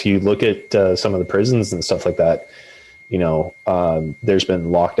 if you look at some of the prisons and stuff like that, there's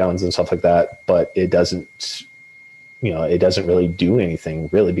been lockdowns and stuff like that, but it doesn't it doesn't really do anything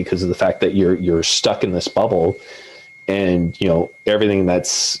really because of the fact that you're stuck in this bubble, and everything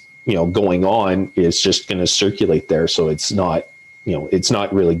that's going on is just going to circulate there. So it's not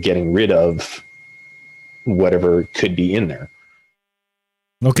really getting rid of whatever could be in there.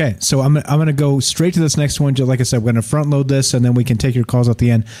 Okay, so I'm going to go straight to this next one. Just like I said, we're going to front load this, and then we can take your calls at the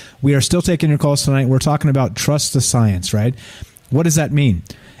end. We are still taking your calls tonight. We're talking about trust the science, right? What does that mean?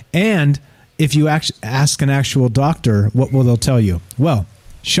 And if you ask an actual doctor, what will they tell you? Well,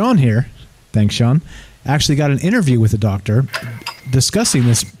 Sean here, thanks, Sean, actually got an interview with a doctor discussing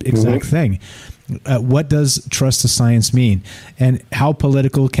this exact thing. What does trust the science mean, and how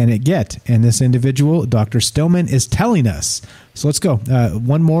political can it get? And this individual, Dr. Stillman, is telling us. So let's go.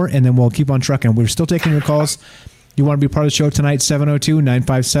 One more, and then we'll keep on trucking. We're still taking your calls. You want to be part of the show tonight,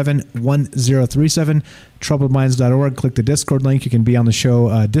 702-957-1037, troubledminds.org. Click the Discord link. You can be on the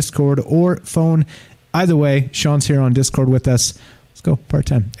show Discord or phone. Either way, Sean's here on Discord with us. Let's go, part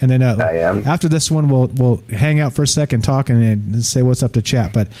 10. And then after this one, we'll hang out for a second, talk, and say what's up to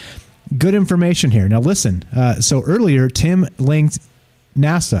chat. But good information here. Now listen, so earlier Tim linked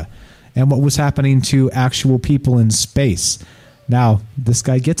NASA and what was happening to actual people in space. Now this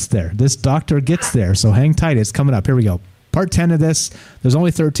guy gets there. This doctor gets there. So hang tight. It's coming up. Here we go. Part 10 of this. There's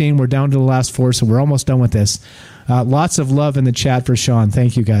only 13. We're down to the last 4, so we're almost done with this. Lots of love in the chat for Sean.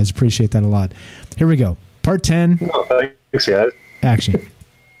 Thank you guys. Appreciate that a lot. Here we go. Part 10. Oh, thanks, guys. Action.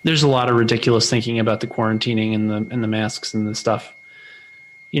 There's a lot of ridiculous thinking about the quarantining and the masks and the stuff.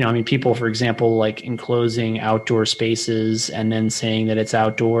 People, for example, like enclosing outdoor spaces and then saying that it's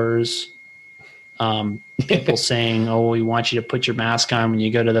outdoors. People saying, "Oh, we want you to put your mask on when you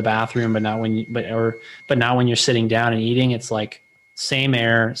go to the bathroom, but not when not when you're sitting down and eating." It's like same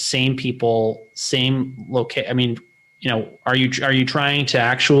air, same people, same location. Are you trying to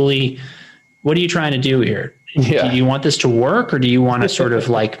actually? What are you trying to do here? Yeah. Do you want this to work, or do you want to sort of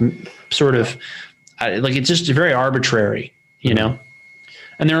it's just very arbitrary,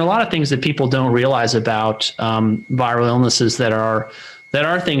 And there are a lot of things that people don't realize about viral illnesses that are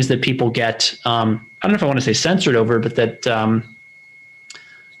things that people get. I don't know if I want to say censored over, but that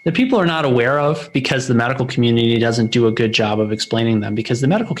people are not aware of because the medical community doesn't do a good job of explaining them, because the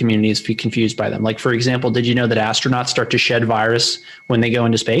medical community is confused by them. Like, for example, did you know that astronauts start to shed virus when they go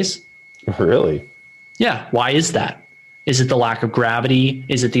into space? Really? Yeah. Why is that? Is it the lack of gravity?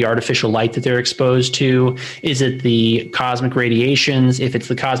 Is it the artificial light that they're exposed to? Is it the cosmic radiations? If it's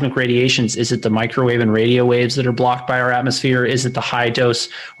the cosmic radiations, is it the microwave and radio waves that are blocked by our atmosphere? Is it the high dose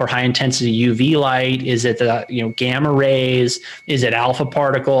or high intensity UV light? Is it the gamma rays? Is it alpha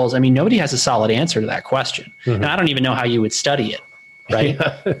particles? Nobody has a solid answer to that question. And I don't even know how you would study it, right?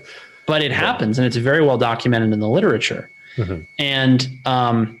 But it happens, and it's very well documented in the literature. And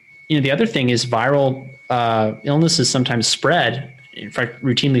the other thing is viral illnesses sometimes spread, in fact,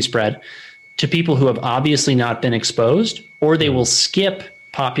 routinely spread, to people who have obviously not been exposed, or they will skip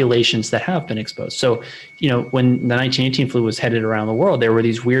populations that have been exposed. So, when the 1918 flu was headed around the world, there were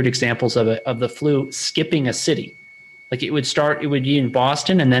these weird examples of the flu skipping a city. Like it would be in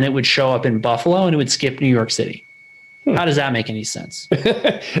Boston, and then it would show up in Buffalo, and it would skip New York City. How does that make any sense?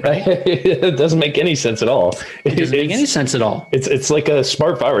 Right? It doesn't make any sense at all. It doesn't make any sense at all. It's like a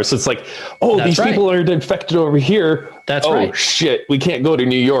smart virus. It's like, these people are infected over here. That's right. Oh, shit. We can't go to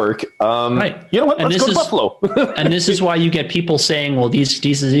New York. Right. You know what? Let's go to Buffalo. And this is why you get people saying, well, these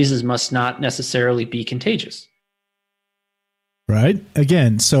diseases must not necessarily be contagious. Right.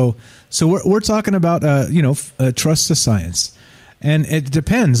 Again, so we're talking about, trust the science. And it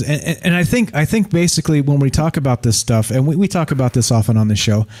depends. And I think basically when we talk about this stuff, and we talk about this often on the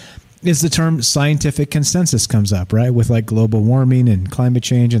show, is the term scientific consensus comes up, right? With like global warming and climate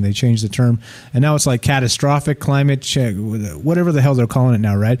change, and they change the term. And now it's like catastrophic climate change, whatever the hell they're calling it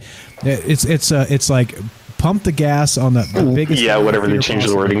now, right? It's like pump the gas on the biggest. Yeah, whatever they change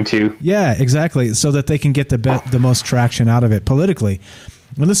the wording to. Yeah, exactly. So that they can get the most traction out of it politically.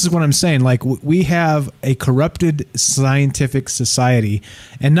 Well, this is what I'm saying. Like, we have a corrupted scientific society,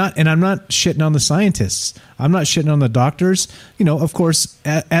 and I'm not shitting on the scientists. I'm not shitting on the doctors. Of course,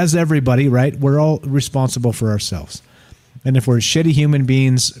 as everybody, right? We're all responsible for ourselves. And if we're shitty human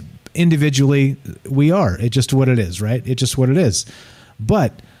beings individually, we are. It's just what it is, right? It's just what it is.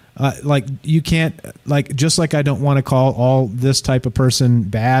 But you can't, just like I don't want to call all this type of person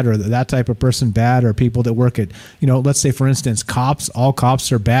bad or that type of person bad, or people that work at, let's say, for instance, cops, all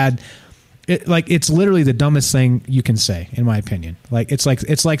cops are bad. It's literally the dumbest thing you can say, in my opinion.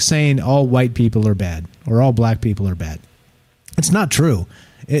 It's like saying all white people are bad or all black people are bad. It's not true.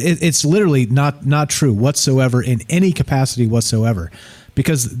 It's literally not true whatsoever in any capacity whatsoever,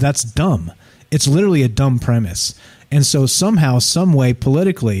 because that's dumb. It's literally a dumb premise. And so somehow, some way,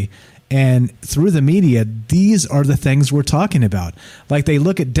 politically and through the media, these are the things we're talking about. Like they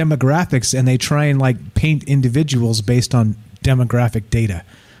look at demographics and they try and like paint individuals based on demographic data,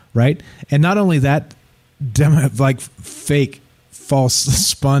 right? And not only that, like fake, false,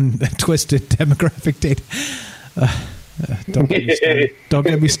 spun, twisted demographic data. Don't get me started. Don't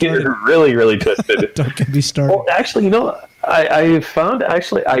get me started. Really, really twisted. Don't get me started. Well, actually, I found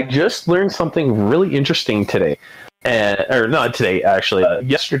I just learned something really interesting today, or not today, actually,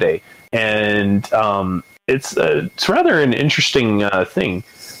 yesterday, and it's rather an interesting thing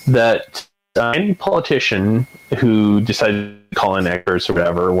that any politician who decided to call in experts or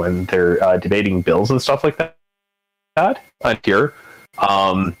whatever when they're debating bills and stuff like that, here,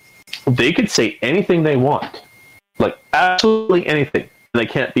 they could say anything they want. Like absolutely anything. They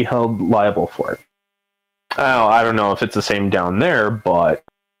can't be held liable for it. I don't know if it's the same down there, but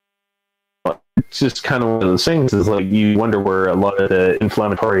it's just kind of one of those things. Is like you wonder where a lot of the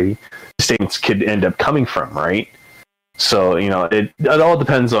inflammatory statements could end up coming from, right? So it all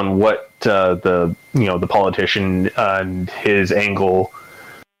depends on what the politician and his angle,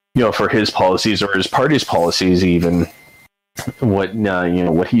 for his policies or his party's policies, even what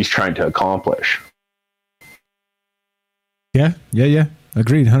what he's trying to accomplish. Yeah.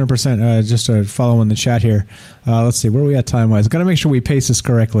 Agreed, 100%. Just to follow in the chat here. Let's see, where are we at time-wise? Got to make sure we pace this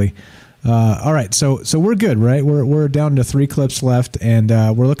correctly. All right, so we're good, right? We're down to 3 clips left, and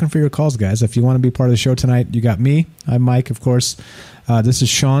we're looking for your calls, guys. If you want to be part of the show tonight, you got me. I'm Mike, of course. This is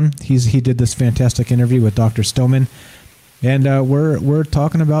Sean. He did this fantastic interview with Dr. Stillman, and we're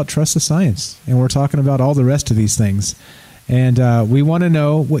talking about trust the science, and we're talking about all the rest of these things. And we want to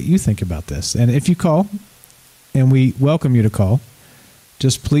know what you think about this. And if you call, and we welcome you to call,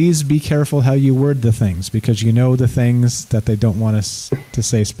 just please be careful how you word the things, because the things that they don't want us to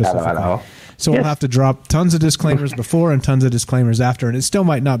say specifically. I know. So we'll have to drop tons of disclaimers before and tons of disclaimers after, and it still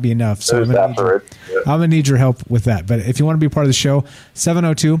might not be enough. So I'm going to need your help with that. But if you want to be part of the show,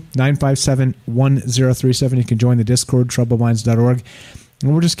 702-957-1037. You can join the Discord, troubledminds.org.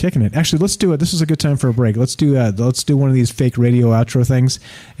 And we're just kicking it. Actually, let's do it. This is a good time for a break. Let's do one of these fake radio outro things,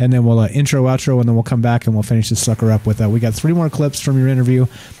 and then we'll intro, outro, and then we'll come back and we'll finish this sucker up with that. We got 3 more clips from your interview,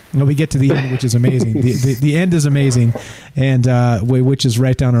 and we get to the end, which is amazing. The end is amazing, and which is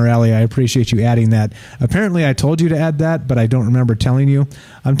right down our alley. I appreciate you adding that. Apparently, I told you to add that, but I don't remember telling you.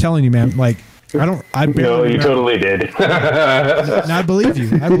 I'm telling you, man. Like no, you totally did. No, I believe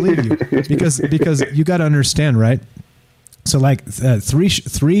you. because you got to understand, right? So like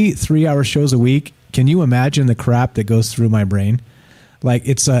 3 hour shows a week. Can you imagine the crap that goes through my brain? Like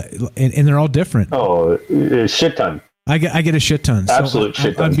it's and they're all different. Oh, a shit ton. I get a shit ton. Absolute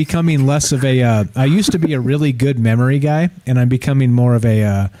shit ton. I'm becoming less of a. I used to be a really good memory guy, and I'm becoming more of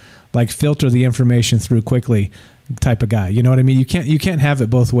a like filter the information through quickly type of guy. You know what I mean? You can't have it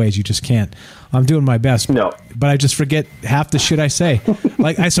both ways. You just can't. I'm doing my best. No. But I just forget half the shit I say.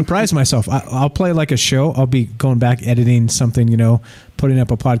 Like I surprise myself. I'll play like a show. I'll be going back editing something, putting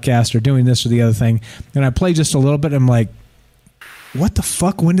up a podcast or doing this or the other thing. And I play just a little bit. And I'm like, what the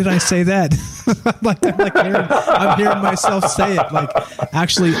fuck? When did I say that? I'm hearing myself say it, like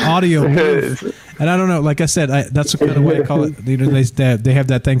actually audio proof. And I don't know, like I said, that's the kind of way I call it. They have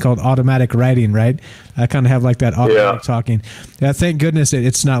that thing called automatic writing, right? I kind of have like that automatic talking. Yeah, thank goodness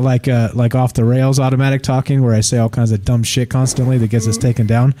it's not like off the rails automatic talking where I say all kinds of dumb shit constantly that gets us taken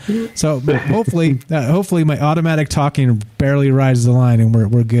down. So hopefully my automatic talking barely rides the line and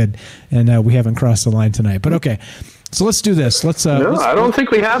we're good. And we haven't crossed the line tonight. But okay. So let's do this. I don't think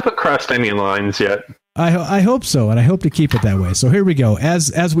we have crossed any lines yet. I hope so, and I hope to keep it that way. So here we go.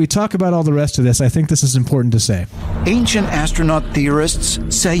 As we talk about all the rest of this, I think this is important to say. Ancient astronaut theorists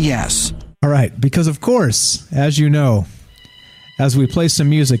say yes. All right, because of course, as you know, as we play some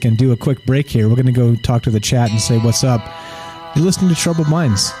music and do a quick break here, we're going to go talk to the chat and say what's up. You're listening to Troubled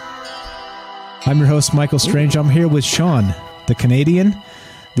Minds. I'm your host, Michael Strange. I'm here with Sean, the Canadian.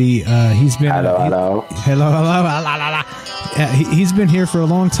 He's been hello. He's been here for a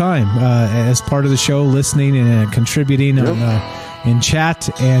long time as part of the show, listening and contributing in chat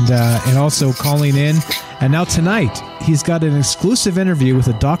and also calling in. And now tonight he's got an exclusive interview with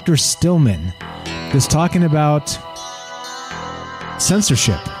a Dr. Stillman, who's talking about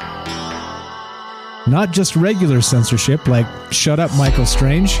censorship, not just regular censorship like "Shut Up, Michael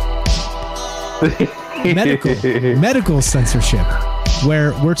Strange." medical censorship,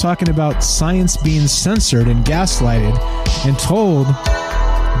 where we're talking about science being censored and gaslighted and told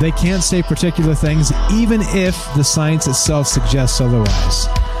they can't say particular things even if the science itself suggests otherwise.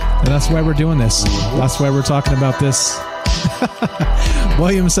 And that's why we're doing this. That's why we're talking about this.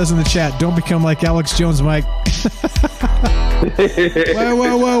 William says in the chat, don't become like Alex Jones, Mike. Whoa.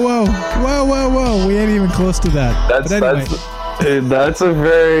 We ain't even close to that. That's a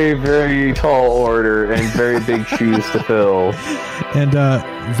very, very tall order and very big shoes to fill. And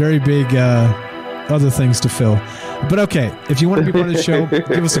very big other things to fill. But okay, if you want to be part of the show,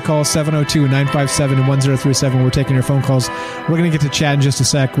 give us a call, 702-957-1037. We're taking your phone calls. We're going to get to chat in just a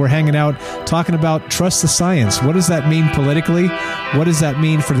sec. We're hanging out, talking about trust the science. What does that mean politically? What does that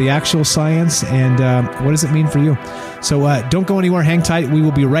mean for the actual science? And what does it mean for you? So don't go anywhere. Hang tight. We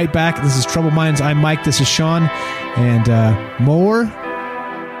will be right back. This is Troubled Minds. I'm Mike. This is Sean. And more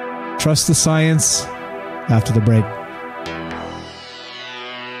Trust the Science after the break.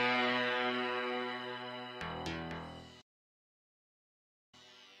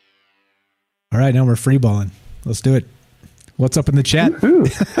 All right, now we're freeballing. Let's do it. What's up in the chat?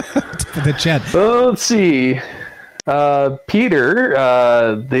 Let's see.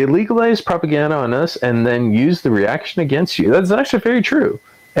 Peter, they legalized propaganda on us and then use the reaction against you. That's actually very true.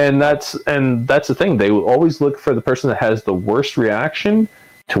 And that's the thing. They will always look for the person that has the worst reaction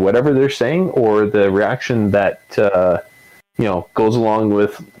to whatever they're saying, or the reaction that goes along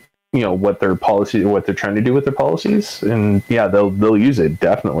with what their policy, what they're trying to do with their policies. And yeah, they'll use it,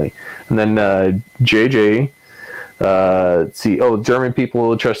 definitely. And then JJ, German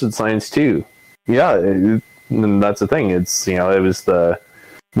people trusted science too. Yeah, and that's the thing. It's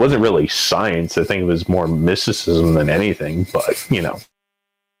wasn't really science. I think it was more mysticism than anything. But we don't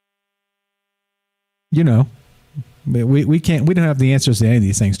have the answers to any of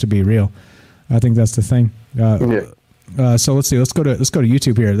these things, to be real. I think that's the thing. So let's see. Let's go to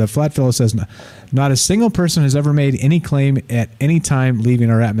YouTube here. The Flat Fellow says, "Not a single person has ever made any claim at any time leaving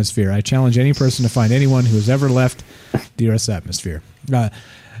our atmosphere. I challenge any person to find anyone who has ever left the Earth's atmosphere."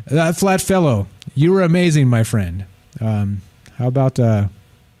 Flat Fellow, you were amazing, my friend. How about?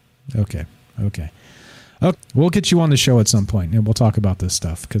 Okay. We'll get you on the show at some point, and we'll talk about this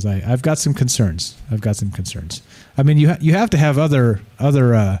stuff because I've got some concerns. I mean, you have to have other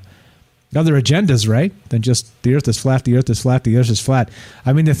agendas, right? Than just the Earth is flat, the Earth is flat, the Earth is flat.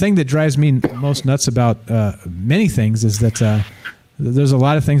 I mean, the thing that drives me most nuts about many things is that there's a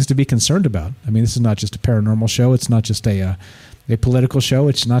lot of things to be concerned about. I mean, this is not just a paranormal show. It's not just a political show.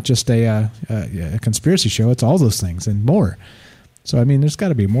 It's not just a conspiracy show. It's all those things and more. So, I mean, there's got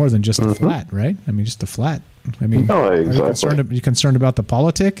to be more than just the flat, right? I mean, just the flat. I mean, exactly. Are you concerned about the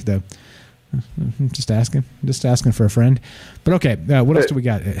politic? Just asking for a friend. But okay, what else do we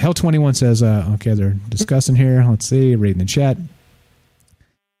got? Hell21 says, okay, they're discussing here. Let's see, reading the chat.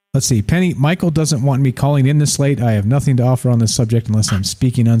 Let's see. Penny, Michael doesn't want me calling in this late. I have nothing to offer on this subject unless I'm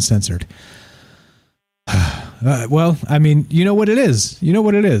speaking uncensored. Well, I mean, you know what it is.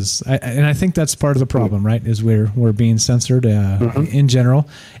 And I think that's part of the problem, right? Is we're being censored in general.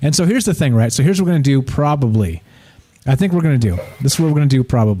 And so here's the thing, right? So here's what we're going to do probably. I think we're going to do. This is what we're going to do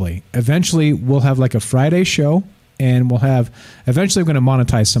probably. Eventually, we'll have like a Friday show, and eventually we're going to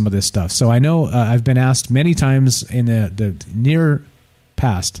monetize some of this stuff. So I know I've been asked many times in the near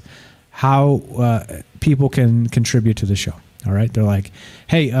past how people can contribute to the show. All right? They're like,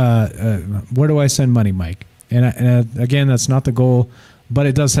 hey, where do I send money, Mike? And again, that's not the goal, but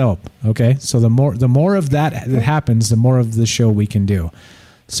it does help. Okay? So the more of that happens, the more of the show we can do.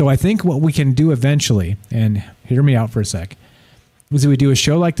 So I think what we can do eventually, and hear me out for a sec, is we do a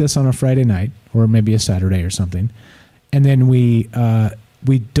show like this on a Friday night or maybe a Saturday or something, and then we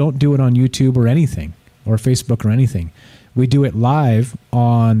don't do it on YouTube or anything or Facebook or anything. We do it live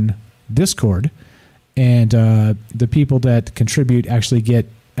on Discord, and the people that contribute actually get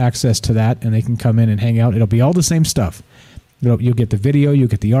access to that, and they can come in and hang out. It'll be all the same stuff. You'll get the video, you'll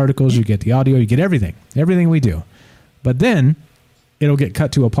get the articles, you get the audio, you get everything we do. But then it'll get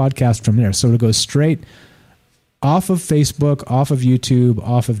cut to a podcast from there. So it'll go straight off of Facebook, off of YouTube,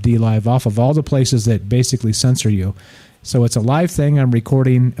 off of DLive, off of all the places that basically censor you. So it's a live thing I'm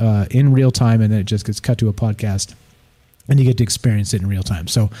recording in real time, and then it just gets cut to a podcast, and you get to experience it in real time.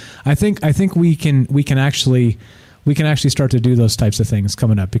 So I think we can actually start to do those types of things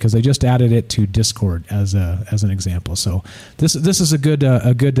coming up, because they just added it to Discord as an example. So this is a good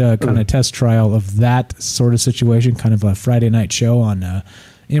kind of test trial of that sort of situation, kind of a Friday night show on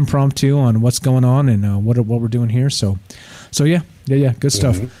impromptu on what's going on and what we're doing here. So yeah, good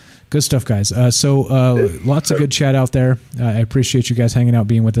stuff. Mm-hmm. Good stuff, guys. Lots of good chat out there. I appreciate you guys hanging out,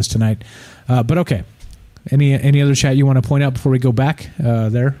 being with us tonight. But okay, any other chat you want to point out before we go back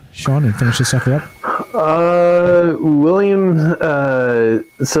there, Sean, and finish this sucker up? William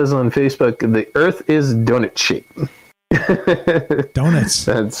says on Facebook, the Earth is donut shaped. Donuts.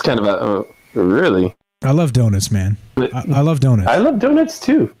 That's kind of really. I love donuts, man. I love donuts. I love donuts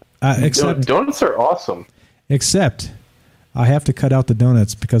too. Except donuts are awesome. Except I have to cut out the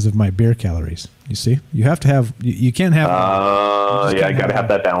donuts because of my beer calories. You see, you have to have. You can't have. Yeah, I gotta have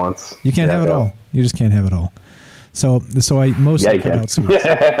that balance. You can't have it all. You just can't have it all. So I mostly cut out sweets.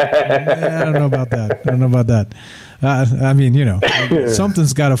 I don't know about that. I mean,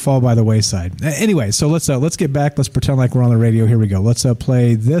 something's got to fall by the wayside. Anyway, so let's get back. Let's pretend like we're on the radio. Here we go. Let's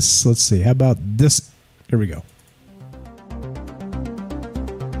play this. Let's see. How about this? Here we go.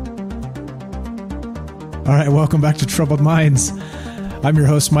 All right, welcome back to Troubled Minds. I'm your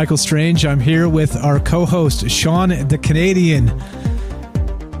host, Michael Strange. I'm here with our co-host, Sean the Canadian.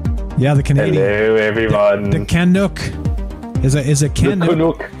 Yeah, the Canadian. Hello, everyone. The Canuck. Is a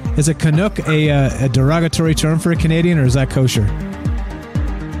Canuck? Is a Canuck a derogatory term for a Canadian, or is that kosher?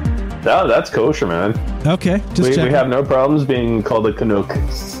 No, that's kosher, man. Okay, we have no problems being called a Canuck.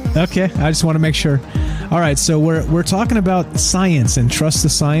 Okay, I just want to make sure. All right, so we're talking about science and trust the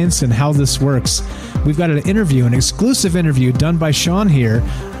science and how this works. We've got an exclusive interview done by Sean here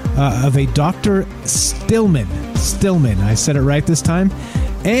of a Dr. Stillman. I said it right this time.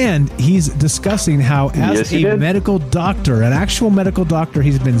 And he's discussing how, as a medical doctor, an actual medical doctor,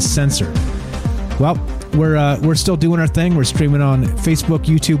 he's been censored. Well, we're still doing our thing. We're streaming on Facebook,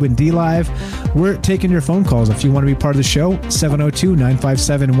 YouTube, and DLive. We're taking your phone calls if you want to be part of the show.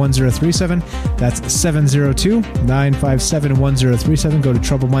 702-957-1037. That's 702-957-1037. Go to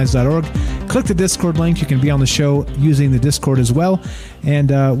troubledminds.org. Click the Discord link. You can be on the show using the Discord as well. And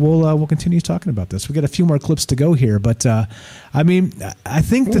we'll continue talking about this. We've got a few more clips to go here. But, I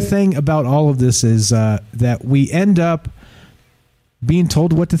think the thing about all of this is that we end up being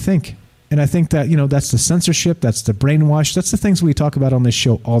told what to think. And I think that, that's the censorship, that's the brainwash, that's the things we talk about on this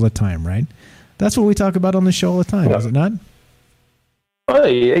show all the time, right? That's what we talk about on this show all the time, is it not? Oh,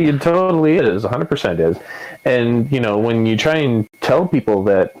 yeah, it totally is, 100% is. And, when you try and tell people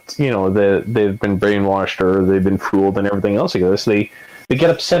that, that they've been brainwashed or they've been fooled and everything else like this, they get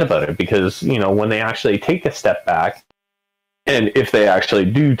upset about it because, when they actually take a step back, and if they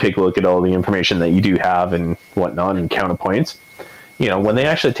actually do take a look at all the information that you do have and whatnot and counterpoints, when they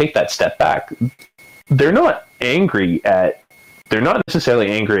actually take that step back, they're not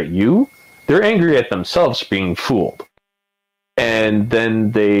necessarily angry at you. They're angry at themselves for being fooled. And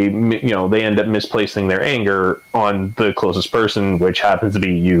then they end up misplacing their anger on the closest person, which happens to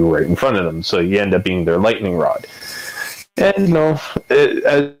be you right in front of them. So you end up being their lightning rod. And,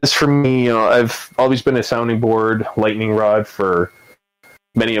 as for me, I've always been a sounding board, lightning rod for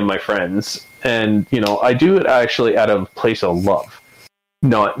many of my friends. And, I do it actually out of a place of love.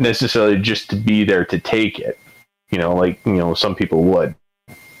 Not necessarily just to be there to take it, some people would.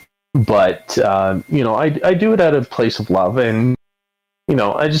 But, I do it out of a place of love, and,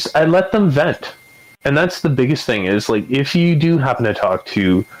 I let them vent. And that's the biggest thing is, if you do happen to talk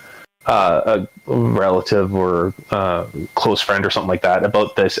to a relative or a close friend or something like that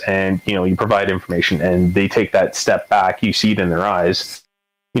about this, and, you provide information, and they take that step back, you see it in their eyes,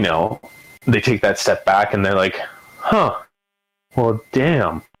 they take that step back, and they're like, huh. Well,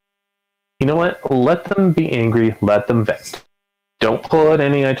 damn. You know what? Let them be angry. Let them vent. Don't pull out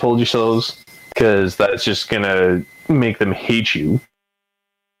any I told you so's, because that's just going to make them hate you.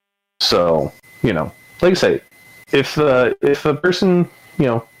 So, like I say, if a person,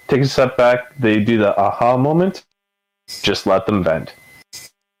 takes a step back, they do the aha moment, just let them vent.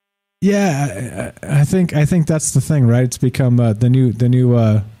 Yeah, I think that's the thing, right? It's become the new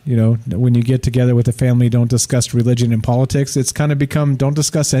when you get together with a family, don't discuss religion and politics. It's kind of become don't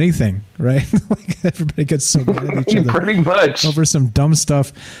discuss anything, right? Everybody gets so mad at each other pretty much over some dumb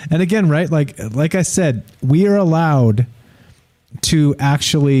stuff. And again, right, like I said, we are allowed to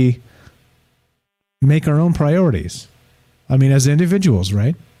actually make our own priorities. I mean, as individuals,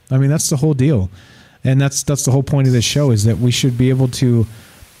 right? I mean, that's the whole deal, and that's the whole point of this show is that we should be able to,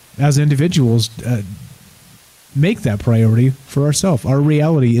 as individuals, make that priority for ourselves. Our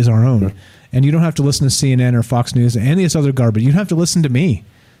reality is our own. And you don't have to listen to CNN or Fox News or any of this other garbage. You don't have to listen to me.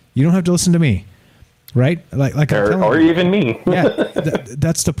 You don't have to listen to me. Right? Or even me. Yeah.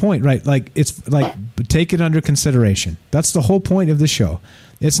 That's the point, right? It's take it under consideration. That's the whole point of the show.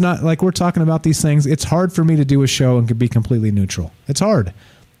 It's not like we're talking about these things. It's hard for me to do a show and be completely neutral. It's hard.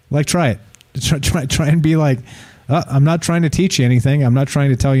 Try it. Try and be like, I'm not trying to teach you anything. I'm not trying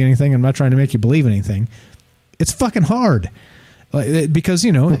to tell you anything. I'm not trying to make you believe anything. It's fucking hard because,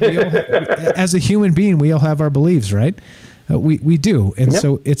 as a human being, we all have our beliefs, right? We do. And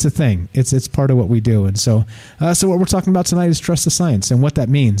so it's a thing. It's part of what we do. And so what we're talking about tonight is trust the science and what that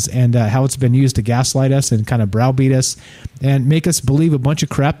means and how it's been used to gaslight us and kind of browbeat us and make us believe a bunch of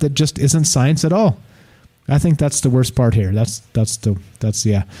crap that just isn't science at all. I think that's the worst part here. That's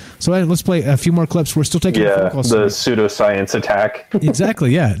yeah. So let's play a few more clips. We're still taking phone calls. The pseudoscience attack.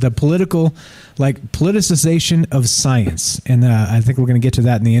 Exactly. Yeah, the politicization of science, and I think we're going to get to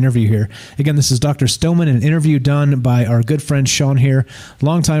that in the interview here. Again, this is Dr. Stillman, an interview done by our good friend Sean here,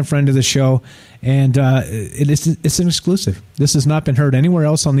 longtime friend of the show, and it's an exclusive. This has not been heard anywhere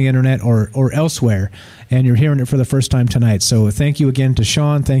else on the internet or elsewhere, and you're hearing it for the first time tonight. So thank you again to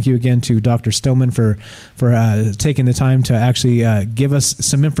Sean. Thank you again to Dr. Stillman for taking the time to actually give us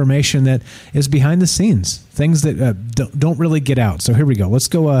some information that is behind the scenes, things that don't really get out. So here we go. Let's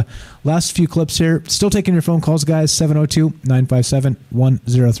go last few clips here. Still taking your phone calls, guys. 702-957-1037,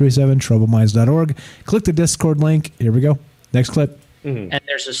 troubleminds.org. Click the Discord link. Here we go. Next clip. Mm-hmm. And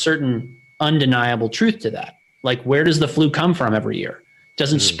there's a certain undeniable truth to that. Like, where does the flu come from every year? It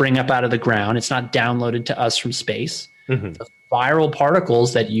doesn't spring up out of the ground. It's not downloaded to us from space. Mm-hmm. The viral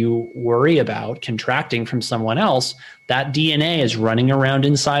particles that you worry about contracting from someone else, that DNA is running around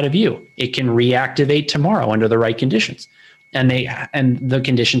inside of you. It can reactivate tomorrow under the right conditions. And the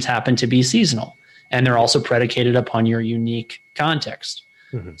conditions happen to be seasonal. And they're also predicated upon your unique context.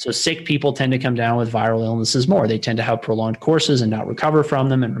 Mm-hmm. So sick people tend to come down with viral illnesses more. They tend to have prolonged courses and not recover from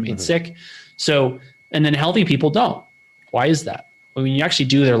them and remain sick. So, and then healthy people don't. Why is that? Well, when you actually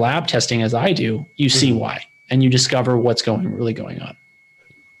do their lab testing, as I do, you see why, and you discover what's really going on.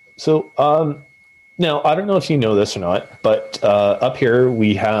 So, now, I don't know if you know this or not, but up here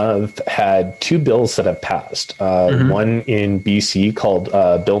we have had two bills that have passed. One in BC called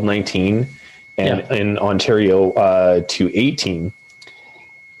Bill 19 and in Ontario 218.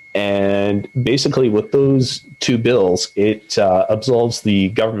 And basically with those two bills, it absolves the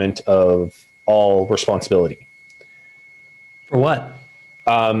government of all responsibility. For what?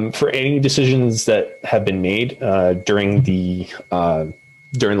 For any decisions that have been made during the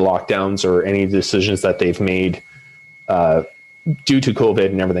lockdowns, or any decisions that they've made due to COVID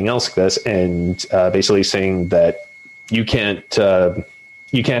and everything else like this, and basically saying that you can't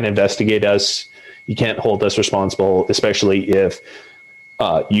investigate us, you can't hold us responsible, especially if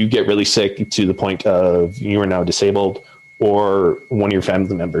you get really sick to the point of you are now disabled, or one of your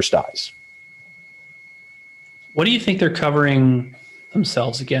family members dies. What do you think they're covering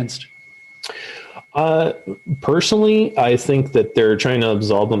themselves against? Personally, I think that they're trying to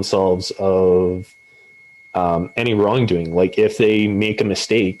absolve themselves of any wrongdoing. Like, if they make a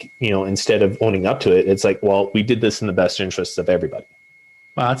mistake, instead of owning up to it, it's like, well, we did this in the best interests of everybody.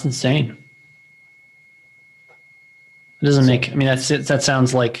 Wow, that's insane. It doesn't that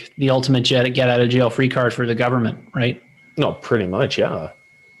sounds like the ultimate get out of jail free card for the government, right? No, pretty much, yeah.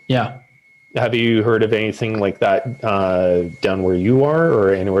 Yeah. Have you heard of anything like that down where you are,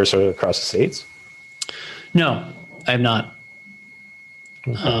 or anywhere sort of across the States? No, I have not.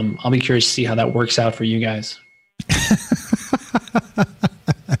 Okay. I'll be curious to see how that works out for you guys.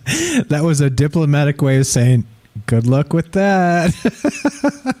 That was a diplomatic way of saying, good luck with that.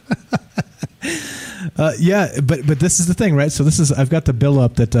 But this is the thing, right? So I've got the bill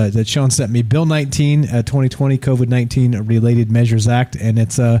up that Sean sent me. Bill 19, 2020 COVID-19 Related Measures Act, and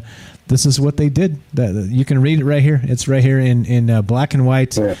it's this is what they did. You can read it right here. It's right here in black and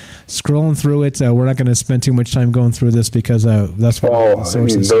white. Yeah. Scrolling through it, we're not going to spend too much time going through this because that's what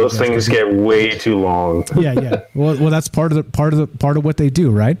those things get way too long. Yeah. Well, that's part of what they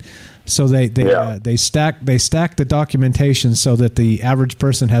do, right? So they stack the documentation so that the average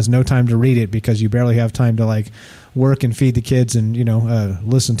person has no time to read it, because you barely have time to work and feed the kids and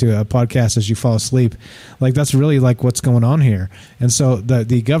listen to a podcast as you fall asleep. That's really what's going on here. And so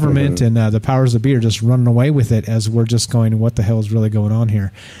the government and the powers that be are just running away with it as we're just going, what the hell is really going on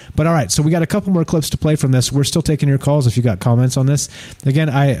here? But all right, so we got a couple more clips to play from this. We're still taking your calls if you got comments on this. Again,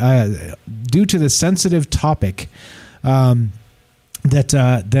 I due to the sensitive topic that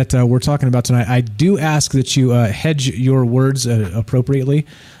we're talking about tonight, I do ask that you hedge your words appropriately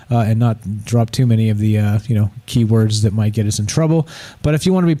and not drop too many of the keywords that might get us in trouble. But if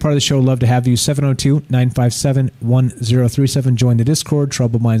you want to be part of the show, love to have you. 702-957-1037. Join the Discord,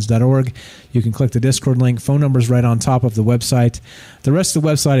 troubleminds.org. You can click the Discord link. Phone number's right on top of the website. The rest of the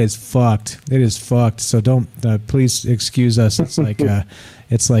website is fucked. It is fucked. So don't please excuse us. It's like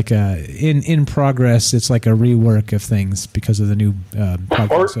in progress. It's like a rework of things because of the new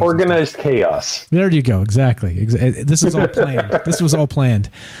organized chaos. There you go. Exactly. This is all planned. This was all planned.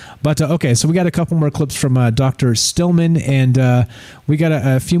 But okay, so we got a couple more clips from Dr. Stillman, and we got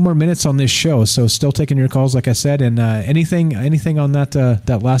a few more minutes on this show. So still taking your calls, like I said, and anything on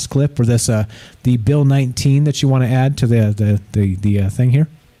that last clip, or this the Bill 19 that you want to add to the thing here?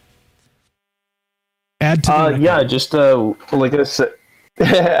 Add to just like I said.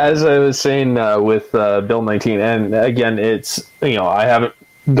 as I was saying with Bill 19, and again, it's, I haven't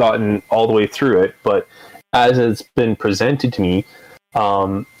gotten all the way through it, but as it's been presented to me,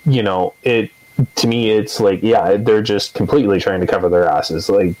 to me, it's like, yeah, they're just completely trying to cover their asses.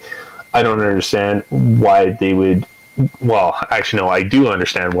 Like, I don't understand why they would. Well, actually, no, I do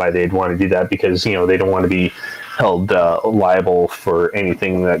understand why they'd want to do that, because, they don't want to be held liable for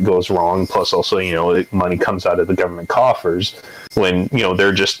anything that goes wrong. Plus, also, money comes out of the government coffers when,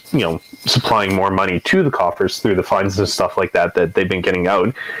 they're just, supplying more money to the coffers through the fines and stuff like that they've been getting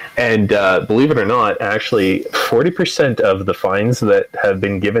out. And believe it or not, actually, 40% of the fines that have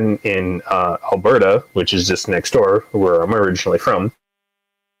been given in Alberta, which is just next door, where I'm originally from,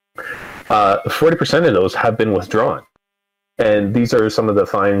 40% of those have been withdrawn. And these are some of the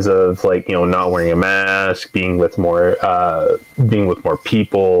fines of, like, not wearing a mask, being with more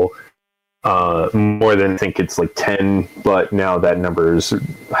people, more than, I think it's like 10, but now that number's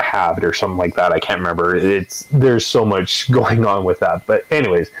halved or something like that. I can't remember. There's so much going on with that. But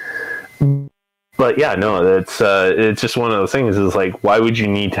anyways, but yeah, no, it's just one of those things, is like, why would you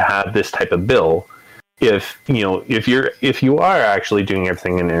need to have this type of bill if you are actually doing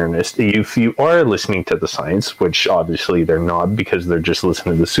everything in earnest, if you are listening to the science, which obviously they're not, because they're just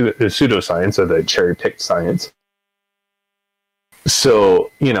listening to the pseudoscience or the cherry-picked science. So,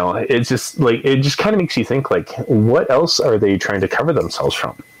 it's just like, it just kind of makes you think, like, what else are they trying to cover themselves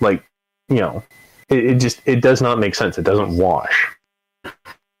from? Like, it does not make sense. It doesn't wash.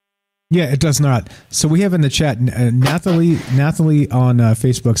 Yeah, it does not. So we have in the chat, Nathalie on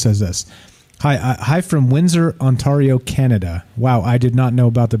Facebook says this. Hi from Windsor, Ontario, Canada. Wow, I did not know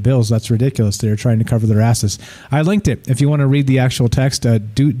about the bills. That's ridiculous. They're trying to cover their asses. I linked it. If you want to read the actual text,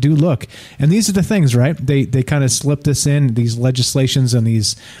 do look. And these are the things, right? They kind of slip this in, these legislations and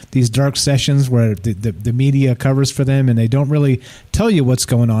these dark sessions where the media covers for them, and they don't really tell you what's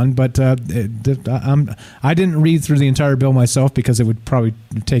going on. But I didn't read through the entire bill myself, because it would probably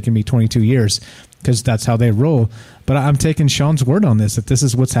have taken me 22 years. Because that's how they roll. But I'm taking Sean's word on this, that this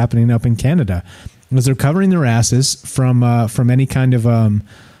is what's happening up in Canada. Is they're covering their asses from any kind of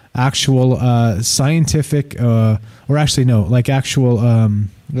actual scientific, or actually no, like actual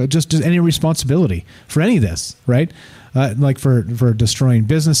just any responsibility for any of this, right? Like for destroying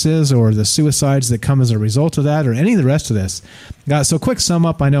businesses or the suicides that come as a result of that, or any of the rest of this. So quick sum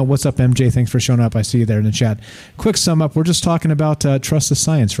up. I know, what's up, MJ? Thanks for showing up. I see you there in the chat. Quick sum up. We're just talking about trust the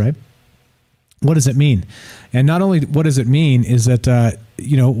science, right? What does it mean? And not only what does it mean is that,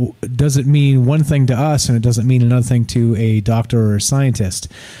 does it mean one thing to us and it doesn't mean another thing to a doctor or a scientist?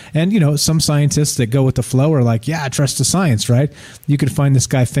 And, some scientists that go with the flow are like, yeah, trust the science, right? You could find this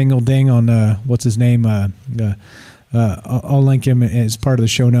guy Fingal Ding on, what's his name? I'll link him as part of the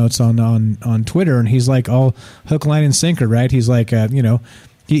show notes on Twitter. And he's like all hook, line, and sinker, right? He's like,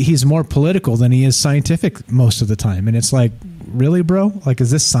 he's more political than he is scientific most of the time. And it's like, really, bro? Like, is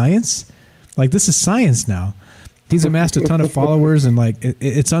this science? Like, this is science now. He's amassed a ton of followers, and like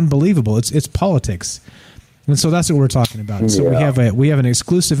it's unbelievable. It's politics, and so that's what we're talking about. So we have an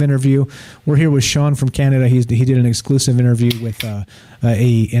exclusive interview. We're here with Sean from Canada. He did an exclusive interview with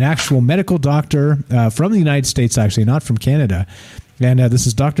an actual medical doctor from the United States, actually, not from Canada. And this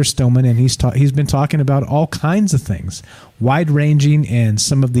is Dr. Stillman, and he's been talking about all kinds of things, wide-ranging, and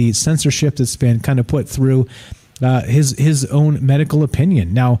some of the censorship that's been kind of put through his own medical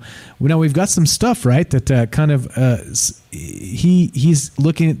opinion. Now we've got some stuff, right, that kind of he's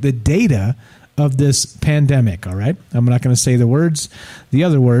looking at the data of this pandemic. All right, I'm not going to say the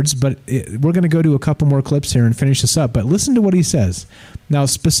other words, but we're going to go to a couple more clips here and finish this up. But listen to what he says now,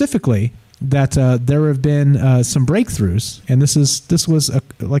 specifically that there have been some breakthroughs, and this was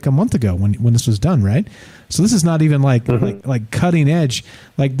like a month ago when this was done, right? So this is not even like cutting edge.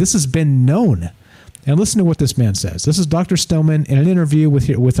 Like, this has been known. And listen to what this man says. This is Dr. Stillman in an interview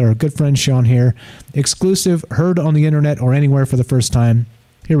with our good friend Sean here. Exclusive, heard on the internet or anywhere for the first time.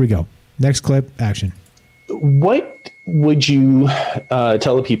 Here we go. Next clip, action. What would you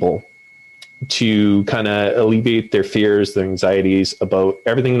tell the people to kind of alleviate their fears, their anxieties about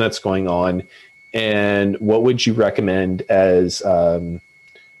everything that's going on? And what would you recommend as kind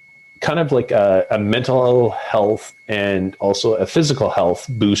of like a mental health and also a physical health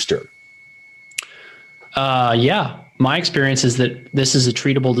booster? My experience is that this is a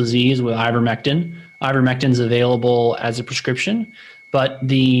treatable disease with ivermectin. Ivermectin is available as a prescription, but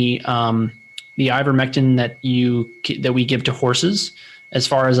the ivermectin that we give to horses, as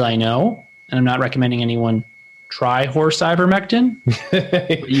far as I know, and I'm not recommending anyone try horse ivermectin,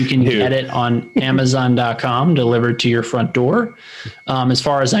 but you can get it on Amazon.com delivered to your front door. As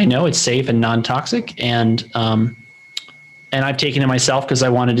far as I know, it's safe and non-toxic, and And I've taken it myself because I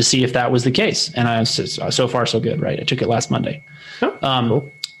wanted to see if that was the case. And so far so good, right? I took it last Monday. Cool.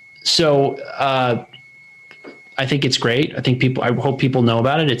 So I think it's great. I hope people know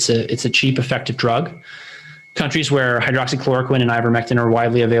about it. It's a cheap, effective drug. Countries where hydroxychloroquine and ivermectin are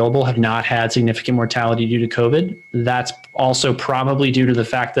widely available have not had significant mortality due to COVID. That's also probably due to the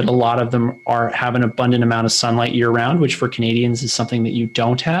fact that a lot of them have an abundant amount of sunlight year round, which for Canadians is something that you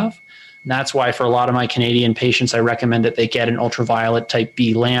don't have. And that's why for a lot of my Canadian patients, I recommend that they get an ultraviolet type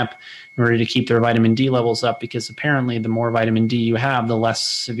B lamp in order to keep their vitamin D levels up, because apparently the more vitamin D you have, the less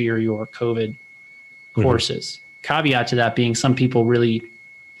severe your COVID course is. Caveat to that being some people really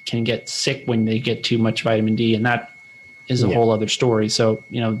can get sick when they get too much vitamin D, and that is a whole other story. So,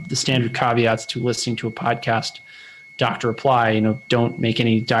 the standard caveats to listening to a podcast, doctor apply, don't make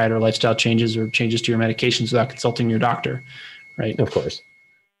any diet or lifestyle changes or changes to your medications without consulting your doctor, right? Of course.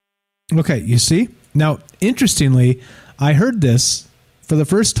 Okay, you see? Now, interestingly, I heard this for the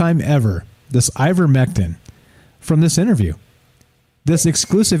first time ever, this ivermectin, from this interview. This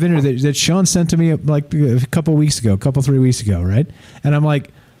exclusive interview that Sean sent to me like a couple 3 weeks ago, right? And I'm like,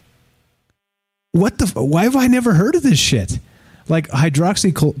 why have I never heard of this shit? Like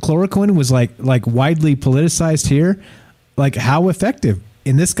hydroxychloroquine was like widely politicized here. Like how effective?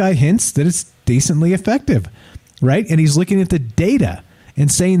 And this guy hints that it's decently effective, right? And he's looking at the data and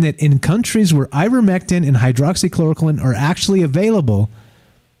saying that in countries where ivermectin and hydroxychloroquine are actually available,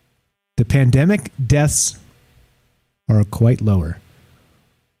 the pandemic deaths are quite lower.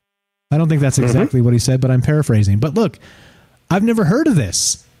 I don't think that's exactly what he said, but I'm paraphrasing. But look, I've never heard of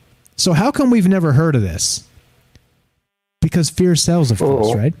this. So how come we've never heard of this? Because fear sells, of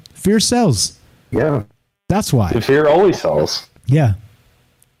course, right? Fear sells. Yeah. That's why. Fear always sells. Yeah.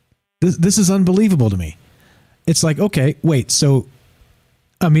 This is unbelievable to me. It's like, okay, wait, so,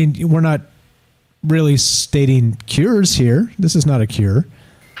 I mean, we're not really stating cures here. This is not a cure.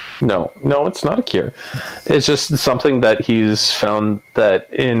 No, it's not a cure. It's just something that he's found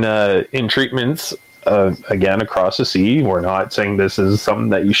that in treatments, again, across the sea, we're not saying this is something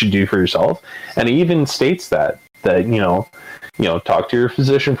that you should do for yourself. And he even states that talk to your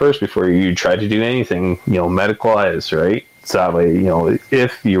physician first before you try to do anything, medicalized, right? So that way,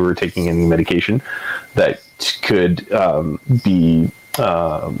 if you were taking any medication that could be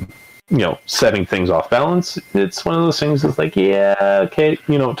setting things off balance, it's one of those things that's like, yeah, okay,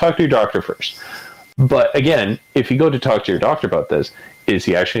 talk to your doctor first. But again, if you go to talk to your doctor about this, is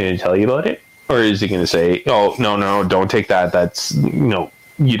he actually going to tell you about it? Or is he going to say, oh, no, don't take that. That's,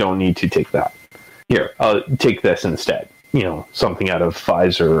 you don't need to take that. Here, I'll take this instead. Something out of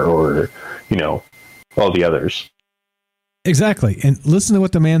Pfizer or, all the others. Exactly. And listen to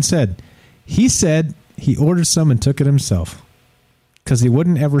what the man said. He said he ordered some and took it himself because he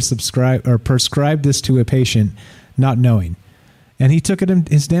wouldn't ever subscribe or prescribe this to a patient not knowing. And he took it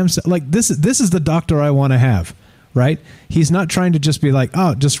his damn self. Like, this is the doctor I want to have, right? He's not trying to just be like,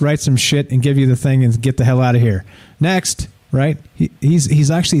 oh, just write some shit and give you the thing and get the hell out of here. Next, right?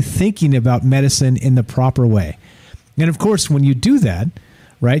 He's actually thinking about medicine in the proper way. And of course, when you do that,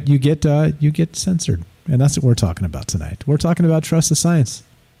 right, you get censored. And that's what we're talking about tonight. We're talking about trust the science.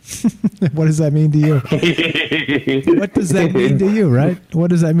 What does that mean to you? What does that mean to you, right?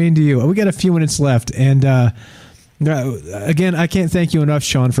 What does that mean to you? We got a few minutes left. And again, I can't thank you enough,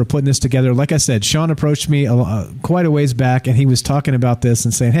 Sean, for putting this together. Like I said, Sean approached me quite a ways back, and he was talking about this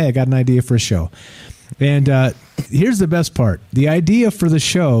and saying, hey, I got an idea for a show. And here's the best part. The idea for the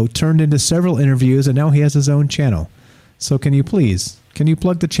show turned into several interviews, and now he has his own channel. So can you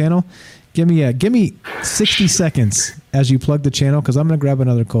plug the channel? Give me 60 seconds as you plug the channel, because I'm going to grab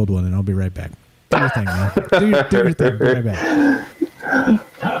another cold one, and I'll be right back. Do your thing, man. Do your thing. Be right back.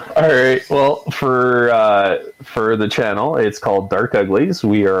 All right. Well, for the channel, it's called Dark Uglies.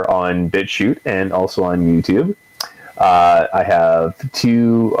 We are on BitChute and also on YouTube. I have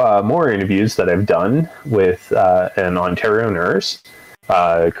 2 more interviews that I've done with an Ontario nurse,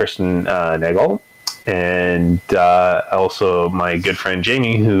 Kristen Nagel, and also my good friend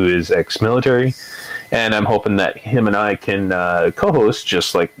Jamie, who is ex-military. And I'm hoping that him and I can co-host,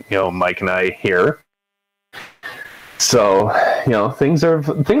 just like Mike and I here. So things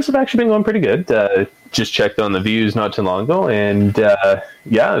have actually been going pretty good. Just checked on the views not too long ago, and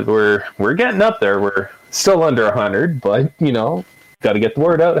we're getting up there. We're still under 100, but got to get the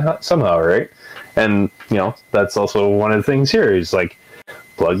word out somehow, right? And that's also one of the things here is like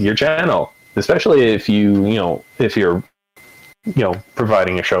plug your channel, especially if if you're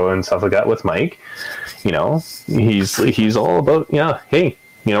providing a show and stuff like that with Mike. He's all about hey,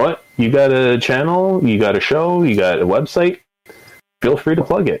 you know what? You got a channel, you got a show, you got a website. Feel free to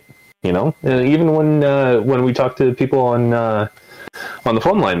plug it. You know, and even when we talk to people on the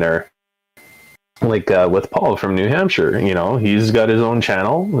phone line there, like with Paul from New Hampshire, you know, he's got his own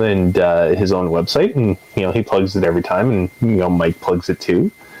channel and his own website, and you know, he plugs it every time, and you know, Mike plugs it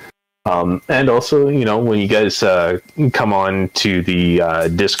too. And also, you know, when you guys come on to the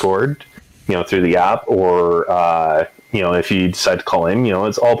Discord, you know, through the app, or you know, if you decide to call in, you know,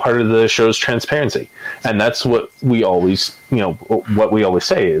 it's all part of the show's transparency. And that's what we always, you know, what we always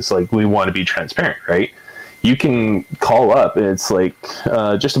say is like, we want to be transparent, right? You can call up. It's like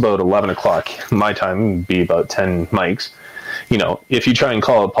just about 11 o'clock my time, would be about 10 Mike's. You know, if you try and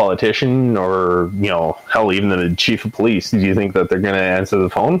call a politician or, you know, hell, even the chief of police, do you think that they're going to answer the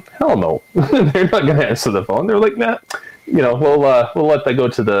phone? Hell no. They're not going to answer the phone. They're like, nah, you know, we'll let that go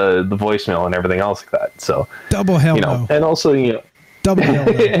to the voicemail and everything else like that. So double hell you know, no. And also, you know, double hell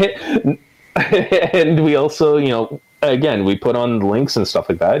no. And we also, you know, again, we put on links and stuff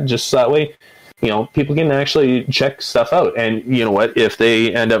like that, just that way, you know, people can actually check stuff out. And you know what, if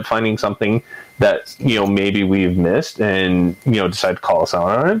they end up finding something that, you know, maybe we've missed and, you know, decide to call us out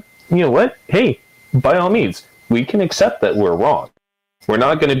on it, you know what, hey, by all means, we can accept that we're wrong. We're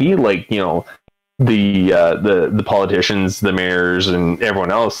not going to be like, you know, the politicians, the mayors, and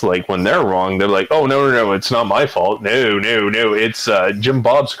everyone else, like when they're wrong, they're like, oh no, it's not my fault. No, it's Jim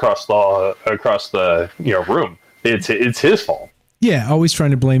Bob's across the you know, room. It's his fault. Yeah, always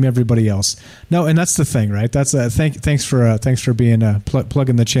trying to blame everybody else. No, and that's the thing, right? That's thanks for being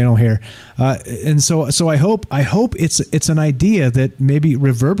plugging the channel here. And so I hope it's an idea that maybe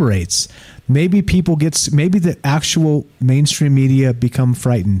reverberates. Maybe maybe the actual mainstream media become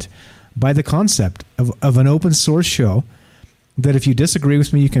frightened by the concept of an open source show that if you disagree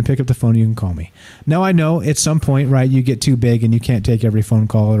with me, you can pick up the phone, you can call me. Now, I know at some point, right, you get too big and you can't take every phone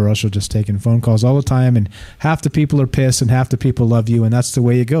call, or else you're just taking phone calls all the time, and half the people are pissed and half the people love you, and that's the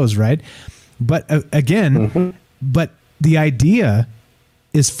way it goes, right? But again, but the idea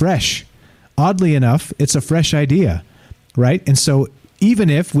is fresh. Oddly enough, it's a fresh idea, right? And so even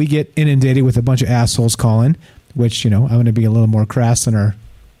if we get inundated with a bunch of assholes calling, which, you know, I'm going to be a little more crass than our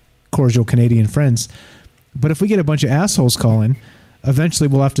cordial Canadian friends, but if we get a bunch of assholes calling, eventually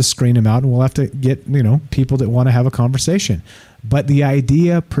we'll have to screen them out, and we'll have to get, you know, people that want to have a conversation. But the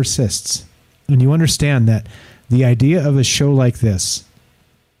idea persists. And you understand that the idea of a show like this,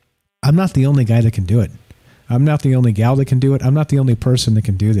 I'm not the only guy that can do it. I'm not the only gal that can do it. I'm not the only person that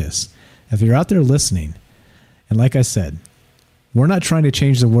can do this. If you're out there listening, and like I said, we're not trying to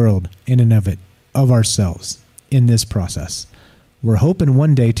change the world in and of ourselves in this process. We're hoping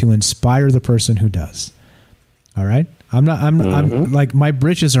one day to inspire the person who does. All right. I'm like, my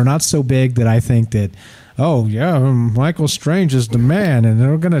britches are not so big that I think that, oh yeah, Michael Strange is the man, and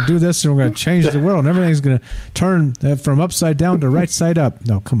we're going to do this, and we're going to change the world, and everything's going to turn from upside down to right side up.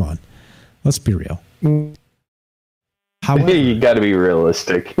 No, come on. Let's be real. However, you got to be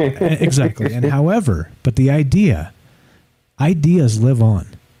realistic. Exactly. And however, but the ideas live on.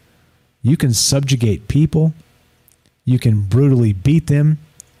 You can subjugate people. You can brutally beat them.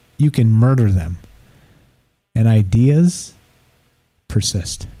 You can murder them. And ideas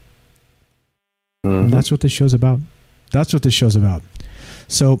persist. And that's what this show's about. That's what this show's about.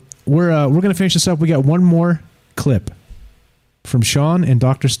 So we're going to finish this up. We got one more clip from Sean and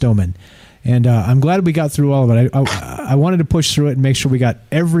Dr. Stoneman. And I'm glad we got through all of it. I wanted to push through it and make sure we got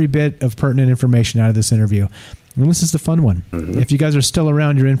every bit of pertinent information out of this interview. And this is the fun one. If you guys are still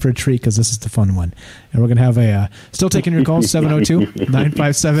around, you're in for a treat, because this is the fun one. And we're going to have still taking your calls,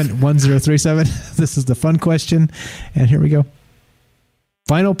 702-957-1037. This is the fun question. And here we go.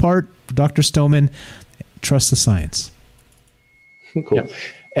 Final part, Dr. Stoneman, trust the science. Cool. Yeah.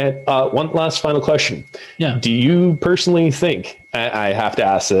 And one last final question. Yeah. Do you personally think, I have to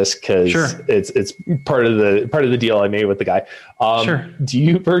ask this because it's part of the deal I made with the guy. Sure. Do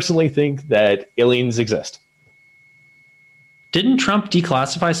you personally think that aliens exist? Didn't Trump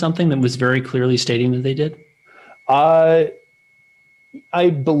declassify something that was very clearly stating that they did? I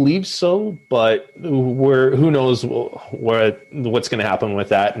believe so, but who knows what's going to happen with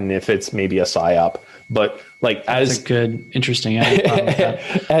that, and if it's maybe a psyop. But like, that's a good, interesting.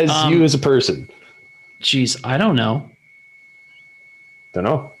 As you as a person, geez, I don't know. I don't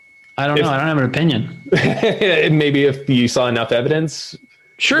know. I don't have an opinion. Maybe if you saw enough evidence.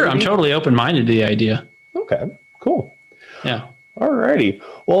 Sure, maybe. I'm totally open-minded to the idea. Okay, cool. Yeah. All righty.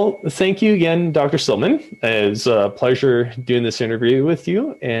 Well, thank you again, Dr. Stillman. It was a pleasure doing this interview with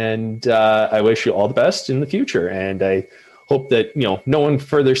you, and I wish you all the best in the future. And I hope that no one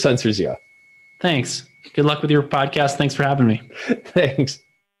further censors you. Thanks. Good luck with your podcast. Thanks for having me. Thanks.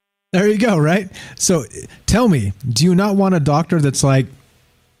 There you go. Right. So tell me, do you not want a doctor that's like,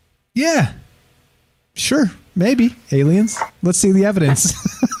 Yeah. Sure. Maybe aliens. Let's see the evidence.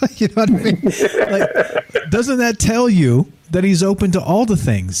 You know what I mean? Like, doesn't that tell you that he's open to all the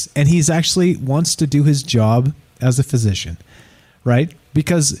things and he's actually wants to do his job as a physician, right?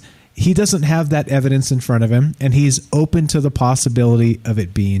 Because he doesn't have that evidence in front of him and he's open to the possibility of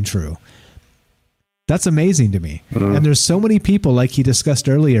it being true. That's amazing to me. And there's so many people, like he discussed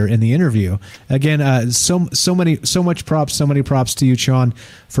earlier in the interview. Again, so many props to you, Sean,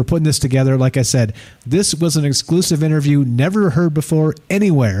 for putting this together. Like I said, this was an exclusive interview, never heard before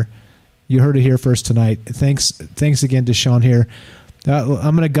anywhere. You heard it here first tonight. Thanks again to Sean here.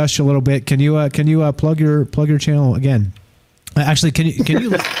 I'm going to gush a little bit. Can you plug your channel again? Actually, can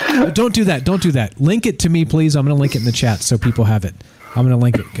you don't do that. Link it to me, please. I'm going to link it in the chat so people have it. I'm going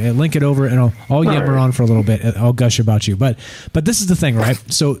to link it over, and I'll yammer on for a little bit. I'll gush about you, but this is the thing, right?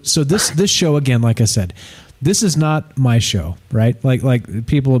 So this show, again, like I said, this is not my show, right? Like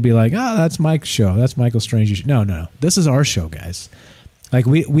people will be like, oh, that's Mike's show, that's Michael Strange's show. No, this is our show, guys. Like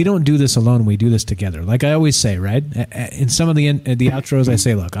we don't do this alone. We do this together. Like I always say, right? In some of the outros, I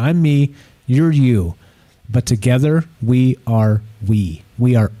say, look, I'm me, you're you, but together we are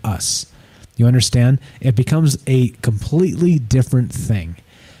us. You understand? It becomes a completely different thing.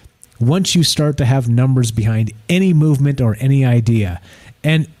 Once you start to have numbers behind any movement or any idea.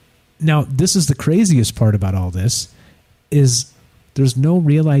 And now this is the craziest part about all this is there's no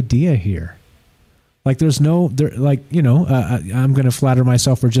real idea here. Like I'm going to flatter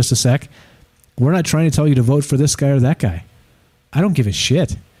myself for just a sec. We're not trying to tell you to vote for this guy or that guy. I don't give a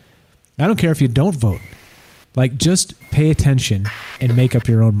shit. I don't care if you don't vote. Like, just pay attention and make up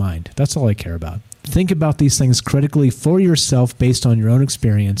your own mind. That's all I care about. Think about these things critically for yourself based on your own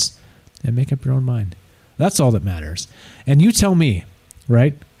experience and make up your own mind. That's all that matters. And you tell me,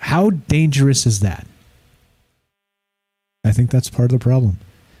 right, how dangerous is that? I think that's part of the problem.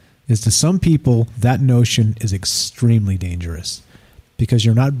 Is to some people, that notion is extremely dangerous because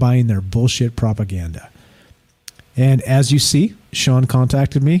you're not buying their bullshit propaganda. And as you see, Sean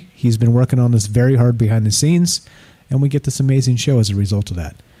contacted me. He's been working on this very hard behind the scenes, and we get this amazing show as a result of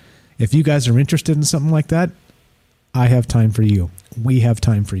that. If you guys are interested in something like that, I have time for you. We have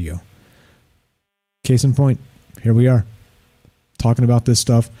time for you. Case in point, here we are, talking about this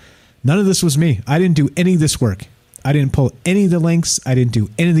stuff. None of this was me. I didn't do any of this work. I didn't pull any of the links. I didn't do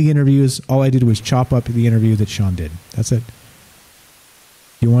any of the interviews. All I did was chop up the interview that Sean did. That's it.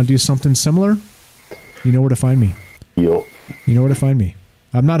 You want to do something similar? You know where to find me. Yo. You know where to find me.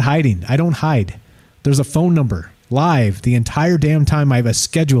 I'm not hiding. I don't hide. There's a phone number live the entire damn time I have a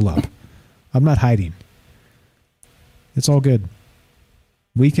schedule up. I'm not hiding. It's all good.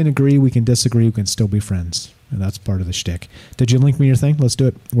 We can agree, we can disagree, we can still be friends. And that's part of the shtick. Did you link me your thing? Let's do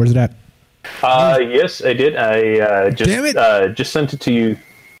it. Where's it at? Yes, I did. I just sent it to you.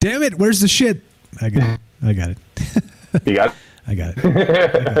 Damn it, where's the shit? I got it. You got it? I got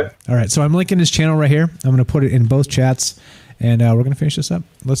it. All right, so I'm linking his channel right here. I'm going to put it in both chats, and we're going to finish this up.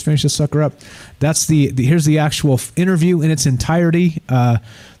 Let's finish this sucker up. That's here's the actual interview in its entirety.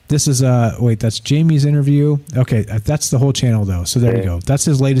 This is that's Jamie's interview. Okay, that's the whole channel though. So there you go. That's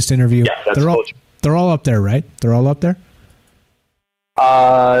his latest interview. Yeah, they're all up there, right? They're all up there.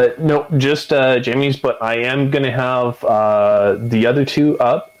 No, just Jamie's. But I am going to have the other two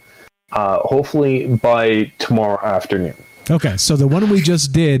up, hopefully by tomorrow afternoon. Okay, so the one we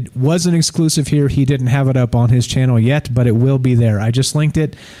just did was an exclusive here. He didn't have it up on his channel yet, but it will be there. I just linked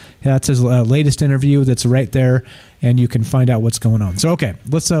it. That's his latest interview. That's right there, and you can find out what's going on. So, okay,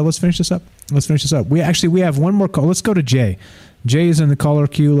 let's finish this up. We have one more call. Let's go to Jay. Jay is in the caller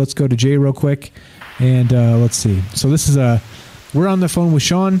queue. Let's go to Jay real quick, and let's see. So this is we're on the phone with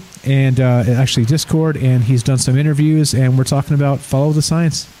Sean, and actually Discord, and he's done some interviews, and we're talking about follow the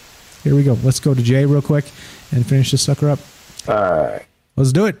science. Here we go. Let's go to Jay real quick and finish this sucker up. All right.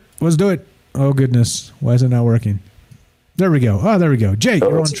 Let's do it. Oh, goodness. Why is it not working? There we go. Oh, there we go. Jay,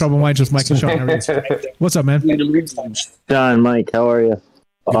 you're on Trouble Minds with Mike and Sean. What's up, man? John, Mike, how are you?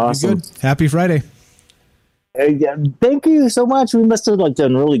 Awesome. Good. Happy Friday. Yeah, thank you so much. We must have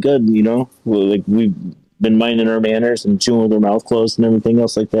done really good, we've been minding our manners and chewing with our mouth closed and everything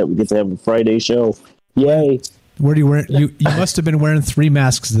else like that. We get to have a Friday show. Yay. Where do you wear? You must have been wearing 3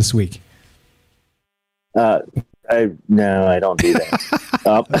 masks this week. No, I don't do that.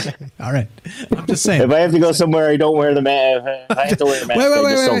 All right. I'm just saying. If I have to go somewhere, I don't wear the mask. If I have to wear a mask,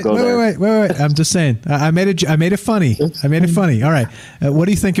 I just don't go there. Wait. I'm just saying. I made it funny. All right. What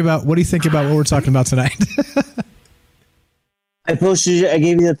do you think about what we're talking about tonight? I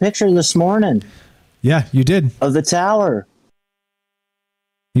gave you the picture this morning. Yeah, you did. Of the tower.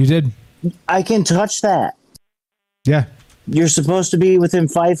 You did. I can touch that. Yeah. You're supposed to be within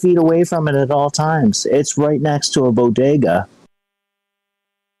 5 feet away from it at all times. It's right next to a bodega.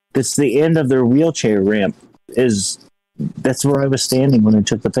 It's the end of their wheelchair ramp. That's where I was standing when I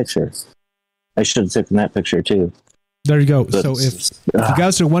took the picture. I should have taken that picture too. There you go. So if you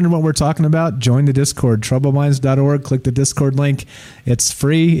guys are wondering what we're talking about, join the Discord, troubledminds.org. Click the Discord link. It's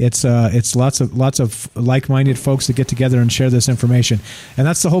free. It's lots of like-minded folks that get together and share this information. And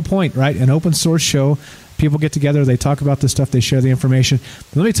that's the whole point, right? An open source show. People get together, they talk about this stuff, they share the information.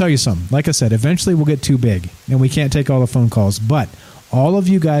 But let me tell you something. Like I said, eventually we'll get too big and we can't take all the phone calls. But all of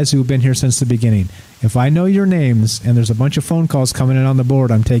you guys who've been here since the beginning, if I know your names and there's a bunch of phone calls coming in on the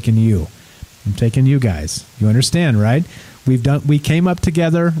board, I'm taking you. I'm taking you guys. You understand, right? We came up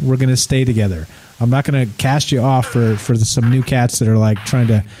together. We're going to stay together. I'm not going to cast you off for some new cats that are like trying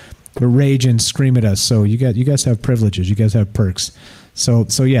to rage and scream at us. So you guys have privileges. You guys have perks. So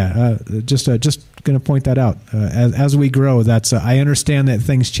yeah, just going to point that out. As we grow, that's I understand that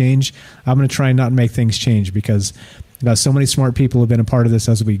things change. I'm going to try and not make things change because so many smart people have been a part of this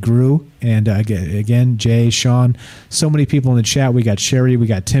as we grew. And again, Jay, Sean, so many people in the chat. We got Sherry, we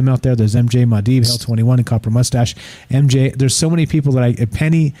got Tim out there. There's MJ, Madib, Hell21, and Copper Mustache. MJ, there's so many people that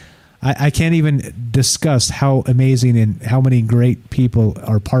Penny. I can't even discuss how amazing and how many great people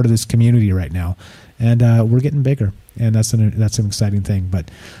are part of this community right now. And we're getting bigger, and that's an exciting thing. But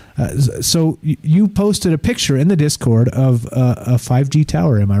so you posted a picture in the Discord of a 5G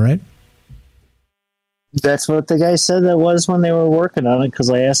tower, am I right? That's what the guy said that was when they were working on it, because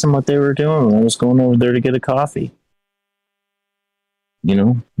I asked them what they were doing when I was going over there to get a coffee. You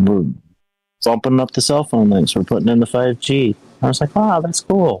know, we're bumping up the cell phone links. We're putting in the 5G. I was like, wow, that's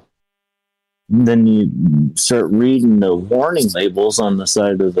cool. And then you start reading the warning labels on the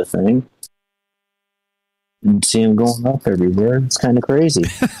side of the thing and see them going up everywhere. It's kind of crazy.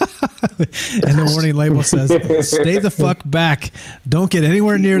 And the warning label says, stay the fuck back. Don't get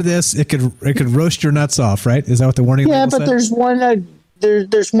anywhere near this. It could roast your nuts off, right? Is that what the warning label said? Yeah, but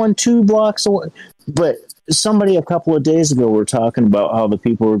there's one 2 blocks away. But somebody a couple of days ago were talking about how the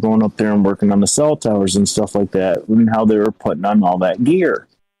people were going up there and working on the cell towers and stuff like that, and how they were putting on all that gear.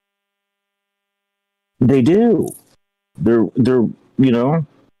 They do. They're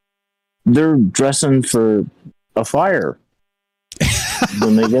they're dressing for a fire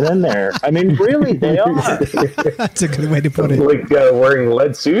when they get in there. I mean, really, they are. That's a good way to put it. Like wearing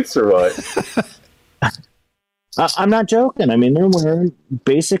lead suits or what? I'm not joking. I mean, they're wearing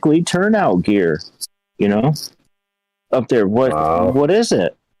basically turnout gear, up there. What is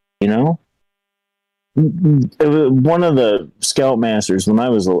it? One of the Scoutmasters, when I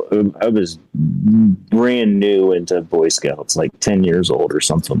was brand new into Boy Scouts, like 10 years old or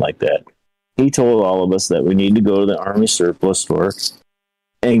something like that. He told all of us that we need to go to the Army surplus store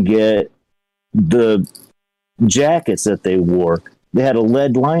and get the jackets that they wore. They had a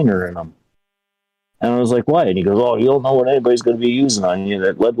lead liner in them. And I was like, why? And he goes, oh, you don't know what anybody's going to be using on you.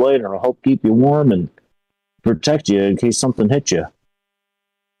 That lead liner will help keep you warm and protect you in case something hits you.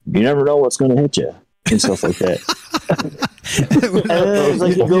 You never know what's going to hit you. And stuff like that. And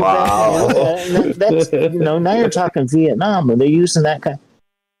like, you go back, that's, now you're talking Vietnam. Are they using that kind?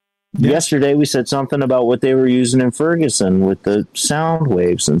 Yeah. Yesterday we said something about what they were using in Ferguson with the sound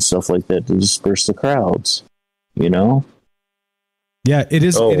waves and stuff like that to disperse the crowds. Yeah, it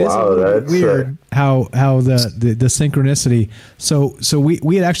is. It is weird how the synchronicity. So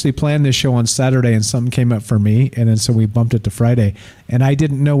we had actually planned this show on Saturday, and something came up for me, and then so we bumped it to Friday, and I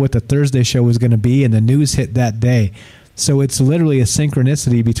didn't know what the Thursday show was going to be, and the news hit that day. So it's literally a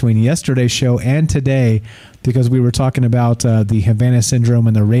synchronicity between yesterday's show and today, because we were talking about the Havana syndrome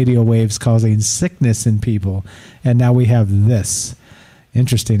and the radio waves causing sickness in people, and now we have this.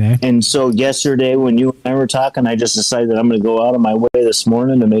 Interesting, eh? And so yesterday when you and I were talking, I just decided I'm going to go out of my way this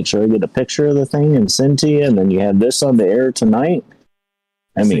morning to make sure I get a picture of the thing and send to you, and then you had this on the air tonight.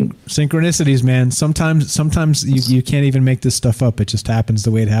 I mean, synchronicities, man. Sometimes you can't even make this stuff up. It just happens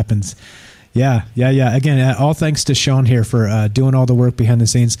the way it happens. Yeah. Again, all thanks to Sean here for doing all the work behind the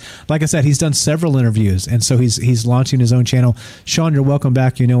scenes. Like I said, he's done several interviews, and so he's launching his own channel. Sean, you're welcome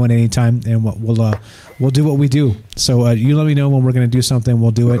back. At any time, and we'll do what we do. So you let me know when we're going to do something.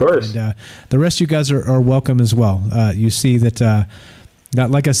 We'll do it. Of course. And the rest of you guys are welcome as well. You see that.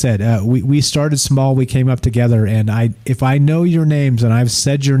 Like I said, we started small. We came up together, and if I know your names and I've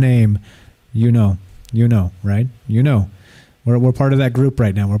said your name, right? We're part of that group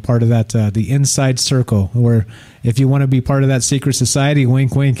right now. We're part of that the inside circle. Where if you want to be part of that secret society,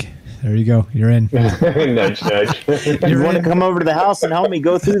 wink, wink. There you go. You're in. Nudge, nudge. You want to come over to the house and help me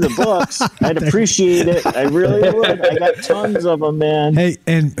go through the books? I'd appreciate it. I really would. I got tons of them, man. Hey,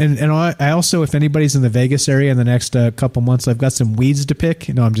 and I also, if anybody's in the Vegas area in the next couple months, I've got some weeds to pick.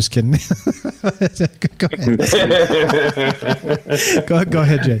 No, I'm just kidding. Go ahead. Go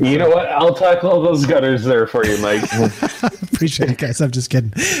ahead, Jay. You know what? I'll tackle all those gutters there for you, Mike. Appreciate it, guys. I'm just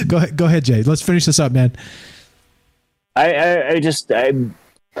kidding. Go ahead, Jay. Let's finish this up, man.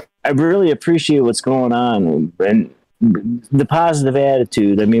 I really appreciate what's going on and the positive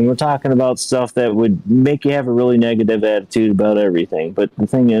attitude. I mean, we're talking about stuff that would make you have a really negative attitude about everything. But the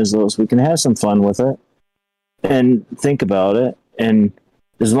thing is, though, is we can have some fun with it and think about it. And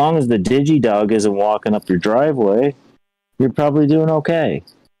as long as the DigiDog isn't walking up your driveway, you're probably doing okay,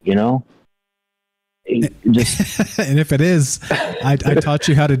 you know? Just and if it is, I taught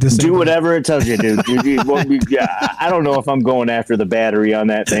you how to disable. Do whatever it tells you to do. I don't know if I'm going after the battery on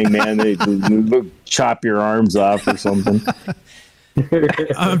that thing, man. They chop your arms off or something.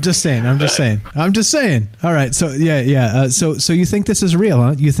 I'm just saying. All right. So yeah. So you think this is real,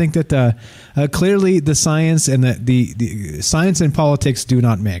 huh? You think that clearly the science and the science and politics do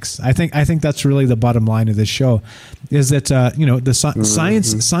not mix. I think that's really the bottom line of this show, is that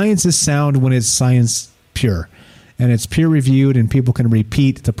science is sound when it's science pure, and it's peer reviewed, and people can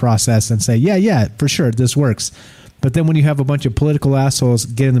repeat the process and say, yeah, for sure, this works. But then when you have a bunch of political assholes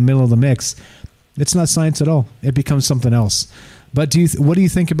get in the middle of the mix, it's not science at all. It becomes something else. But what do you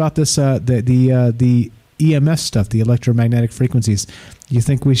think about this? The EMF stuff, the electromagnetic frequencies. You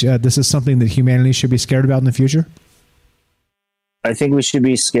think this is something that humanity should be scared about in the future? I think we should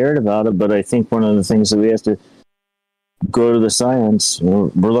be scared about it, but I think one of the things that we have to go to the science.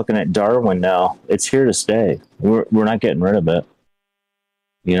 We're looking at Darwin now. It's here to stay. We're not getting rid of it.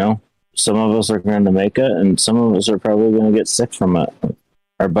 You know, some of us are going to make it, and some of us are probably going to get sick from it.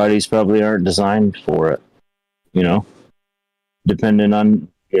 Our bodies probably aren't designed for it. You know. Depending on,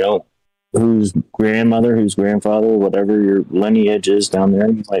 whose grandmother, whose grandfather, whatever your lineage is down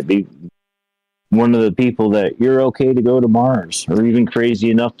there, you might be one of the people that you're okay to go to Mars, or even crazy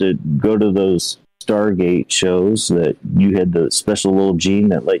enough to go to those Stargate shows that you had the special little gene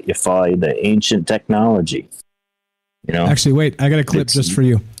that let you fly the ancient technology. Actually, wait, I got a clip just for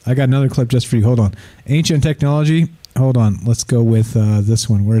you. I got another clip just for you. Hold on. Ancient technology. Hold on. Let's go with this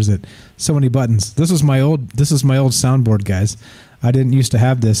one. Where is it? So many buttons. This is my old soundboard, guys. I didn't used to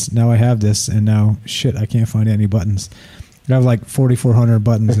have this. Now I have this, and now shit, I can't find any buttons. I have like 4,400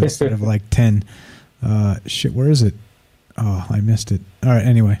 buttons instead of like 10. Shit, where is it? Oh, I missed it. All right.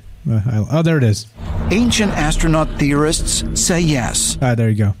 Anyway, there it is. Ancient astronaut theorists say yes. All right, there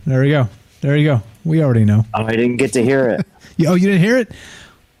you go. There you go. We already know. Oh, I didn't get to hear it. You didn't hear it?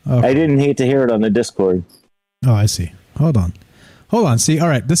 Okay. I didn't hate to hear it on the Discord. Oh, I see. Hold on. See, all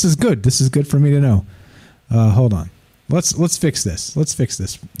right. This is good. This is good for me to know. Hold on. Let's fix this.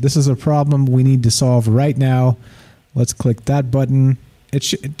 This is a problem we need to solve right now. Let's click that button. It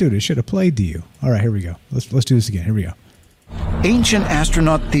should have played to you. All right, here we go. Let's do this again. Here we go. Ancient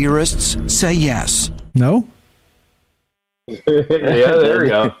astronaut theorists say yes. No? Yeah, there we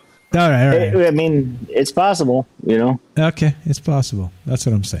go. All right. I mean, it's possible, Okay, it's possible. That's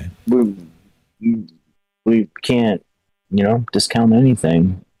what I'm saying. We can't, discount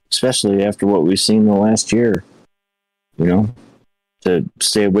anything, especially after what we've seen the last year, to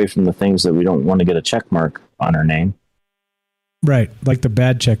stay away from the things that we don't want to get a check mark on our name. Right, like the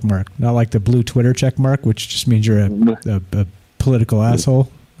bad check mark, not like the blue Twitter check mark, which just means you're a political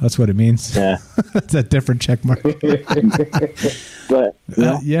asshole. That's what it means. Yeah. It's a different check mark. But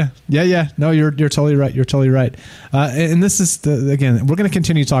yeah. No, you're totally right. And this is again, we're going to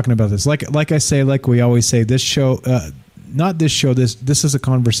continue talking about this. Like I say, like we always say, this show, not this show. This is a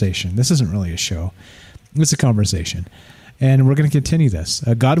conversation. This isn't really a show. It's a conversation, and we're going to continue this.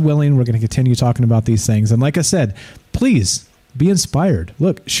 God willing, we're going to continue talking about these things. And like I said, please be inspired.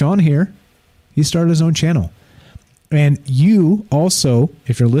 Look, Sean here, he started his own channel. And you also,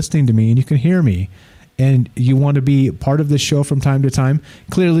 if you're listening to me and you can hear me and you want to be part of this show from time to time,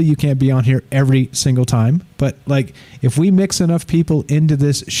 clearly you can't be on here every single time. But like if we mix enough people into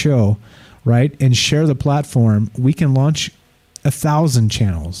this show, right, and share the platform, we can launch 1,000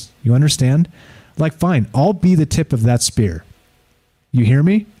 channels. You understand? Like, fine, I'll be the tip of that spear. You hear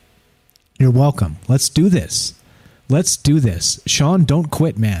me? You're welcome. Let's do this. Sean, don't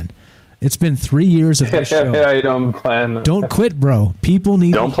quit, man. It's been 3 years of this show. I don't plan. Don't quit, bro. People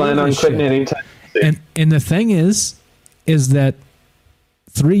need. Don't plan on quitting anytime soon. And the thing is that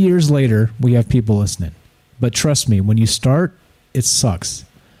 3 years later we have people listening. But trust me, when you start, it sucks.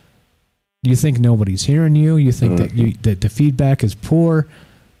 You think nobody's hearing you. You think that the feedback is poor.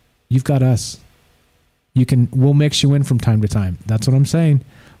 you've got us. We'll mix you in from time to time. That's what I'm saying.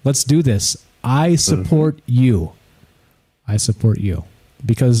 Let's do this. I support you. I support you.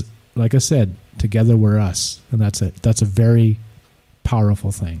 Because, like I said, together we're us. And that's it. That's a very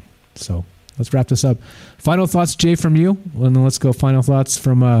powerful thing. So let's wrap this up. Final thoughts, Jay, from you. And then let's go final thoughts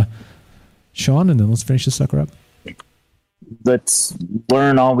from Sean. And then let's finish this sucker up. Let's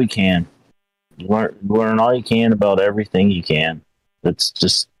learn all we can. Learn all you can about everything you can. It's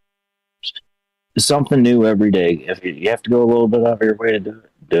just something new every day. If you have to go a little bit out of your way to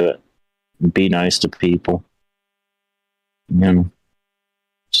do it. Be nice to people.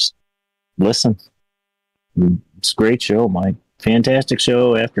 Just listen. It's a great show, Mike. Fantastic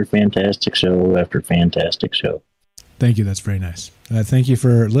show after fantastic show after fantastic show. Thank you. That's very nice. Thank you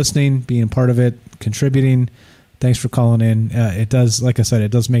for listening, being part of it, contributing. Thanks for calling in. It does, like I said, it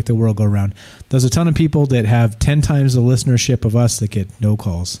does make the world go round. There's a ton of people that have 10 times the listenership of us that get no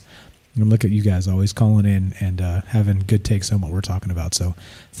calls. And look at you guys always calling in and having good takes on what we're talking about. So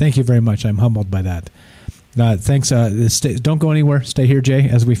thank you very much. I'm humbled by that. Thanks. Don't go anywhere. Stay here, Jay,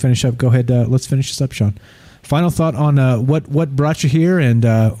 as we finish up. Go ahead. Let's finish this up, Sean. Final thought on what brought you here and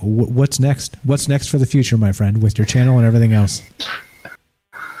what's next? What's next for the future, my friend, with your channel and everything else?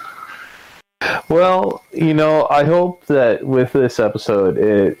 Well, I hope that with this episode,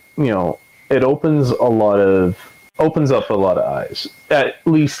 it opens up a lot of eyes. At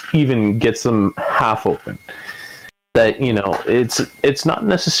least even gets them half open. That it's not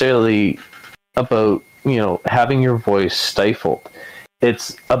necessarily about having your voice stifled.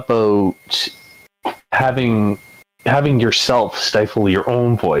 It's about having yourself stifle your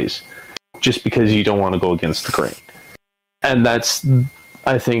own voice just because you don't want to go against the grain. And that's,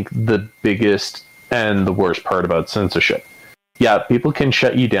 I think, the biggest and the worst part about censorship. Yeah, people can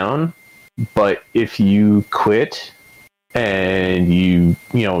shut you down, but if you quit and you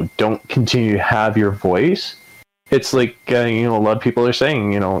don't continue to have your voice, it's like a lot of people are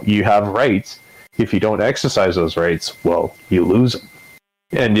saying, you have rights. If you don't exercise those rights, well, you lose them.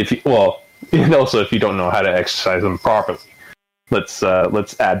 And and also if you don't know how to exercise them properly. Let's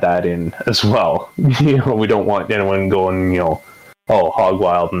add that in as well. We don't want anyone going, hog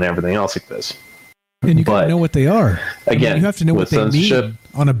wild and everything else like this. And you gotta know what they are. Again, you have to know what they mean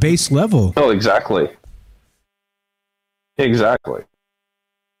on a base level. Oh, exactly. Exactly.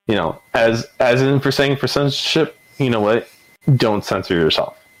 As in for censorship, you know what? Don't censor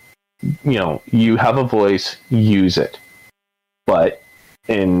yourself. You have a voice, use it. But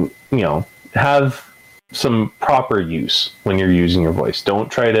have some proper use when you're using your voice. Don't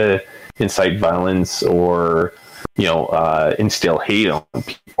try to incite violence or instill hate on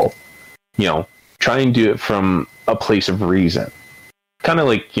people. Try and do it from a place of reason. Kind of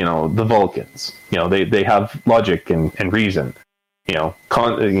like the Vulcans. They have logic and reason.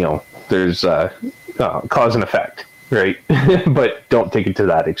 There's cause and effect, right? But don't take it to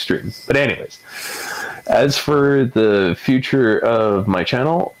that extreme. But anyways, as for the future of my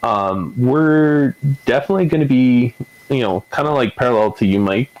channel, we're definitely going to be, kind of like parallel to you,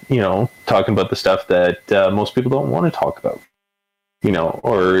 Mike, talking about the stuff that most people don't want to talk about,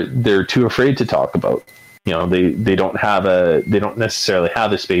 or they're too afraid to talk about. They don't necessarily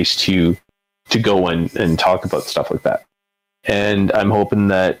have a space to go and talk about stuff like that. And I'm hoping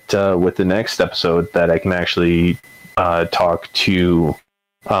that with the next episode that I can actually talk to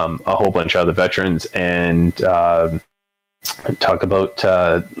a whole bunch of other veterans and talk about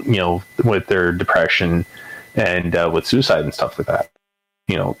with their depression and with suicide and stuff like that.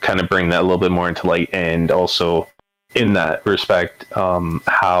 Kind of bring that a little bit more into light, and also in that respect,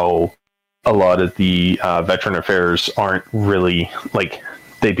 how a lot of the veteran affairs aren't really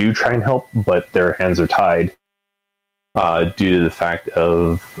they do try and help, but their hands are tied due to the fact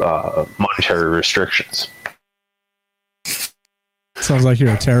of monetary restrictions. Sounds like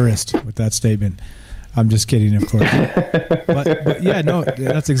you're a terrorist with that statement. I'm just kidding, of course. but yeah, no,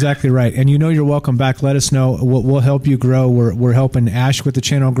 that's exactly right. And you're welcome back. Let us know. We'll help you grow. We're helping Ash with the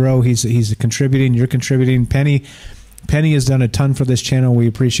channel grow. He's contributing. You're contributing. Penny has done a ton for this channel. We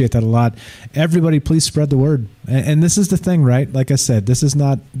appreciate that a lot. Everybody, please spread the word. And this is the thing, right? Like I said, this is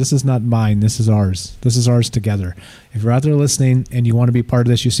not mine. This is ours. This is ours together. If you're out there listening and you want to be part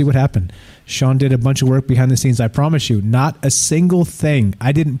of this, you see what happened. Sean did a bunch of work behind the scenes. I promise you, not a single thing.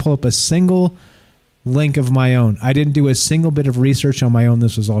 I didn't pull up a single link of my own. I didn't do a single bit of research on my own.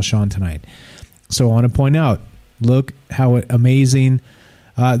 This was all Sean tonight. So I want to point out, look how amazing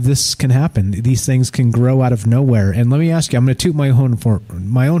this can happen. These things can grow out of nowhere. And let me ask you, I'm going to toot my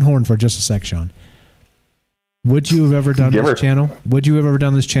own horn for just a sec, Sean. Would you have ever done this channel? Would you have ever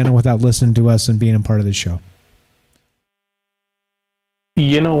done this channel without listening to us and being a part of this show?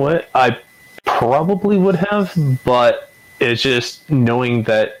 You know what? I probably would have, but it's just knowing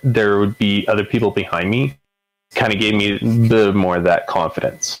that there would be other people behind me kind of gave me the more of that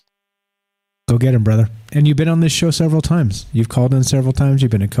confidence. Go get him, brother. And you've been on this show several times. You've called in several times.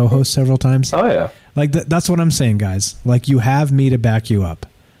 You've been a co-host several times. Oh, yeah. Like, that's what I'm saying, guys. Like, you have me to back you up.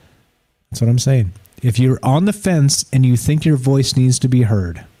 That's what I'm saying. If you're on the fence and you think your voice needs to be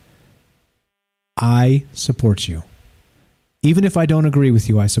heard, I support you. Even if I don't agree with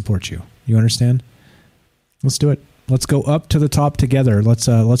you, I support you. You understand? Let's do it. Let's go up to the top together. Let's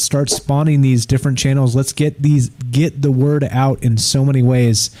start spawning these different channels. Let's get the word out in so many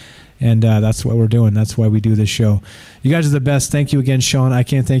ways. And that's what we're doing. That's why we do this show. You guys are the best. Thank you again, Sean. I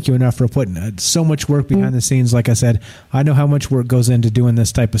can't thank you enough for putting so much work behind the scenes. Like I said, I know how much work goes into doing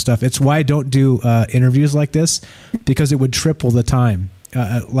this type of stuff. It's why I don't do interviews like this, because it would triple the time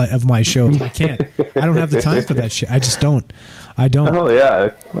of my show. I can't. I don't have the time for that shit. I just don't. I don't. Oh, yeah.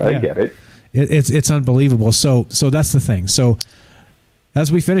 I get it. It's unbelievable. So that's the thing. So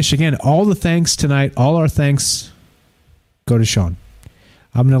as we finish, again, all the thanks tonight, all our thanks go to Sean.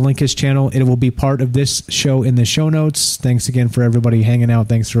 I'm going to link his channel. It will be part of this show in the show notes. Thanks again for everybody hanging out.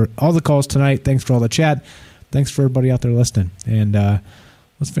 Thanks for all the calls tonight. Thanks for all the chat. Thanks for everybody out there listening. And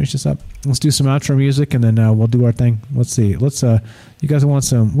let's finish this up. Let's do some outro music, and then we'll do our thing. Let's see. You guys want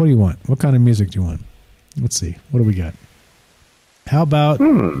some? What do you want? What kind of music do you want? Let's see. What do we got? How about?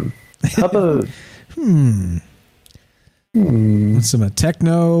 Some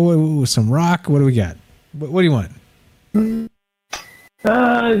techno, some rock. What do we got? What do you want?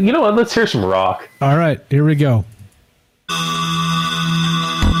 You know what? Let's hear some rock. All right, here we go.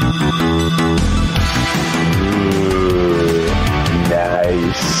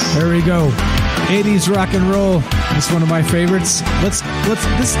 Nice. There we go. 80s rock and roll. It's one of my favorites. Let's.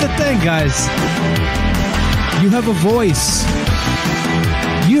 This is the thing, guys. You have a voice.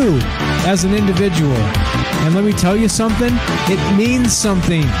 You, as an individual. And let me tell you something. It means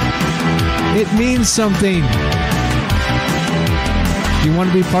something. It means something. You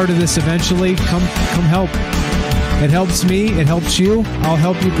want to be part of this eventually? Come help. It helps me. It helps you. I'll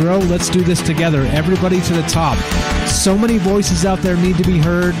help you grow. Let's do this together. Everybody to the top. So many voices out there need to be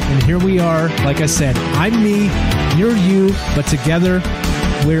heard, and here we are. Like I said, I'm me, you're you, but together,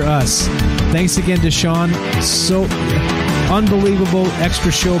 we're us. Thanks again to Sean. So unbelievable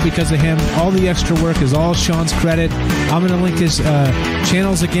extra show because of him. All the extra work is all Sean's credit. I'm going to link his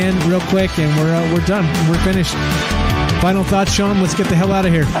channels again real quick, and we're done. We're finished. Final thoughts, Sean? Let's get the hell out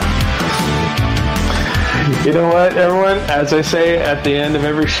of here. You know what, everyone? As I say at the end of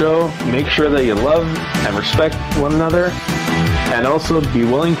every show, make sure that you love and respect one another, and also be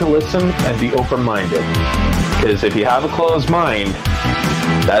willing to listen and be open-minded. Because if you have a closed mind,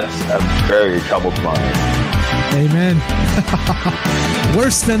 that's a very troubled mind. Amen.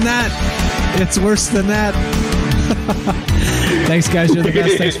 Worse than that. It's worse than that. Thanks, guys. You're the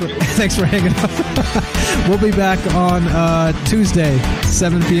best. Thanks for hanging out. We'll be back on Tuesday,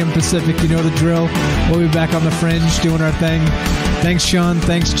 7 p.m. Pacific. You know the drill. We'll be back on the Fringe doing our thing. Thanks, Sean.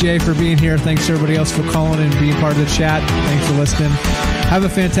 Thanks, Jay, for being here. Thanks, everybody else, for calling and being part of the chat. Thanks for listening. Have a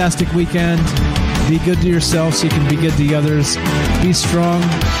fantastic weekend. Be good to yourself so you can be good to others. Be strong.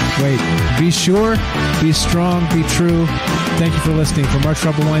 Be sure. Be strong. Be true. Thank you for listening. From our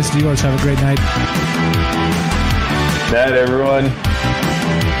troubled minds to yours, have a great night. Night, everyone.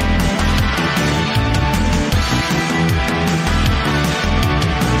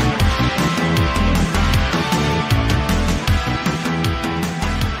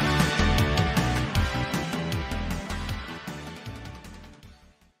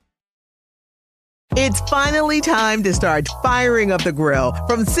 It's finally time to start firing up the grill.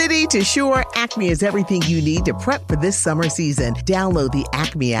 From city to shore, Acme is everything you need to prep for this summer season. Download the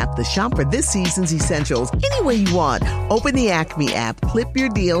Acme app to shop for this season's essentials any way you want. Open the Acme app, clip your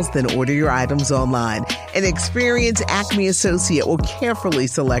deals, then order your items online. An experienced Acme associate will carefully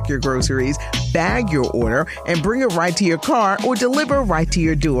select your groceries, bag your order, and bring it right to your car or deliver right to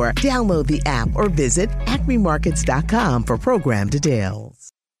your door. Download the app or visit acmemarkets.com for program details.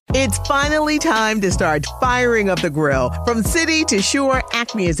 It's finally time to start firing up the grill. From city to shore,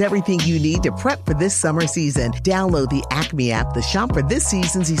 Acme is everything you need to prep for this summer season. Download the Acme app to shop for this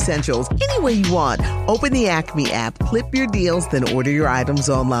season's essentials any way you want. Open the Acme app, clip your deals, then order your items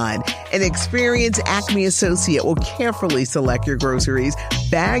online. An experienced Acme associate will carefully select your groceries,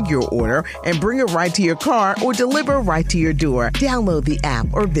 bag your order, and bring it right to your car or deliver right to your door. Download the app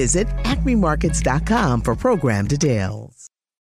or visit acmemarkets.com for program details.